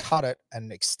I'm going to cut it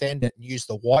and extend it and use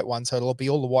the white one. So it'll be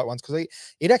all the white ones because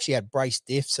it actually had brace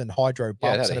diffs and hydro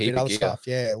bumps and a bit of other stuff.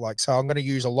 Yeah. Like, so I'm going to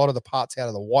use a lot of the parts out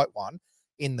of the white one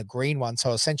in the green one.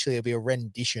 So essentially it'll be a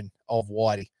rendition of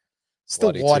Whitey.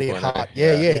 Still Whitey at 2.0. heart.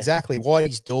 Yeah, exactly.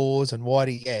 Whitey's doors and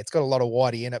Whitey. Yeah, it's got a lot of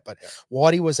Whitey in it, but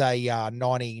Whitey was a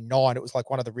 99. It was like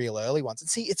one of the real early ones. And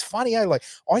see, it's funny, like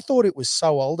I thought it was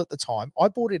so old at the time. I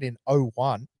bought it in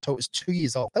 01, so it was 2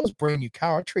 years old. That was a brand new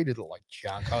car. I treated it like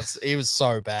junk. It was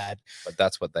so bad. But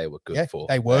that's what they were good for.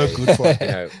 They were good for.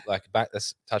 You know, like back.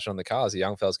 Let's touch on the cars. The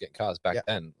young fellas getting cars back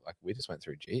then. Like we just went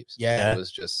through Jeeps. Yeah, it was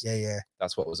just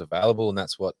That's what was available, and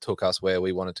that's what took us where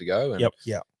we wanted to go. And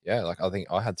yeah, like I think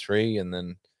I had 3, and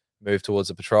then moved towards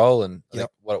the patrol. And I think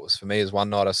what it was for me is one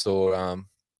night I saw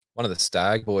one of the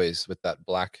Stag boys with that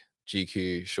black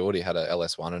GQ shorty had a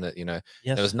LS1 in it. You know,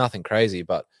 there was nothing crazy,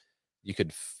 but you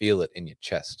could feel it in your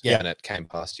chest. And it came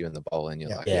past you in the bowl, and you're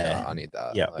like, I need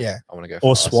that. Like, I want to go.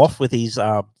 Or fast. Swaff with his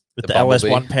with the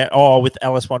LS1 pound. Oh, with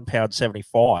LS1 pound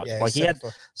 75. Like he had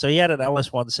an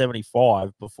LS1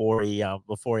 75 before he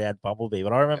had Bumblebee.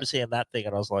 But I remember seeing that thing,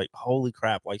 and I was like, holy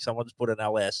crap! Like someone's put an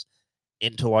LS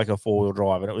into like a 4-wheel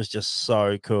drive, and it was just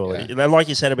so cool. And like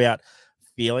you said about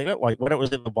feeling it, like when it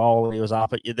was in the bowl and he was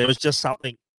up at you, there was just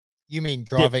something. You mean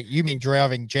driving? You mean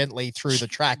driving gently through the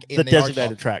track in the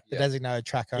designated track? The designated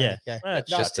track. Only.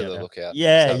 Just to the lookout.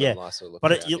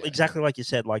 But exactly like you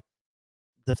said, like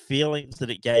the feelings that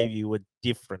it gave you were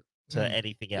different to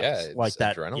anything else. Like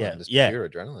that adrenaline, just pure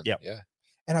adrenaline. Yeah.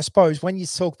 And I suppose when you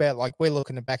talk about, like, we're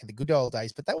looking back at the good old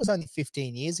days, but that was only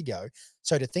 15 years ago.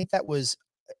 So to think that was,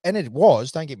 and it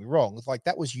was, don't get me wrong, like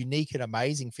that was unique and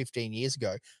amazing 15 years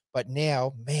ago. But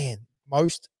now, man,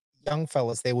 most young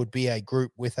fellas, there would be a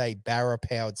group with a Barra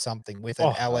powered something, with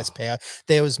an LS power.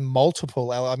 There was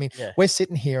multiple. I mean, we're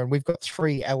sitting here and we've got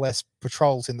 3 LS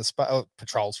patrols in the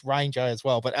patrols, Ranger as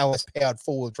well, but LS powered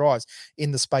 4-wheel drives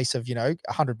in the space of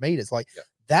 100 meters. Like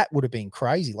that would have been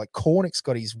crazy. Like Cornick's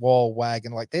got his wall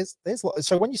wagon. Like there's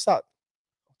so when you start.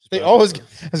 I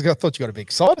thought you got to be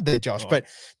excited there, Josh. But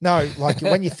no, like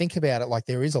when you think about it, like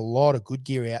there is a lot of good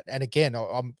gear out. And again,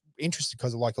 I'm interested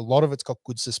because like a lot of it's got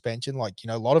good suspension. Like,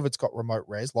 a lot of it's got remote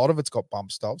res, a lot of it's got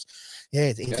bump stops. Yeah,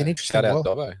 it's an interesting world.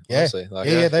 Dobbo, honestly.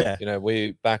 Like,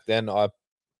 we back then I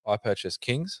purchased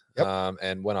Kings.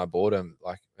 And when I bought them,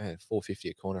 like, man,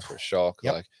 $450 a corner for a shock.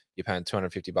 Like you're paying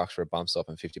 $250 for a bump stop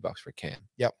and $50 for a cam.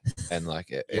 And like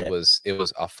it was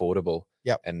affordable.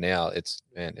 And now it's,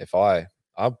 man, if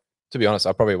to be honest,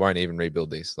 I probably won't even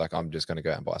rebuild these. Like I'm just going to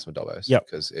go out and buy some Dobbos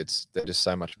because they're just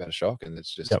so much better shock, and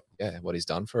it's just what he's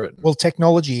done for it. Well,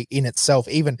 technology in itself,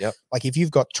 even like if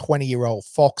you've got 20-year-old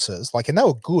Foxes, like, and they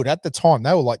were good at the time,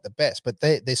 they were like the best, but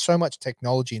there's so much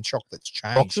technology and shock that's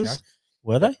changed. Foxes?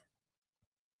 Were they?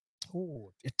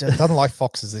 Oh, it doesn't like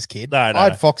Foxes, this kid. No. I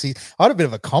had Foxy. I had a bit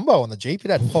of a combo on the Jeep.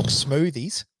 It had Fox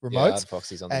Smoothies remotes. I had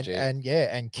Foxys on the Jeep.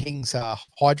 And King's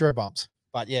hydro bumps.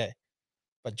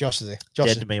 But Josh is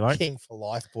king for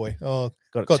life, boy. Oh,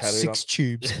 got 6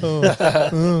 tubes.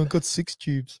 Got 6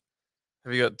 tubes.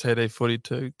 Have you got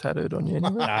TD42 tattooed on you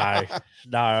anywhere?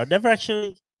 No, I never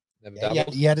actually.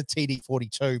 You had a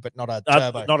TD42, but not a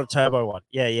turbo. Not a turbo one.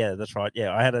 Yeah, that's right.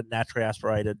 Yeah, I had a naturally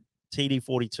aspirated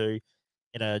TD42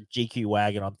 in a GQ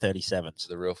wagon on 37s.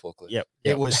 The real forklift. Yep.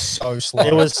 It was so slow.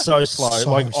 It was so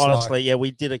slow. Honestly, we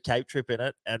did a Cape trip in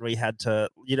it, and we had to,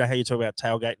 how you talk about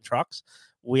tailgating trucks?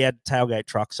 We had tailgate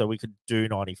trucks so we could do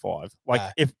 95. Like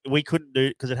if we couldn't do,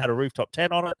 because it had a rooftop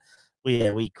 10 on it,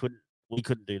 we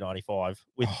couldn't do 95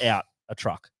 without a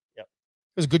truck. Yep.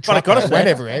 It was a good truck. But it got us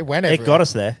whenever. It got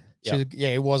us there.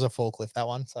 It was a forklift, that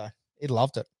one. So it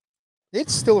loved it.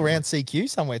 It's still around CQ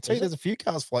somewhere too. There's a few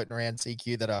cars floating around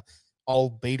CQ that are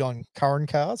old beat on current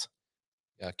cars.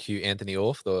 Q Anthony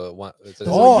Orff, the one.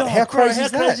 How crazy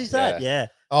is that? Yeah.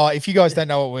 Oh, if you guys don't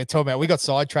know what we're talking about, we got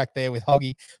sidetracked there with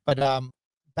Hoggy. But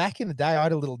back in the day, I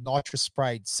had a little nitrous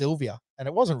sprayed Sylvia, and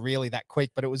it wasn't really that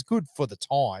quick, but it was good for the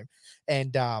time.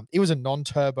 And it was a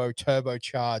non-turbo,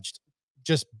 turbocharged,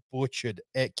 just butchered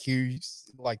at Q,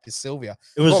 like the Sylvia.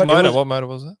 It was what motor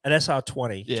was it? An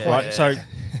SR20. Yeah. Right. So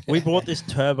we bought this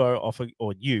turbo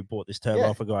you bought this turbo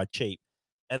off a guy cheap.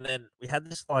 And then we had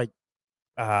this my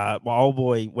old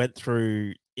boy went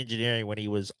through engineering when he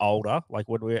was older, like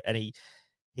and he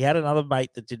had another mate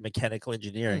that did mechanical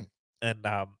engineering. And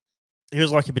he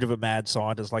was like a bit of a mad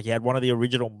scientist. Like he had one of the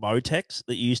original Motecs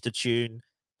that you used to tune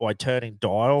by turning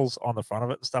dials on the front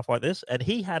of it and stuff like this. And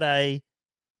he had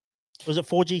was it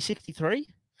 4G63?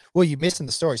 Well, you're missing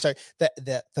the story. So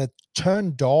the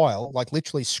turn dial, like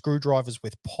literally screwdrivers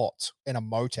with pots in a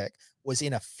Motec, was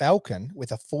in a Falcon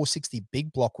with a 460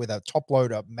 big block with a top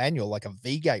loader manual, like a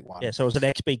V-gate one. Yeah, so it was an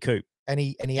XB coupe. And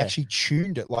he actually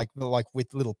tuned it like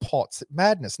with little pots.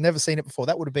 Madness. Never seen it before.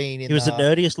 That would have been in he was the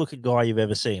nerdiest looking guy you've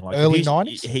ever seen. Like early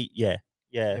 90s? Yeah.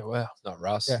 Wow. It's not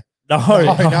Russ. Yeah.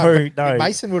 No.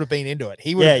 Mason would have been into it.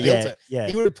 He would have built it. Yeah.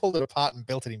 He would have pulled it apart and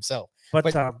built it himself. But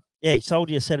he sold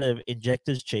you a set of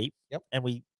injectors cheap. Yep. And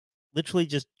we literally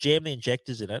just jammed the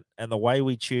injectors in it. And the way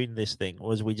we tuned this thing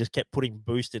was we just kept putting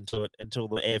boost into it until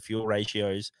the air fuel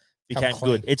ratios became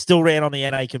good. It still ran on the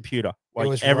NA computer. Like, it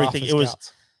was everything. There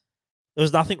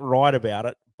was nothing right about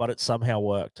it, but it somehow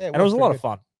worked. Yeah, and it was a lot of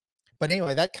fun. But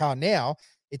anyway, that car now,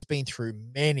 it's been through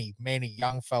many, many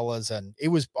young fellas, and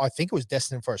I think it was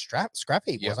destined for a scrap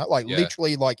heap, wasn't it? Like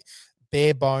literally like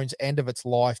bare bones, end of its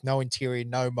life, no interior,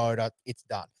 no motor, it's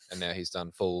done. And now he's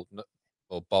done full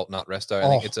or bolt nut resto. I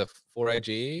think it's a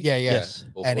 4AGE. Yeah.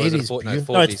 And it is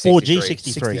beautiful. No, it's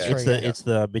 4G63. Yeah. It's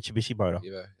the Mitsubishi motor.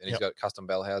 Yeah. And he's got custom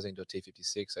bell housing to a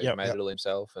T56, so he made it all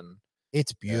himself. And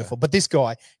it's beautiful. But this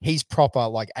guy, he's proper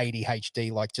like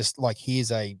ADHD, like just like he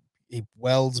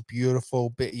welds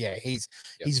beautiful, but he's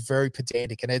very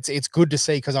pedantic, and it's good to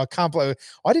see, because I can't believe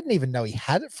I didn't even know he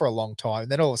had it for a long time.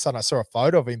 And then all of a sudden I saw a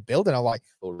photo of him building. I'm like,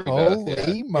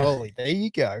 holy moly, there you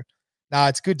go. No,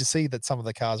 it's good to see that some of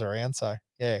the cars are around. So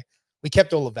we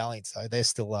kept all the Valiants though. They're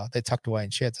still they're tucked away in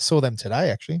sheds. I saw them today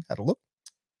actually. Had a look.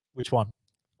 Which one?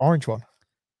 Orange one.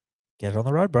 Get it on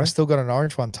the road, bro. I still got an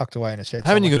orange one tucked away in a shed.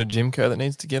 Haven't you got a Jimco that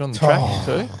needs to get on the track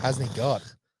too? Hasn't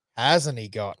he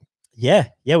got? Yeah,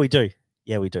 we do.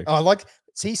 Yeah, we do. Oh,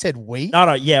 he said we.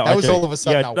 No, yeah, that was all of a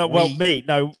sudden.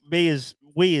 Yeah, me is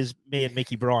me and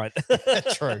Mickey Bryant.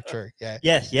 True. Yeah.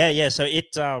 Yes, yeah. So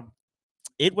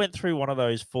it went through one of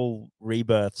those full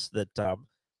rebirths that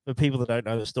for people that don't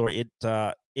know the story,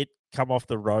 it come off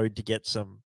the road to get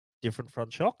some different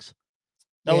front shocks.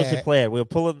 That was the plan. We were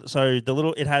pulling, so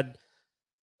it had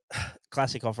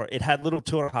classic offer. It had little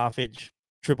 2.5-inch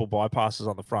triple bypasses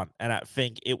on the front, and I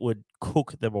think it would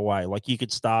cook them away. Like, you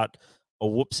could start a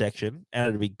whoop section and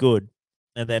it'd be good,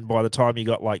 and then by the time you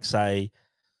got like say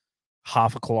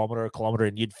half a kilometer,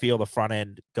 and you'd feel the front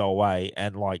end go away,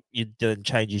 and like you'd then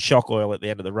change your shock oil at the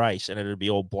end of the race and it'd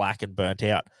be all black and burnt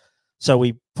out. So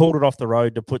we pulled it off the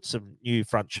road to put some new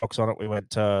front shocks on it. We went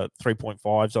to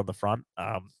 3.5s on the front,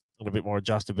 a little bit more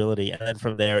adjustability, and then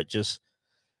from there it just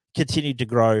continued to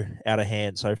grow out of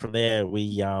hand. So from there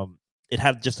we it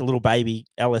had just a little baby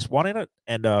LS1 in it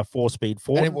and a 4-speed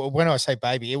Ford. And when I say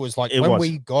baby, it was like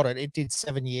we got it, it did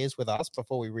 7 years with us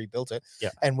before we rebuilt it.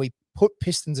 Yeah. And we put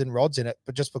pistons and rods in it,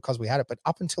 but just because we had it. But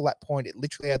up until that point, it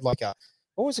literally had like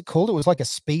what was it called? It was like a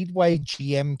Speedway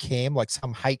GM cam, like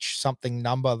some H something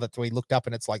number that we looked up,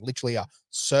 and it's like literally a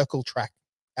circle track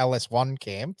LS1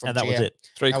 cam. And that GM. was it.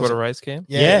 3/4 race cam.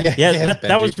 Yeah.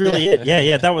 That was really it.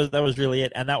 Yeah. That was really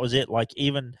it. And that was it. Like,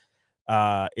 even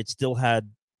it still had,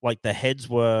 like, the heads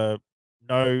were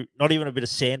not even a bit of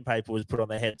sandpaper was put on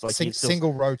the heads. Like,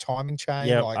 single row timing chain.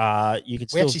 Yeah. Like, you could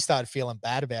we actually started feeling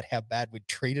bad about how bad we'd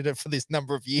treated it for this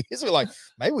number of years. We're like,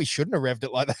 maybe we shouldn't have revved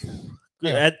it like that.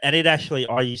 Yeah. And it actually,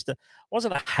 I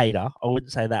wasn't a hater, I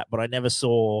wouldn't say that, but I never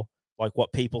saw like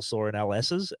what people saw in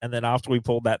LSs. And then after we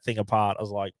pulled that thing apart, I was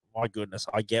like, my goodness,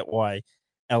 I get why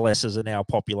LSs are now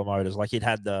popular motors. Like, it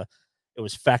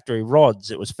was factory rods,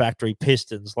 it was factory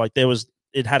pistons. Like,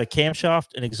 it had a camshaft,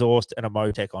 an exhaust, and a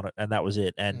Motec on it, and that was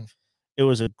it. And it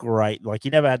was a great, like,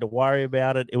 you never had to worry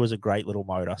about it. It was a great little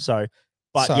motor. So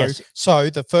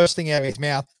the first thing out of his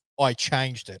mouth, I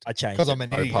changed it. Because I'm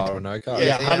an idiot. Power or no car.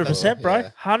 Yeah, 100%, bro.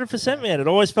 100%, man. It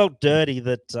always felt dirty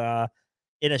that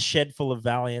in a shed full of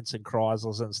Valiants and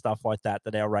Chryslers and stuff like that,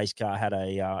 that our race car had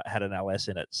an LS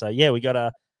in it. So yeah, we got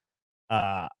a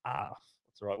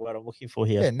what's the right word I'm looking for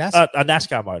here? Yeah, a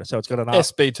NASCAR motor. So it's got an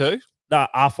SB2. No,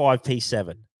 R5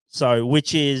 P7. So,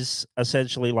 which is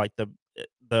essentially like the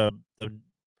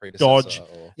Dodge,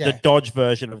 the Dodge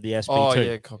version of the SB2. Oh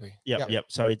yeah, copy. Yep.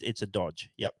 So it's a Dodge.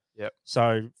 Yep.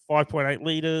 So 5.8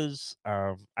 liters,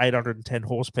 810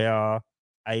 horsepower,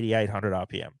 8,800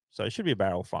 RPM. So it should be a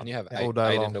barrel of fun. And you have all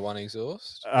day eight long. into one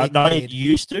exhaust. No, it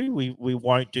used to. We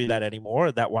won't do that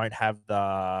anymore. That won't have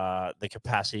the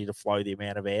capacity to flow the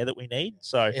amount of air that we need.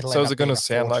 So is it going to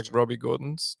sound like Robbie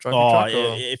Gordon's trophy truck?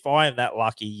 If I am that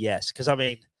lucky, yes. Because I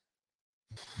mean,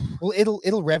 well,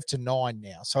 it'll rev to 9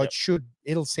 now, so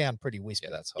it'll sound pretty wispy.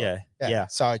 Yeah, that's hot. Yeah.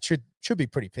 So it should be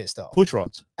pretty pissed off. Push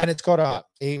rods, and it's got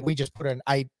we just put an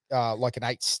 8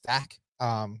 stack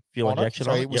fuel injection.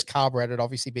 So it was carbureted,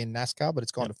 obviously being NASCAR, but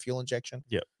it's gone to fuel injection.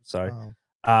 Yep. So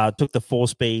took the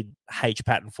 4-speed H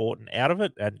pattern Fortin out of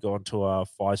it and gone to a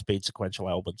 5-speed sequential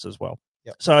Albans as well.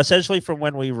 Yep. So essentially, from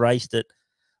when we raced it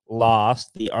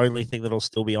last, the only thing that'll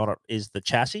still be on it is the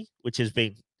chassis, which has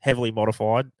been heavily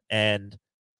modified, and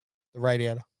the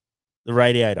radiator,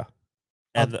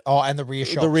 and the rear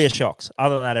shocks. The rear shocks.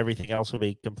 Other than that, everything else will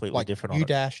be completely different. New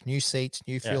dash, new seats,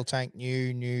 new fuel tank,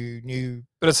 new.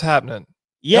 But it's happening.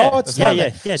 Yeah, No, it's yeah, not yeah,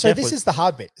 that. yeah. So definitely. this is the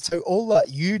hard bit. So all that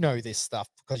you know this stuff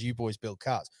because you boys build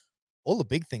cars. All the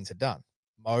big things are done.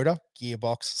 Motor,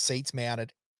 gearbox, seats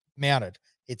mounted.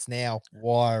 It's now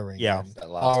wiring. Yeah. and That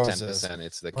last hoses. 10%,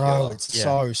 it's the Bro, killer. it's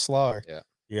so slow. Yeah.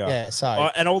 Yeah. So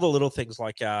And all the little things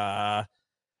like because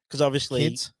obviously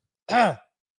kids. yeah.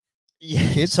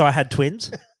 Kids? So I had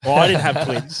twins. Well, I didn't have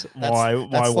twins. My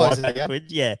slows wife it had down.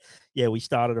 twins. Yeah. Yeah. We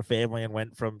started a family and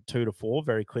went from 2 to 4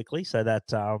 very quickly. So that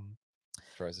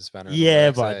Throws a spanner in the yeah,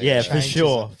 works, but eh? yeah, for Changes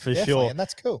sure. it. For Definitely, sure. and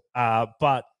that's cool.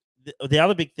 But the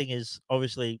other big thing is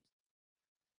obviously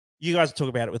you guys talk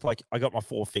about it with like I got my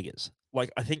 4 figures.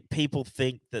 Like I think people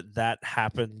think that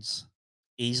happens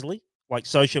easily. Like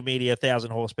social media,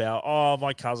 1,000 horsepower. Oh,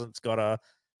 my cousin's got a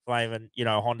flaming,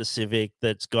 Honda Civic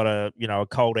that's got a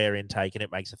cold air intake and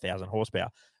it makes 1,000 horsepower.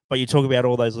 But you talk about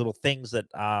all those little things that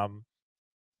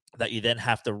that you then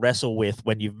have to wrestle with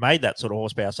when you've made that sort of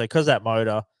horsepower. So because that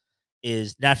motor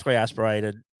is naturally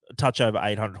aspirated, a touch over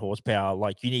 800 horsepower,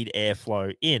 like you need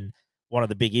airflow in. One of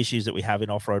the big issues that we have in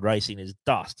off-road racing is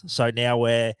dust. So now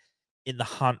we're in the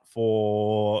hunt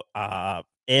for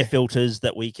air filters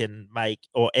that we can make,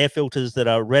 or air filters that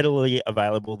are readily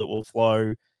available that will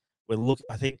flow.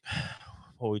 I think,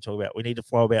 what are we talking about? We need to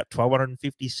flow about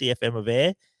 1,250 CFM of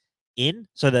air in.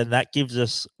 So then that gives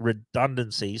us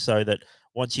redundancy so that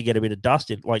once you get a bit of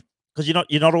dust in, like, because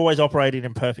you're not always operating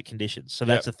in perfect conditions. So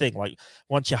that's the thing. Like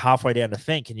once you're halfway down the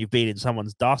Fink and you've been in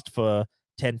someone's dust for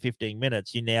 10, 15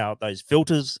 minutes, those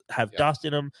filters have dust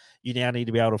in them. You now need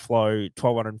to be able to flow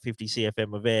 1,250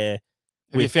 CFM of air.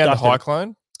 Have you found the high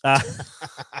clone?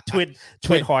 Twin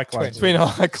high clones. Twin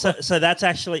high clone. So that's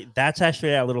actually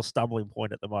our little stumbling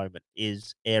point at the moment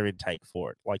is air intake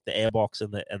for it, like the airbox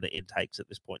and the intakes at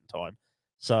this point in time.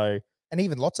 So And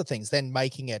even lots of things, then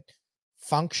making it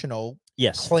functional,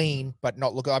 yes, clean, but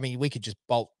not look. I mean, we could just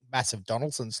bolt massive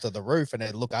Donaldsons to the roof and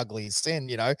it'd look ugly as sin,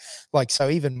 so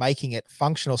even making it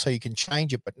functional so you can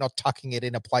change it, but not tucking it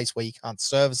in a place where you can't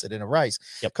service it in a race.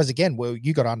 Because again,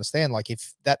 you got to understand, like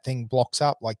if that thing blocks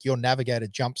up, like your navigator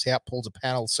jumps out, pulls a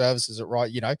panel, services it right,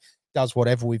 does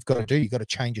whatever we've got to do. You got to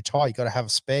change a tire. You got to have a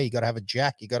spare. You got to have a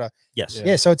jack. You got to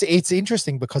Yeah. So it's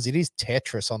interesting because it is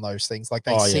Tetris on those things. Like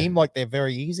they seem like they're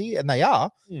very easy, and they are.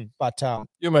 But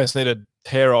you almost need a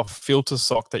tear off filter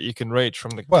sock that you can reach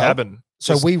from the cabin.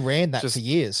 So we ran that for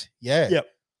years. Yeah. Yep.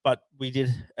 But we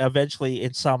did eventually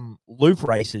in some loop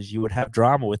races, you would have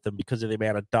drama with them because of the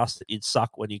amount of dust that you'd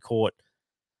suck when you caught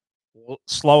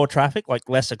slower traffic, like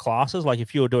lesser classes. Like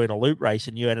if you were doing a loop race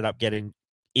and you ended up getting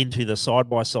into the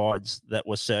side-by-sides that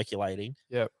were circulating,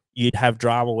 you'd have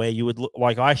drama where you would look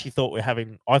like I thought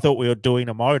we were doing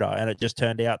a motor, and it just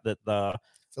turned out that the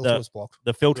filter was blocked.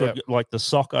 The filter, like the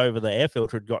sock over the air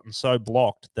filter, had gotten so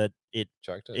blocked that it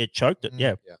choked it.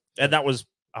 Yeah. And that was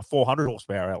a 400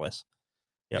 horsepower LS.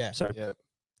 Yeah. So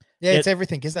it's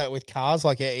everything, isn't it? With cars,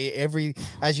 like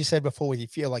as you said before, you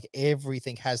feel like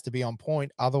everything has to be on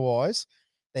point, otherwise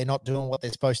they're not doing what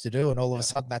they're supposed to do, and all of a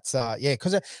sudden that's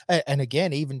because and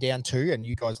again, even down to, and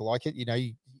you guys like it,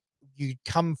 you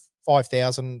come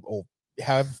 5,000 or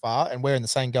however far, and we're in the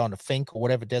same going to Fink or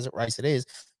whatever desert race it is.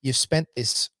 You've spent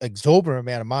this exorbitant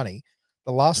amount of money.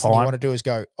 The last thing you want to do is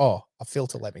go, oh, a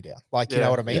filter let me down. Like, you know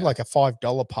what I mean? Like a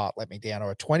 $5 part let me down,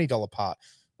 or a $20 part.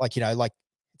 Like, like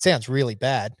it sounds really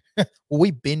bad. Well,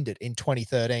 we binned it in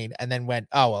 2013 and then went,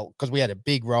 oh, well, because we had a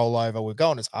big rollover. We're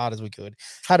going as hard as we could.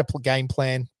 Had a game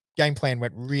plan. Game plan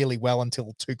went really well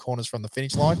until 2 corners from the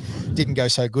finish line. Didn't go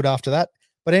so good after that.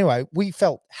 But anyway, we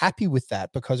felt happy with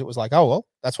that because it was like, oh, well,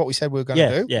 that's what we said we were going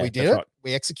to do. Yeah, we did it. Right.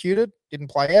 We executed.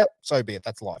 Didn't play out. So be it.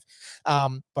 That's life.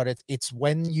 But it's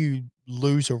when you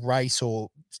lose a race or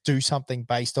do something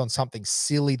based on something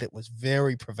silly that was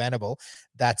very preventable,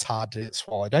 that's hard to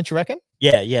swallow. Don't you reckon?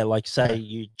 Yeah. Like say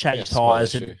you change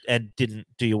tires and didn't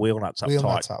do your wheel nuts up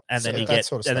tight. And then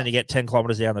you get 10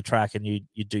 kilometers down the track and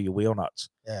you do your wheel nuts.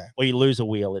 Yeah. Or you lose a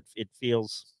wheel. It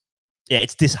feels,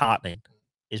 it's disheartening.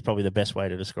 Is probably the best way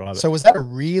to describe it. So was that a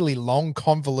really long,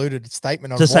 convoluted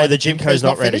statement on to say the Jimco's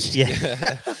not ready? Finished?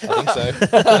 Yeah, I think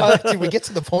so. Did we get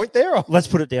to the point there? Or? Let's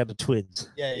put it down to twins.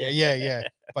 Yeah.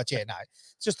 But no,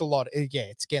 it's just a lot.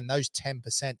 It's again those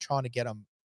 10% trying to get them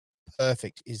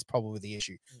perfect is probably the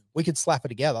issue. We could slap it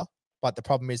together, but the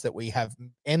problem is that we have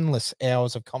endless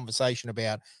hours of conversation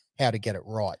about how to get it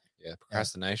right. Yeah,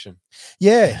 procrastination.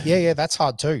 Yeah. That's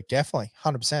hard too. Definitely,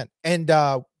 100%. And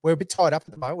we're a bit tied up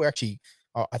at the moment. We're actually.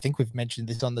 I think we've mentioned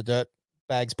this on the Dirt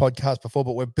Bags podcast before,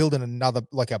 but we're building another,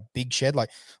 like a big shed. Like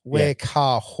we're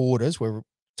car hoarders. We're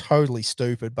totally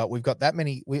stupid, but we've got that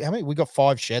many. We got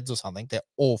 5 sheds or something. They're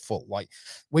all full. Like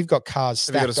we've got cars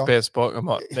stacked. Have you got a spare spot? I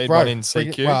might need Bro, one in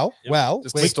CQ. Well,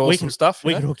 just install some stuff.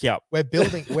 We can hook you up. We're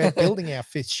building our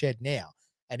 5th shed now,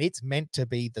 and it's meant to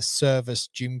be the service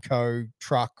Jimco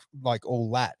truck, like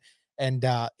all that. And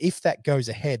if that goes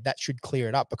ahead, that should clear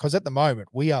it up, because at the moment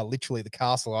we are literally the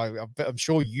castle. I'm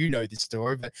sure you know this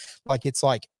story, but like it's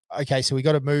like, okay, so we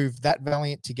got to move that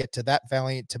Valiant to get to that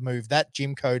Valiant, to move that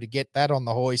Jimco to get that on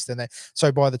the hoist, and then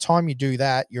so by the time you do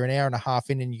that, you're an hour and a half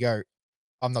in, and you go,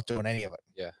 I'm not doing any of it.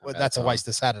 Yeah, well, that's a waste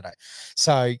of Saturday.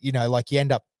 So like you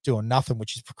end up doing nothing,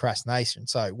 which is procrastination.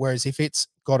 So whereas if it's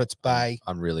got its bay,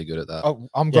 I'm really good at that. Oh,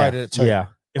 I'm great at it too. Yeah,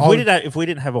 if we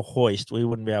didn't have a hoist, we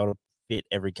wouldn't be able to fit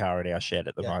every car in our shed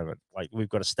at the moment. Like we've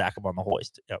got to stack them on the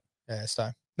hoist. Yep. Yeah. So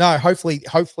no,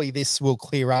 hopefully this will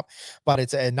clear up. But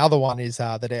it's another one is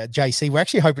that JC. We're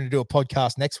actually hoping to do a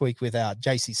podcast next week with our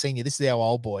JC Senior. This is our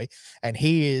old boy, and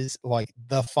he is like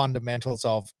the fundamentals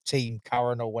of Team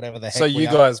Current or whatever the heck. So you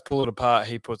guys pull it apart,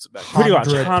 he puts it back. Pretty much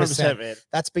 100%, man.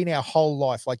 That's been our whole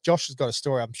life. Like Josh has got a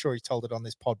story. I'm sure he told it on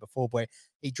this pod before, where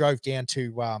he drove down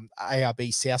to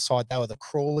ARB Southside. They were the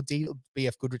crawler deal,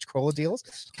 BF Goodrich crawler dealers.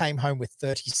 Came home with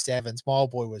 37s. My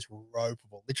old boy was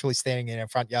ropeable, literally standing in our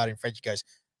front yard in French. He goes,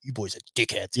 "You boys are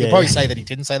dickheads." He'll probably say that he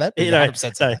didn't say that. But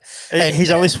 100% say that.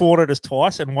 He's only sworn at us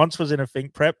twice, and once was in a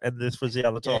think prep, and this was the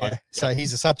other time. Yeah. So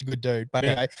he's such a good dude. But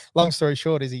anyway, long story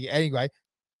short, he went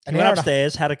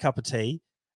upstairs, had a cup of tea.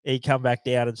 He come back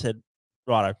down and said,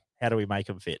 "Righto, how do we make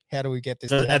them fit? How do we get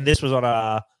this?" And this was on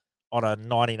a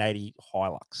 1980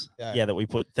 Hilux, that we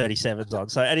put 37s on.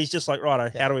 So, and he's just like,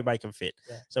 "Righto, how do we make them fit?"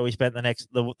 Yeah. So we spent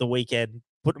the weekend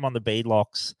putting them on the bead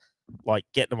locks, like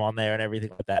getting them on there and everything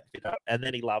like that. And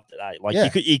then he loved it.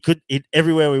 Like he could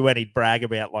everywhere we went, he'd brag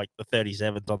about like the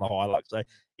 37s on the Hilux. So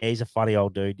yeah, he's a funny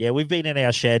old dude. Yeah, we've been in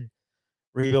our shed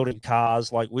rebuilding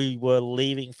cars. Like we were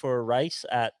leaving for a race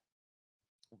at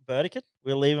Burdekin.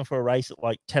 We were leaving for a race at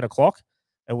like 10 o'clock,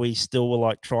 and we still were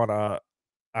like trying to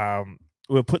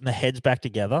we were putting the heads back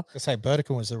together. I say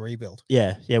Burdekin was the rebuild.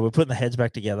 Yeah, we're putting the heads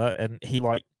back together, and he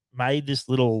like made this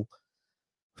little,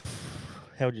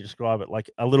 how would you describe it? Like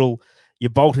a little, you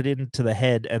bolt it into the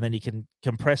head, and then you can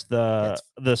compress the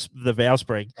valve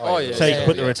spring. So you can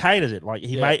put the retainers in. Like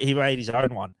he made his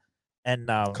own one, and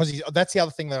because that's the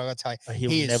other thing that I got to tell you.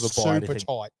 He is super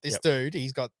tight. This dude,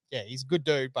 he's a good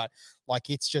dude, but like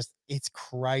it's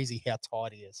crazy how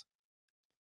tight he is.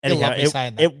 Anyhow,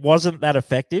 it wasn't that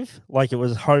effective. Like it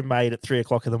was homemade at 3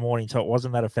 o'clock in the morning, so it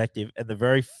wasn't that effective. And the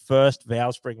very first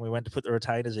valve spring we went to put the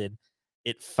retainers in,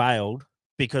 it failed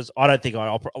because I don't think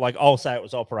I'll say it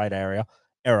was operator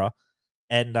error,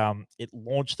 and it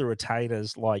launched the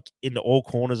retainers like into all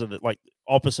corners of it, like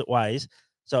opposite ways.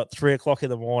 So at 3 o'clock in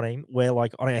the morning, we're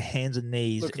like on our hands and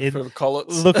knees looking for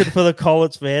the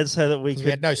collets, man, so that we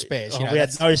had no spares. We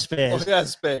had no spares. Well, we had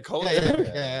spare collets.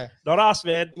 Yeah. Not us,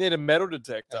 man. You need a metal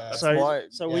detector.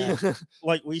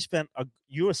 We spent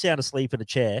you were sound asleep in a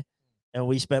chair, and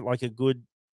we spent like a good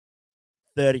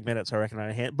 30 minutes, I reckon, on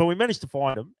our hand. But we managed to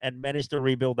find them and managed to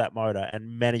rebuild that motor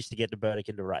and managed to get to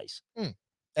Burdekin to race.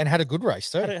 And had a good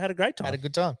race too. Had a great time. Had a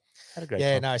good time. Had a great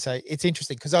time. No, so it's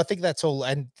interesting because I think that's all.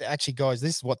 And actually, guys,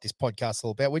 this is what this podcast is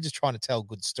all about. We're just trying to tell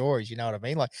good stories. You know what I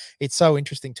mean? Like it's so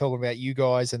interesting talking about you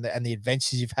guys and the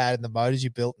adventures you've had and the motors you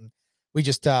built. And we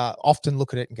just often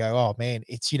look at it and go, oh man,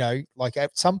 it's, like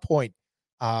at some point,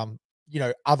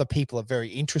 other people are very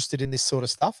interested in this sort of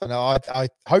stuff. And I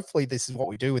hopefully this is what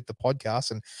we do with the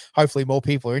podcast, and hopefully more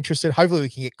people are interested. Hopefully we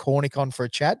can get Cornick on for a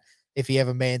chat. If he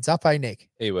ever mans up, Nick?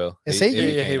 He will.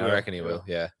 He will. I reckon he will.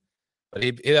 Yeah. But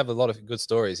he'd have a lot of good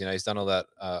stories. He's done all that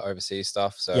overseas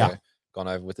stuff. So gone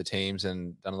over with the teams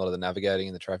and done a lot of the navigating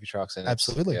in the trophy trucks. And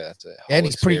absolutely. And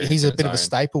he's a bit of a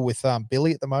staple with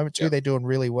Billy at the moment too. They're doing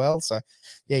really well. So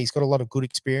yeah, he's got a lot of good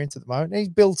experience at the moment. And he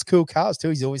builds cool cars too.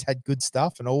 He's always had good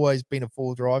stuff and always been a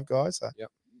full drive guy. So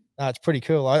no, it's pretty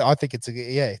cool. I think it's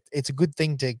a good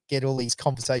thing to get all these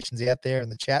conversations out there in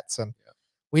the chats. And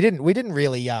we didn't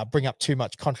really bring up too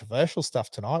much controversial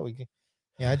stuff tonight. We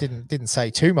didn't say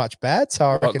too much bad. So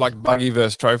I reckon, like buggy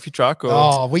versus trophy truck.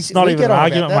 Or... it's not even an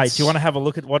argument, mate. Do you want to have a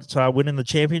look at what's winning the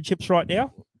championships right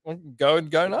now? Go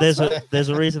nuts. There's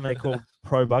a reason they're called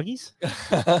pro buggies,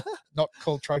 not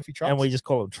called trophy trucks, and we just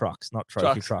call them trucks, not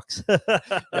trophy trucks.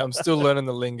 I'm still learning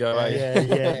the lingo.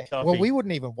 Yeah. Well, we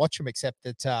wouldn't even watch them except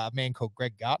that a man called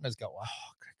Greg Gartner's got one.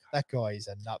 That guy is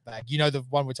a nutbag. You know the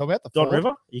one we're talking about? The Don River?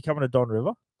 Are you coming to Don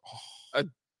River? I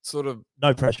sort of...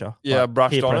 No pressure. Yeah, I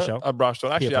brushed on it.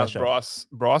 Actually, I asked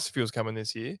Bryce if he was coming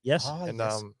this year. Yes. And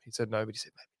he said no, but he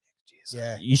said maybe next year.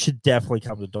 Yeah. You should definitely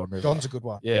come to Don River. Don's a good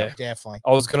one. Yeah. Definitely.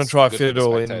 I was going to try fit it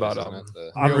all in, but...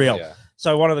 unreal. Yeah.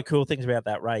 So one of the cool things about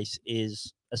that race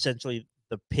is essentially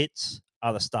the pits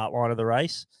are the start line of the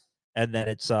race, and then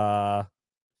it's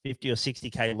 50 or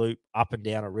 60K loop up and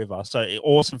down a river. So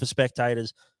awesome for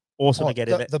spectators. Awesome to get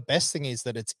in it. The best thing is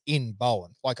that it's in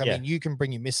Bowen. Like, I mean, you can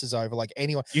bring your missus over, like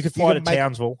anyone. You could fly to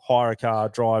Townsville, hire a car,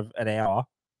 drive an hour.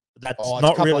 That's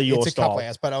not really your style. It's a couple of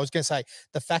hours, but I was going to say,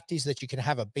 the fact is that you can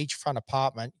have a beachfront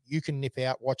apartment. You can nip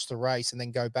out, watch the race, and then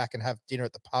go back and have dinner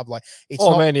at the pub. Like, it's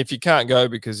man, if you can't go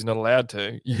because you're not allowed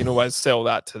to, you can always sell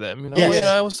that to them. You know,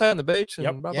 we'll stay on the beach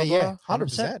and blah, blah, blah.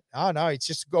 100%. Oh, no, it's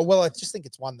just, well, I just think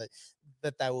it's one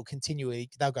that they will continually,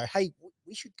 they'll go, hey,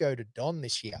 we should go to Don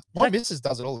this year. My missus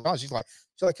does it all the time. She's like,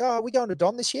 oh, are we going to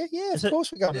Don this year? Yeah, of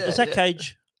course we're going to Don. Is that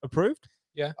cage approved?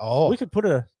 Yeah. Oh, we could put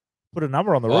a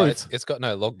number on the roof. It's got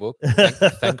no logbook,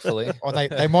 thankfully. Or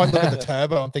they might look at the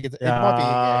turbo and think it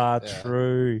might be.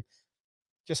 True.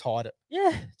 Just hide it.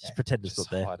 Yeah, just pretend it's not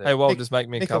there. Hey, well, just make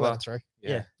me a cover.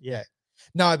 Yeah.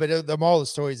 No, but the moral of the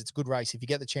story is it's a good race. If you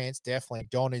get the chance, definitely.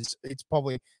 Don it's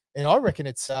probably, and I reckon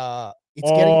it's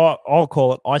getting. I'll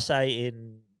call it. I say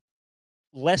in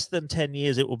less than 10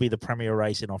 years, it will be the premier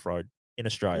race in off-road in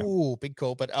Australia. Ooh, big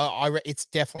call. But it's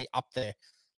definitely up there.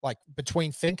 Like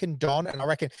between Fink and Don, and I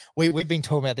reckon we've been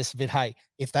talking about this a bit. Hey,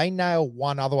 if they nail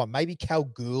one other one, maybe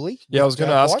Kalgoorlie. Yeah, I was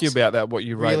going to ask you about that. What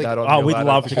you rate that on? Oh, we'd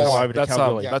love to go over to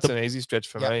Kalgoorlie. That's an easy stretch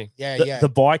for me. Yeah. The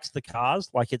bikes, the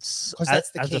cars, like it's because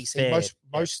that's the key. See,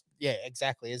 most,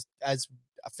 exactly. As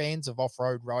fans of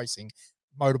off-road racing,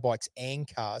 motorbikes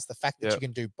and cars, the fact that you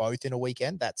can do both in a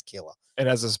weekend, that's killer. And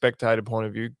as a spectator point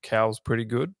of view, Cal's pretty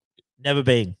good. Never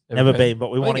been, but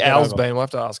we want to get Al's been. We'll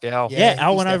have to ask Al. Yeah,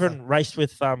 Al went over and raced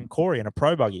with Corey in a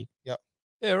pro buggy. Yep.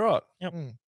 Yeah, right. Yep.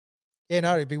 Yeah,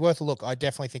 no, it'd be worth a look. I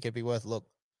definitely think it'd be worth a look.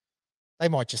 They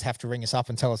might just have to ring us up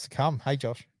and tell us to come. Hey,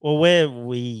 Josh. Well,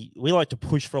 we like to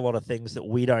push for a lot of things that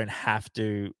we don't have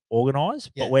to organise,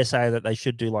 but we're saying that they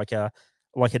should do like a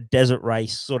desert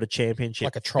race sort of championship,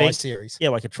 like a tri-series. Yeah,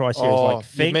 like a tri-series. Oh,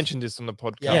 you mentioned this on the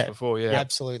podcast before. Yeah,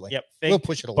 absolutely. Yep, we'll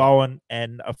push it along. Bowen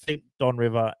and I think Don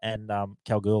River and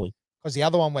Kalgoorlie. Because the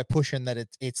other one we're pushing that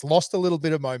it's lost a little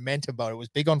bit of momentum, but it was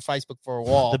big on Facebook for a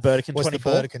while. The Burdekin 24. The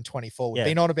Burdekin 24. We've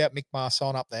been on about Mick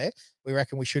Marson up there. We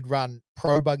reckon we should run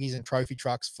pro buggies and trophy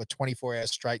trucks for 24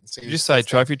 hours straight and see. Did you say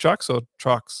trophy trucks or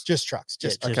trucks? Just trucks.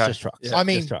 Just trucks. Yeah, I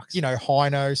mean,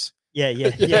 Hynos. Yeah.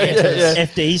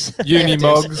 FDs.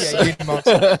 Unimogs.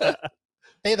 Unimogs.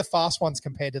 They're the fast ones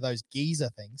compared to those geezer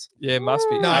things. Yeah, must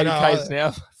be. 80Ks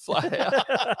now. Flat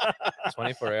out.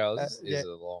 24 hours is a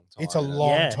long time. It's a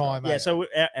long time. Yeah, so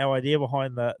our idea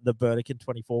behind the Burdekin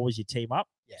 24 was you team up,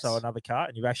 so another car,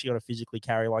 and you've actually got to physically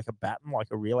carry like a baton, like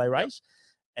a relay race,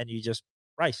 and you just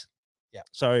race. Yeah.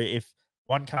 So if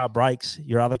one car breaks,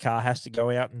 your other car has to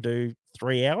go out and do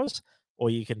 3 hours. Or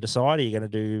you can decide, are you going to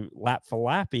do lap for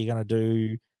lap? Are you going to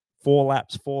do 4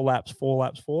 laps? You're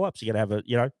going to have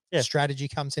a, strategy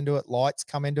comes into it. Lights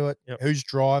come into it. Yep. Who's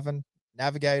driving?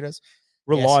 Navigators.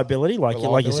 Reliability.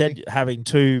 Like you said, having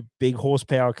 2 big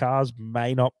horsepower cars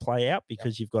may not play out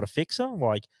because you've got to fix them.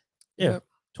 24 hours.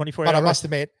 But I must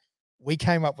admit, we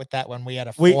came up with that when we had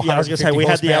a I was going to say, we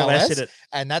had the LS in it.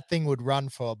 And that thing would run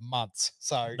for months.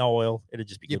 So no oil. It'd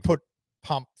just be good. Put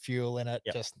pump fuel in it.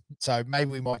 Just so maybe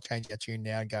we might change our tune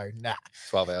now and go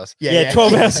 12 hours. Yeah,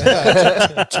 12 hours.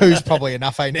 2's probably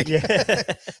enough, ain't it? Yeah.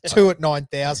 2 at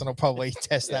 9,000 will probably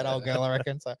test that old girl, I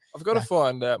reckon. So I've got to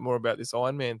find out more about this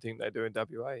Ironman thing they do in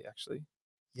WA. Actually,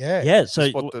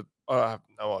 So I have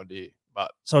no idea, but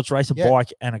so it's race a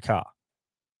bike and a car.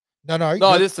 No.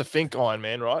 This is the Fink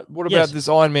Ironman, right? What about this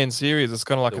Ironman series? It's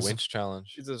kind of like the winch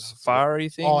challenge. It's a safari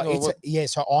thing.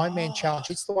 So Ironman challenge.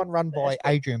 It's the one run by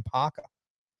Adrian Parker.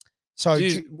 So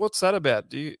what's that about?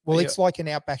 It's like an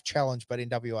Outback challenge, but in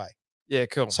WA. Yeah,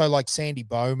 cool. So like Sandy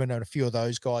Bowman and a few of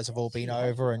those guys have all been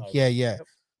over, and they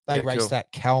race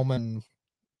that Kalman.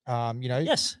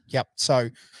 Yes. Yep. So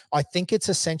I think it's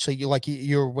essentially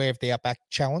you're aware of the Outback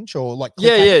challenge or like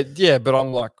but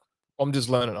I'm just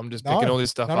learning. I'm just picking all this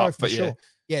stuff up. For sure.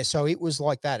 Yeah, so it was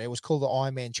like that. It was called the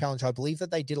Ironman Challenge. I believe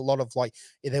that they did a lot of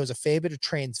there was a fair bit of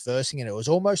transversing in it. It was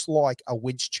almost like a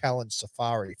winch challenge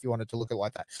safari, if you wanted to look at it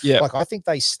like that. Yeah. Like I think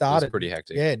they started. It was pretty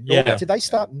hectic. Yeah. Did they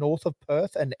start north of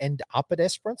Perth and end up at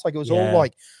Esperance? Like it was all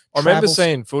like. I remember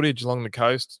seeing footage along the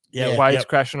coast. Yeah. Waves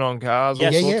crashing on cars. Yeah.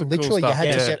 Literally, cool you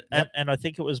had to. And I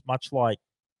think it was much like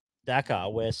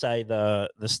Dakar, where say the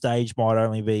stage might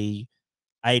only be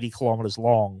 80 kilometers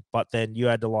long, but then you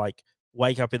had to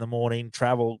wake up in the morning,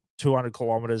 travel 200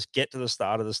 kilometers, get to the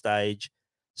start of the stage,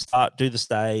 do the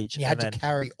stage. You had to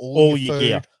carry all your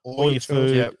gear, all your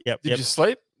food. Yep. Did you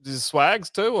sleep? swags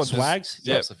too, or Swags?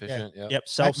 Just, Self-sufficient. Yeah. Yep. Maybe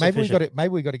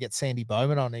Self-sufficient. we got to get Sandy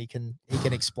Bowman on. He can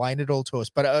explain it all to us.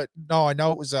 But no, I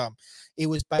know it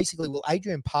was basically, well,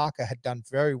 Adrian Parker had done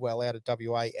very well out of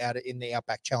WA in the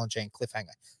Outback Challenge and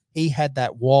Cliffhanger. He had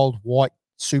that wild white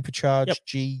supercharged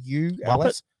GU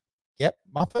LS. Yep,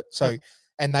 Muppet. So,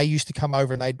 and they used to come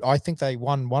over and I think they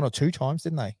won 1 or 2 times,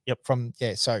 didn't they?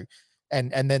 Yep. So,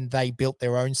 and then they built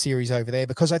their own series over there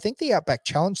because I think the Outback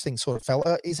Challenge thing sort of fell.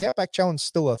 Is Outback Challenge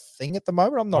still a thing at the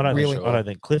moment? I'm not really. I don't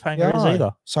think Cliffhanger is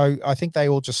either. So I think they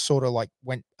all just sort of like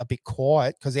went a bit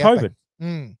quiet because the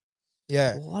COVID.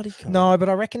 Yeah. Bloody COVID. No, but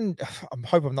I reckon, I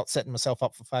hope I'm not setting myself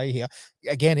up for failure here.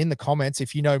 Again, in the comments,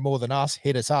 if you know more than us,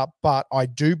 hit us up. But I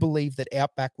do believe that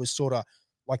Outback was sort of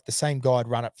like the same guy had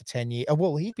run it for 10 years.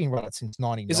 Well, he'd been running it since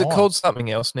 99. Is it called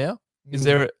something else now? Is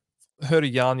there heard a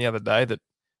yarn the other day that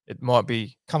it might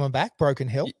be coming back, Broken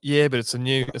Hill? Yeah, but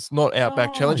it's not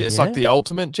Outback Challenge. It's like the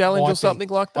Ultimate Challenge or something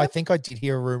like that. I think I did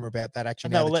hear a rumor about that actually.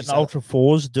 And they were letting Ultra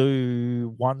 4s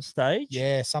do one stage?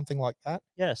 Yeah, something like that.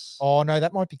 Yes. Oh, no,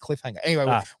 that might be Cliffhanger.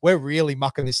 Anyway, we're really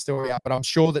mucking this story up, but I'm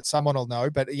sure that someone will know.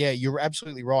 But yeah, you're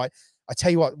absolutely right. I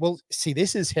tell you what, well, see,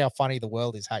 this is how funny the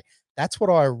world is. Hey, that's what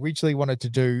I originally wanted to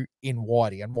do in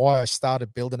Whitey and why I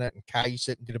started building it and caged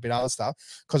it and did a bit of other stuff.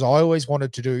 Because I always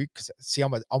wanted to do, because see,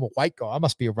 I'm a weight guy. I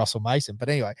must be a Russell Mason. But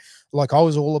anyway, like I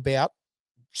was all about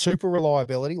super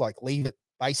reliability, like leave it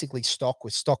basically stock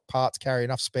with stock parts, carry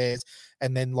enough spares.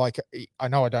 And then like, I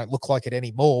know I don't look like it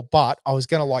anymore, but I was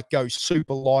going to like go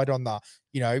super light on the,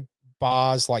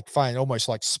 bars, like fine, almost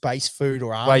like space food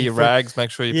or weigh your rags, make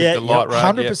sure you pick the light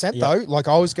rag. 100% though. Like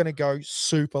I was going to go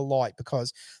super light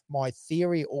because my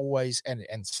theory always and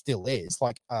still is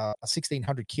like a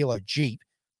 1600 kilo Jeep.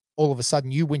 All of a sudden,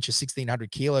 you winch a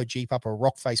 1600 kilo Jeep up a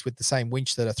rock face with the same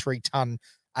winch that a 3-ton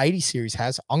 80 series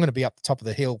has. I'm going to be up the top of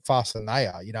the hill faster than they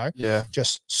are.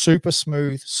 Just super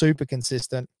smooth, super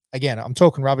consistent. Again, I'm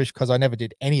talking rubbish because I never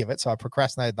did any of it, so I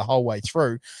procrastinated the whole way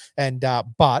through. And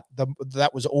but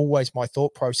that was always my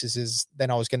thought process. Is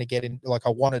then I was going to get in, like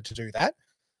I wanted to do that,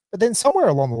 but then somewhere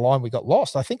along the line we got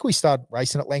lost. I think we started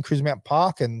racing at Land Cruiser Mountain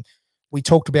Park, and we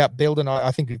talked about building.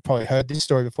 I think you've probably heard this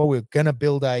story before. We were going to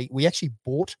build we actually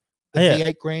bought the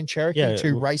V8 Grand Cherokee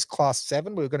to race Class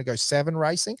 7. We were going to go 7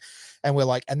 racing, and we're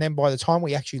like, and then by the time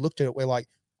we actually looked at it, we're like,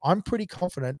 I'm pretty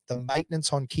confident the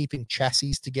maintenance on keeping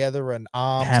chassis together and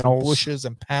arms and bushes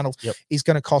and panels is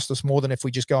going to cost us more than if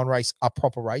we just go and race a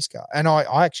proper race car. And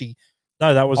I actually,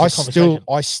 no, that was a conversation.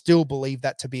 I still believe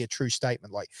that to be a true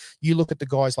statement. Like you look at the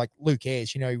guys like Luke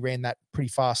Ayres, he ran that pretty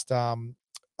fast.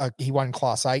 He won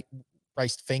Class 8,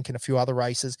 raced Fink and a few other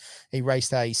races. He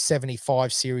raced a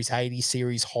 75 series, 80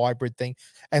 series hybrid thing.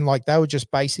 And like, they were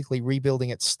just basically rebuilding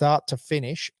it start to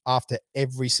finish after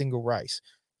every single race.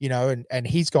 And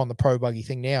he's gone the pro buggy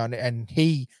thing now. And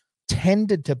he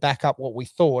tended to back up what we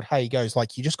thought. Hey, he goes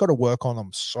like, you just got to work on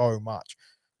them so much.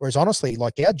 Whereas honestly,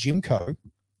 like our Gymco,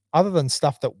 other than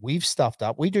stuff that we've stuffed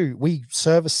up, we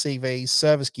service CVs,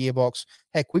 service gearbox.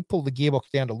 Heck, we pull the gearbox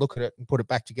down to look at it and put it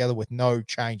back together with no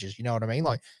changes. You know what I mean?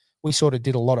 Like we sort of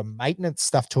did a lot of maintenance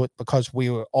stuff to it because we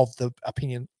were of the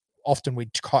opinion, often we'd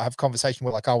have conversation.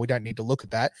 We're like, oh, we don't need to look at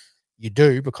that. You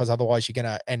do, because otherwise you're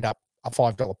going to end up a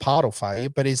 $5 part will fail you.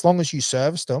 But as long as you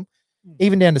serviced them,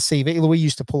 even down to CV, we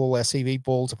used to pull all our CV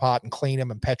balls apart and clean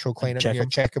them and petrol clean them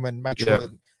and check them and make sure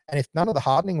that, and if none of the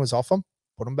hardening was off them,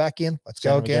 put them back in. Let's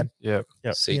go again. Yeah.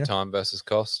 Seat time versus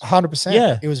cost. 100%.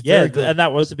 Yeah. It was very good. And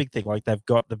that was the big thing. Like they've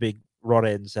got the big rod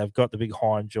ends, they've got the big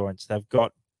hind joints, they've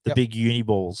got the big uni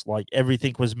balls. Like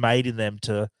everything was made in them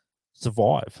to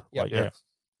survive.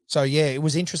 So, it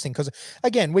was interesting because,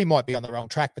 again, we might be on the wrong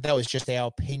track, but that was just our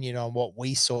opinion on what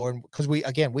we saw. And because we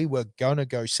were going to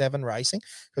go 7 racing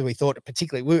because we thought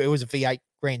particularly it was a V8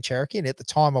 Grand Cherokee. And at the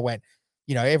time I went,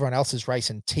 everyone else is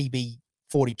racing TB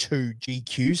 42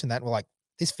 GQs and that. We're like,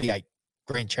 this V8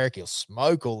 Grand Cherokee will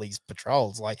smoke all these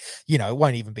patrols. Like, it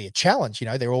won't even be a challenge.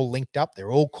 They're all linked up.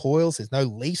 They're all coils. There's no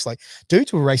leafs. Like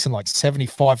dudes were racing like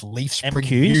 75 leaf spring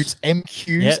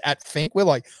MQs at Fink. We're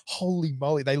like, holy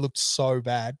moly, they looked so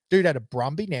bad. Dude had a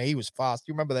Brumby. Now he was fast.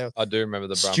 You remember that? I do remember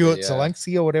the Brumby. Stuart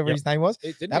Zelensky or whatever his name was.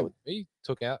 He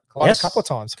took out a couple of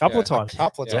times. A couple of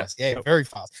times. Yeah, very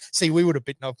fast. See, we would have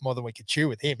bitten off more than we could chew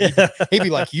with him. He'd be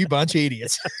like, you bunch of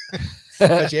idiots.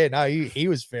 But he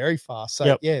was very fast.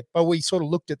 So but we sort of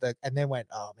looked at and then went,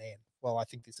 oh man, well, I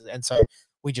think this is, and so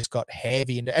we just got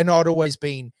heavy into, and I'd always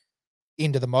been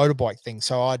into the motorbike thing.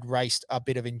 So I'd raced a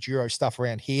bit of enduro stuff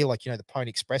around here. Like, the Pony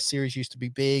Express series used to be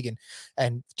big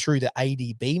and through the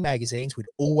ADB magazines, we'd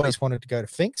always wanted to go to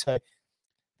Fink. So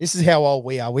This is how old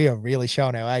we are. We are really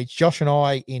showing our age. Josh and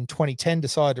I in 2010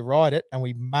 decided to ride it, and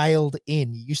we mailed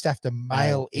in. You used to have to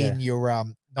mail in your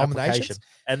nominations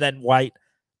and then wait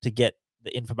to get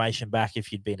the information back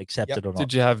if you'd been accepted or not.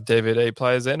 Did you have DVD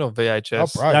players then or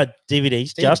VHS? Oh, bro. No,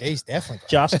 DVDs. DVDs definitely.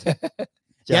 Just.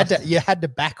 You had to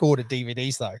back order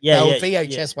DVDs though. Yeah,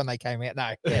 VHS when they came out.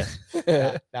 No,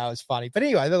 that was funny. But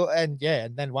anyway,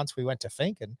 and then once we went to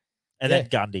Fink and then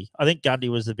Gundy. I think Gundy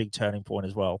was the big turning point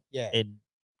as well. Yeah. In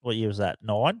what year was that?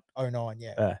 9? 09,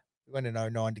 yeah. We went in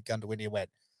 09 to Gundawinny went.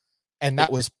 And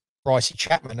that was Brycey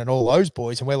Chapman and all those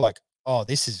boys. And we're like, oh,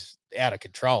 this is out of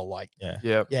control. Like,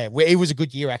 it was a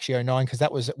good year actually, 09,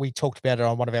 because we talked about it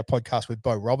on one of our podcasts with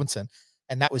Bo Robinson.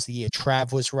 And that was the year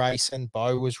Trav was racing,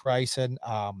 Bo was racing.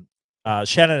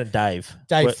 Shannon and Dave.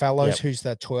 Fallows, who's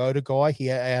the Toyota guy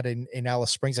here out in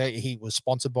Alice Springs. He was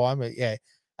sponsored by him. Yeah.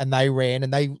 And they ran,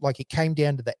 and it came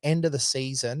down to the end of the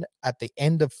season at the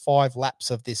end of 5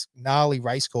 laps of this gnarly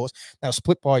race course. They were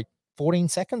split by 14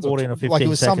 seconds, 14 or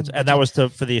 15 seconds. And that was for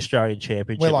the Australian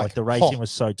Championship. Like the racing was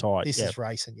so tight. This is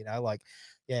racing,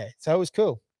 so it was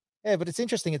cool. Yeah, but it's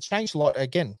interesting. It's changed a lot.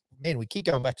 Again, man, we keep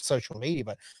going back to social media,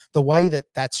 but the way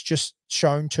that's just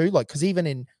shown too, because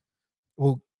even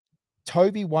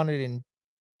Toby won it in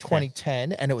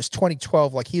 2010 and it was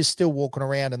 2012. Like he was still walking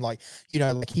around and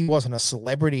he wasn't a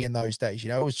celebrity in those days.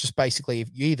 It was just basically if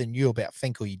you either knew about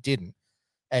Fink or you didn't,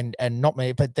 and not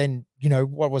many. But then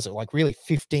what was it like? Really,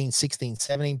 15, 16,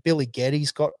 17. Billy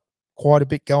Geddes got quite a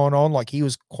bit going on. Like he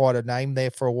was quite a name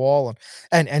there for a while,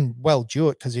 and well,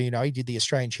 Jewett because he did the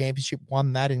Australian Championship,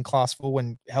 won that in Class 4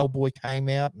 when Hellboy came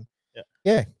out. And,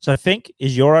 yeah. So Fink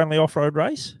is your only off-road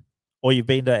race, or you've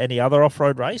been to any other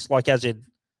off-road race, like as in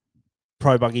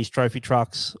Pro Buggies, Trophy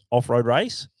Trucks, off-road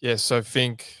race? Yeah, so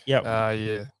Fink. Not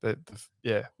the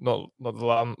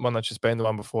one that's just been the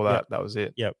one before that. That was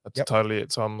it. That's totally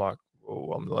it. So I'm like,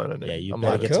 I'm learning it. Yeah, you I'm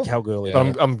better get to Kalgoorlie.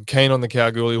 But I'm keen on the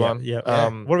Kalgoorlie one. Yeah.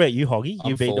 What about you, Hoggy?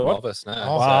 You've been to one? Now.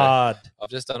 So I've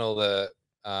just done all the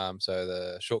so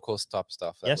the short course type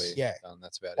stuff that we've done.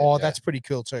 That's about it. Oh, that's pretty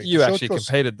cool too. You actually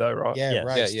competed though, right? Yeah,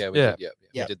 we did.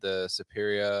 We did the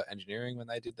Superior Engineering when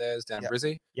they did theirs down in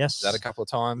Brizzy. Yes. That a couple of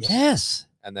times. Yes.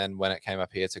 And then when it came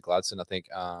up here to Gladstone, I think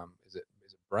is it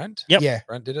Brent? Yep. Yeah.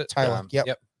 Brent did it. Taylor.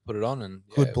 Put it on and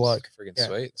good bloke. Friggin'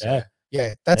 sweet. So.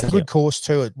 Yeah, that's a good course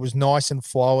too. It was nice and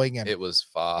flowing, and it was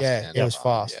fast. Yeah, it was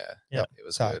fast. Yeah, it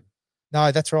was good. No,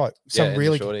 that's right. Some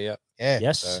really shorty,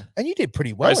 Yes. So, and you did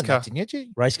pretty well in that, didn't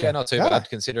you? Race car. Yeah, not too bad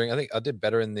considering. I think I did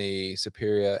better in the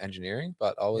Superior Engineering,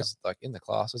 but I was like in the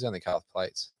class. I was the only car with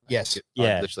plates. Yes.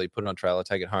 I literally put it on trailer,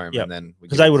 take it home, and then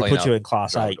because they would have put you in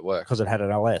Class 8 because it had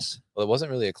an LS. Well, it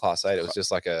wasn't really a Class 8. It was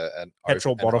just like an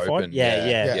petrol modified.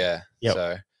 Yeah.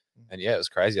 So, and it was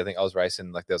crazy. I think I was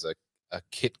racing like there was a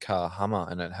kit car Hummer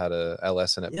and it had a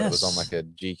LS in it, but it was on like a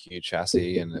GQ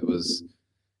chassis, and it was,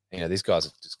 these guys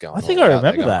are just going. I think I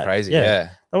remember that. Crazy,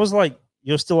 yeah. That was like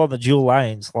you're still on the dual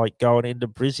lanes, like going into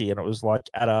Brizzy, and it was like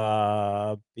at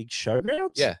a big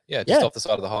showgrounds. Yeah, just off the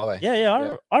side of the highway.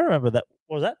 Yeah. I remember that.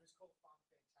 What was that?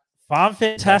 Farm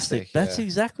Fantastic. That's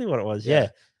exactly what it was. Yeah.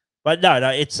 But no,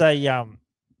 it's a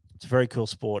very cool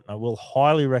sport, and I will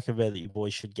highly recommend that you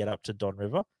boys should get up to Don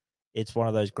River. It's one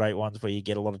of those great ones where you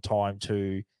get a lot of time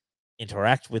to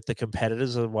interact with the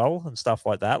competitors as well and stuff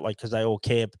like that. Like, because they all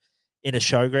camp in a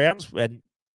showgrounds and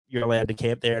you're allowed to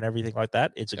camp there and everything like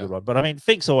that. It's a good one. But I mean,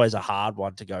 Fink's always a hard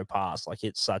one to go past. Like,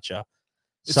 it's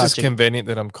just convenient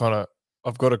that I've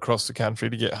got to cross the country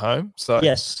to get home. So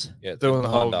doing the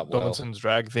whole Donaldson's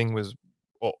drag thing was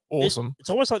awesome. It's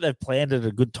almost like they've planned at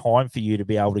a good time for you to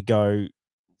be able to go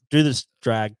do this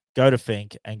drag, go to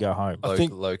Fink, and go home. I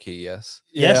think low key, yes.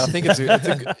 Yeah, I think it's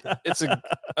a.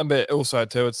 I mean, also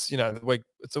too, it's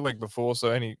it's a week before,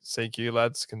 so any CQ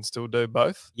lads can still do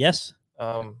both. Yes.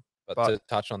 But to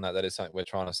touch on that is something we're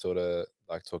trying to sort of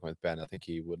like talking with Ben. I think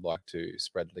he would like to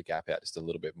spread the gap out just a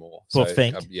little bit more. For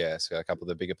Fink. So a couple of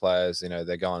the bigger players,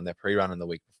 they're going, they're pre-running the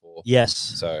week before. Yes.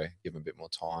 So give them a bit more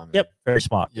time. Yep. Very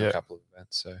smart. Yeah. A couple of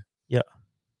events. So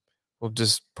we'll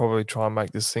just probably try and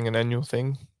make this thing an annual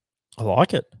thing. I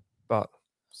like it. But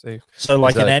see. So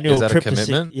like an annual trip a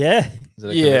commitment? Yeah.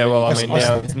 Well, I mean,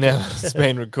 now it's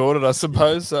been recorded, I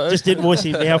suppose. So just invoice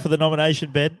him now for the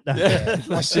nomination, Ben. No.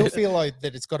 I still feel like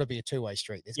that it's got to be a two-way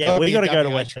street. We got to go to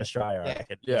Western Australia. I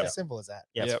reckon. Yeah, as simple as that.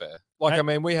 Yeah, that's fair. Like, I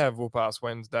mean, we have We'll Pass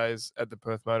Wednesdays at the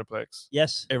Perth Motorplex.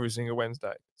 Yes. Every single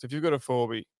Wednesday. So if you've got a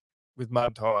 4B with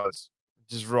mud tires,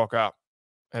 just rock up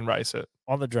and race it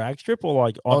on the drag strip or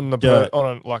like on the dirt?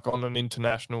 on an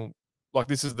international. Like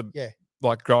this is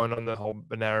like going on the whole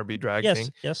Banaraby drag thing.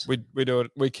 Yes. We do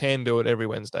it. We can do it every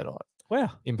Wednesday night. Wow.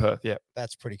 in Perth. Yeah.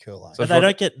 That's pretty cool. So But they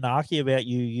don't get narky about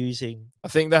you using. I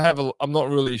think they have I'm not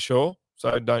really sure,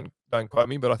 so don't quote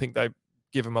me, but I think they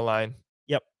give them a lane.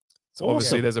 Yep. So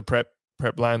obviously Awesome. there's a prep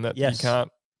lane that Yes. you can't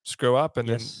screw up, and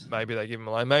then maybe they give them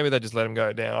a lane. Maybe they just let them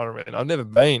go down. I don't know. I've never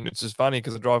been. It's just funny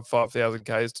because I drive 5,000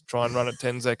 Ks to try and run a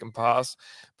 10-second pass,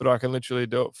 but I can literally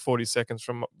do it 40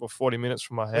 minutes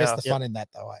from my house. Where's the fun in that,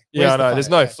 though? Yeah, I know. There's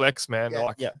no flex, man. Yeah.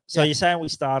 Like, So you're saying we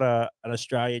start an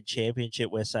Australian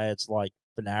championship where, say, it's like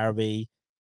Benarabi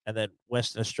and then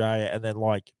Western Australia and then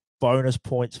like bonus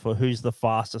points for who's the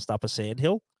fastest up a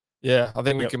sandhill? Yeah, I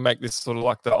think we can make this sort of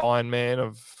like the Iron Man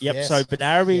of. Yep. Yes. So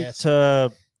Benarabi Yes.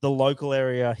 to the local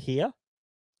area here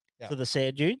to the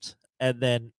sand dunes, and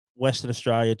then Western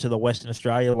Australia to the Western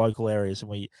Australia local areas,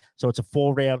 and so it's a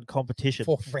 4-round competition.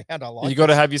 4th round, I like. You got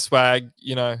to have your swag,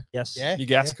 Yes. Yeah. your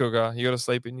gas cooker. You got to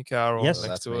sleep in your car or Yes.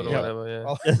 next to That's it me, or yeah. whatever. Yeah.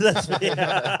 Oh. That's me.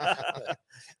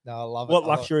 No, I love it. What I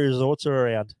love it. luxury resorts are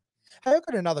around? Hey, I've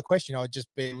got another question. I would just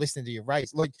be listening to your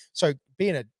race. Like, so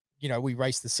being we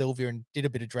raced the Sylvia and did a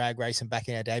bit of drag racing back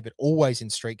in our day, but always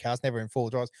in street cars, never in four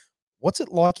drives. What's it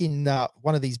like in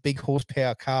one of these big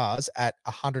horsepower cars at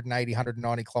 180,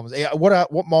 190 kilometers? Yeah,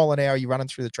 what mile an hour are you running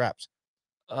through the traps?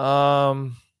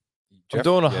 I'm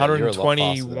doing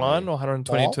 121 or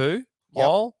 122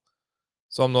 mile.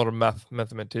 So I'm not a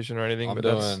mathematician or anything. I'm but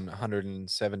doing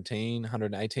 117,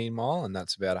 118 mile, and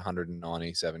that's about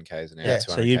 197 Ks an hour. Yeah,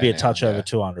 so you'd be a touch over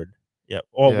 200. Yeah,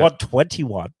 or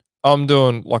 121. I'm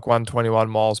doing like 121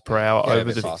 miles per hour Yeah, a over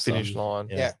bit the faster. finish line.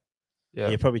 Yeah.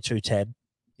 You're probably 210.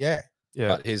 Yeah. Yeah.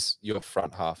 But your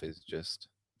front half is just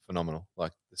phenomenal.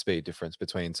 Like the speed difference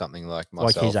between something like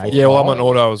Like myself. his or- eight. Yeah, well, I'm on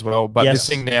auto as well. But Yes. this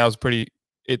thing now is pretty.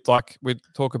 It's like we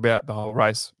talk about the whole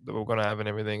race that we're going to have and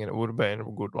everything, and it would have been a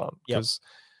good one because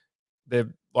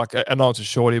they're like, I know it's a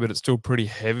shorty, but it's still pretty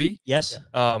heavy. Yes.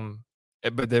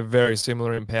 But they're very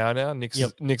similar in power now.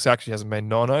 Nick's actually hasn't been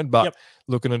dynoed, but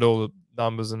looking at all the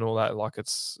numbers and all that, like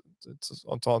it's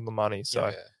on top of the money. So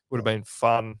it would have been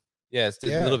fun. Yeah, it's a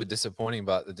little bit disappointing,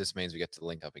 but it just means we get to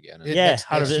link up again. And Yeah, next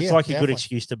it's year, like a good definitely.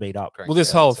 excuse to meet up. crank Well, this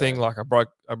it out, whole so- thing, like I broke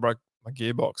my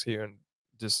gearbox here and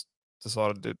just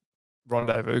decided to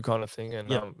rendezvous kind of thing. And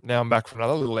now I'm back for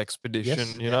another little expedition,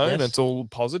 Yes. and Yes. it's all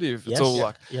positive. Yes. It's all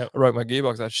like Yep. I broke my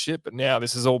gearbox, that shit, but now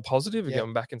this is all positive. We're Yep.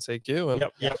 going back in CQ and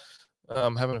Yep.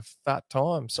 having a fat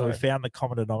time. So we found the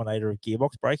common denominator of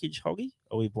gearbox breakage, Hoggy?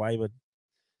 Or we blaming?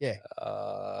 Yeah.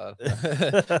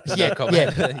 no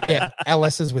comment. Yeah.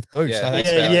 LS's with boost. Yeah, So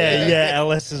that's yeah, fair. yeah.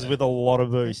 LS's with a lot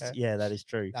of boost. Yeah, that is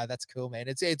true. No, that's cool, man.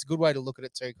 It's a good way to look at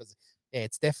it too, because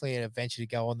it's definitely an adventure to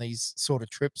go on these sort of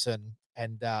trips and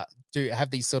do have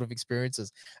these sort of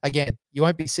experiences. Again, you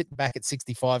won't be sitting back at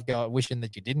 65 going wishing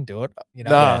that you didn't do it.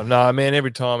 No, man.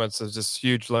 Every time it's just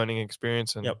huge learning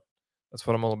experience, and Yep. that's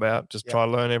what I'm all about. Just Yep. try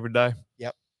to learn every day.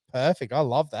 Perfect. I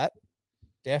love that.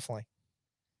 Definitely.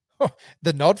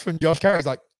 The nod from Josh Carey's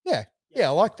like, yeah, I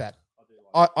like that.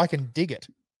 I can dig it.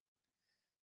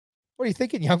 What are you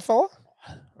thinking, young fella?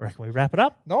 I reckon we wrap it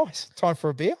up. Nice. Time for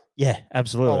a beer? Yeah,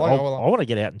 absolutely. I like it. I want to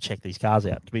get out and check these cars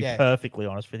out, to be Yeah. perfectly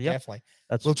honest with you. Definitely.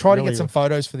 That's We'll try to really get some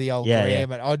photos for the old Yeah,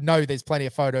 gram. And I know there's plenty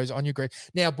of photos on your gram.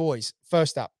 Now, boys,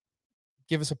 first up,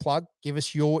 give us a plug. Give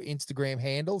us your Instagram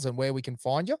handles and where we can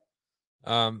find you.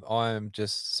 I am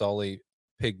just solely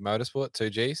Pigg Motorsport,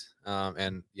 2Gs.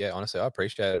 And yeah, honestly, I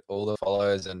appreciate all the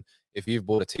follows. And if you've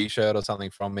bought a t-shirt or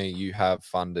something from me, you have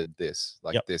funded this.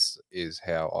 Like this is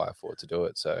how I afford to do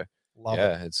it. So Love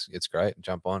it. it's great.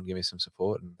 Jump on, give me some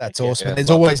support. And That's Yeah. awesome. Yeah, There's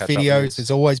love to always catch up with videos. yous.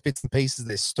 There's always bits and pieces.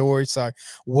 There's stories. So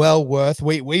well worth.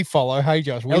 We follow. Hey,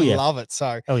 Josh, we Hell yeah. love it.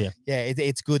 So Oh, yeah.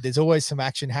 it's good. There's always some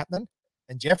action happening.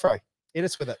 And Jeffro, hit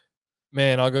us with it.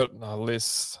 Man, I got a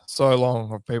list so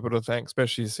long of people to thank,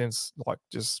 especially since like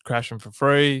just crashing for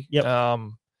free. Yep.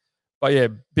 But yeah,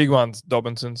 big ones,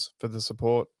 Dobinsons for the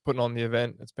support, putting on the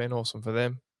event. It's been awesome for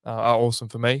them. Awesome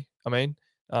for me. I mean,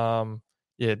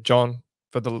 yeah, John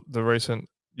for the recent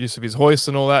use of his hoist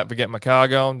and all that for getting my car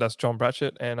going. That's John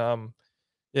Pratchett. And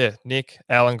yeah, Nick,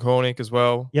 Alan Cornick as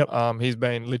well. Yep. He's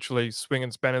been literally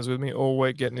swinging spanners with me all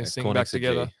week, getting this thing back Cornick's a G.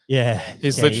 together. Yeah.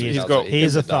 He's yeah, literally- he's got-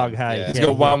 he's a gets it done. thug, hey. Yeah. He's Yeah,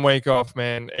 got yeah. 1 week off,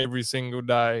 man, every single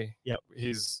day. Yep.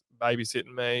 He's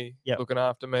babysitting me, Yep. looking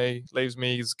after me, leaves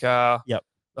me his car. Yep.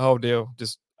 The whole deal.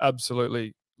 Just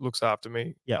absolutely looks after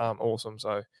me. Yep. Awesome.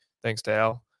 So thanks to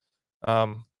Al.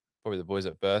 Probably the boys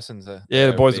at Burson's. Yeah, the they're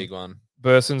a boys- big one.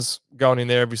 Burson's going in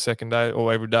there every second day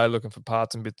or every day looking for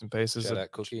parts and bits and pieces. Shout out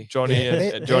Cookie. Johnny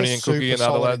They're and Johnny and Cookie and super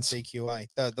other solid in lads. CQA.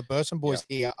 The Burson boys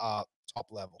here are top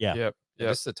level. Yeah. Yep. And Yep.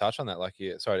 just to touch on that, like,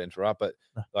 sorry to interrupt, but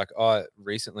No. like I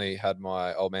recently had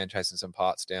my old man chasing some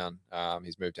parts down.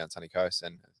 He's moved down Sunny Coast,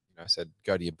 and I said,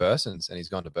 go to your Bursons, and he's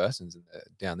gone to Bursons, and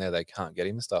down there they can't get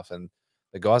him the stuff. And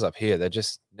the guys up here, they're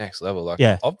just next level. Like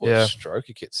I've bought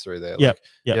stroker kits through there. Like,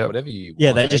 whatever you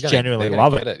want. They just genuinely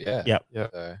love it. Yeah.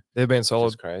 So they've been solid.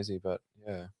 It's crazy, but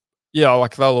yeah,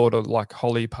 like they'll order like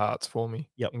Holly parts for me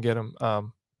and get them.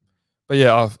 But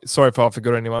yeah, sorry if I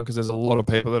forgot anyone, because there's a lot of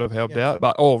people that have helped out.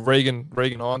 But Regan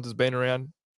Hines has been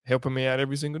around helping me out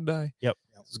every single day.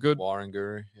 It's good. Wiring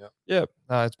guru.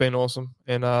 It's been awesome.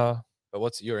 And but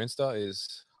what's your Insta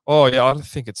is? Oh yeah, I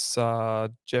think it's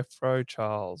Jeffro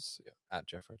Charles. At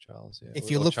Jeffro Charles. Yeah.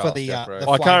 If you look for the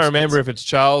I can't remember if it's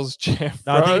Charles Jeffro.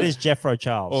 No, I think it is Jeffro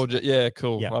Charles. Or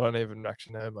cool. I don't even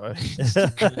actually know, mate. It's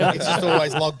just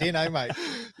always logged in, mate?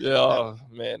 Yeah, oh,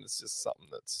 man, it's just something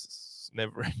that's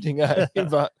never ending.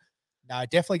 But no,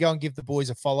 definitely go and give the boys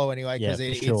a follow anyway, because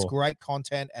it's great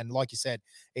content, and like you said,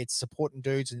 it's supporting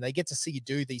dudes, and they get to see you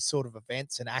do these sort of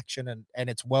events and action, and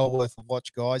it's well worth a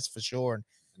watch, guys, for sure. And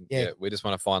we just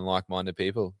want to find like-minded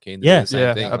people keen to do the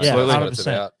same thing. Absolutely. That's what it's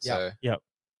about. So.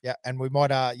 Yeah, and we might,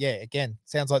 again,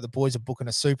 sounds like the boys are booking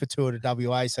a super tour to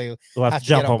WA, so we'll have to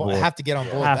jump on board. Have to get on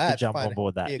board. Have to jump on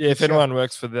board that. Yeah, if anyone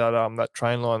works for that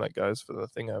train line that goes for the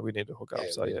thing, we need to hook up.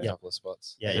 So a couple of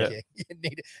spots. You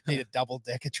need a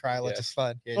double-decker trailer, just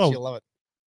fun. Yeah, she'll love it.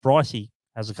 Brycey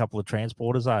has a couple of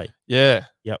transporters, Yeah.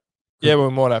 Yep. Yeah,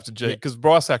 we might have to because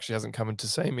Bryce actually hasn't come in to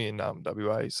see me in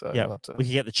WA, so we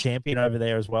can get the champion over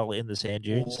there as well in the sand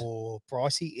dunes. Oh,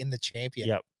 Brycey in the champion.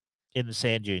 Yep, in the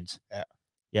sand dunes.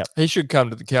 Yeah, he should come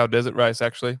to the Cow Desert race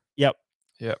actually. Yep.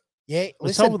 Yeah,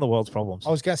 we're solving the world's problems.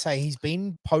 I was going to say he's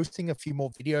been posting a few more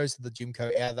videos of the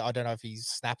Jimco out. I don't know if he's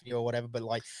snapping or whatever, but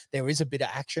like there is a bit of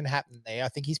action happening there. I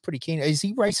think he's pretty keen. Is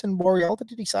he racing Warriolda?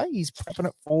 Did he say he's prepping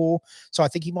it for? So I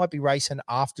think he might be racing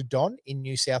after Don in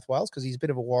New South Wales, because he's a bit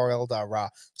of a Warriolda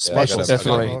specialist.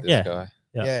 Definitely.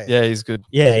 Yeah, he's good.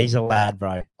 Yeah, he's a lad,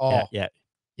 bro. Oh, yeah.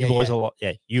 You boys a lot.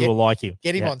 Yeah, you will like him.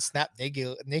 Get him on Snap, Nick.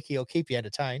 He'll keep you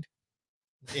entertained.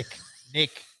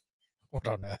 Nick, what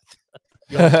on earth?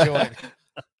 You're enjoying.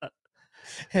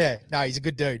 Yeah, no, he's a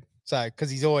good dude. So, because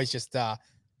he's always just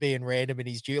being random in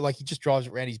his like he just drives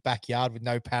around his backyard with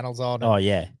no panels on. Oh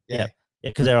yeah.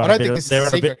 Because they're on I a don't think bit. They're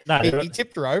on a bit. No, he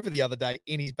tipped her over the other day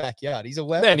in his backyard. He's a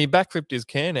wild man. He backflipped his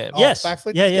Can-Am. Yes.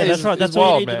 Backflip. Yeah, that's right. That's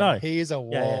all you need to know. He is a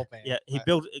wild man. Yeah, he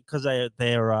built because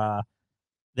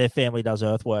their family does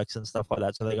earthworks and stuff like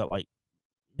that, so they got like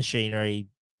machinery,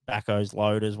 backhoes,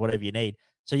 loaders, whatever you need.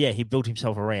 So yeah, he built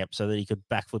himself a ramp so that he could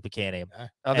backflip a Can-Am.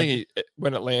 I think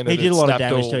when it landed, he did a lot of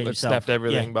damage to himself. It snapped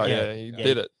everything, but he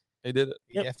did it. He did it.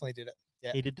 He definitely did it.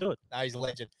 Yeah, he did do it. No, he's a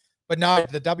legend. But no,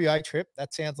 the WA trip,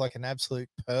 that sounds like an absolute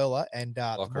perler, and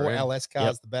the more LS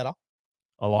cars, the better.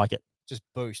 I like it. Just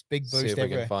big boost. See if everywhere.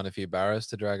 we can find a few barrows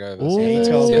to drag over. See if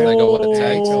they got what it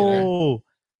takes.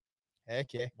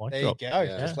 Heck yeah. Mic there drop. you go.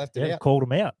 Just left it out. Called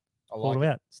him out. Called him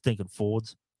out. Stinking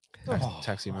Fords.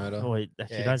 Taxi motor. Oh,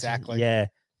 exactly. Yeah.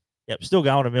 Yep. Still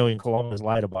going 1,000,000 kilometers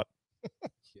later, but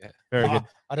very good.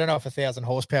 I don't know if 1,000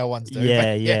 horsepower ones do.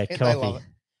 Yeah. They Copy. love it.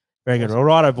 Very good. All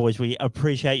righto, boys. We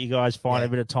appreciate you guys finding a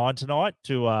bit of time tonight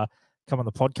to come on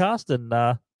the podcast.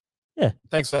 And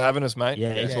thanks for having us, mate. Yeah,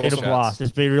 it's been a blast.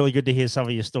 It's been really good to hear some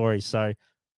of your stories. So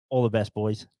all the best,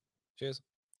 boys. Cheers.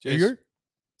 Cheers.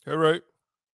 Hooroo.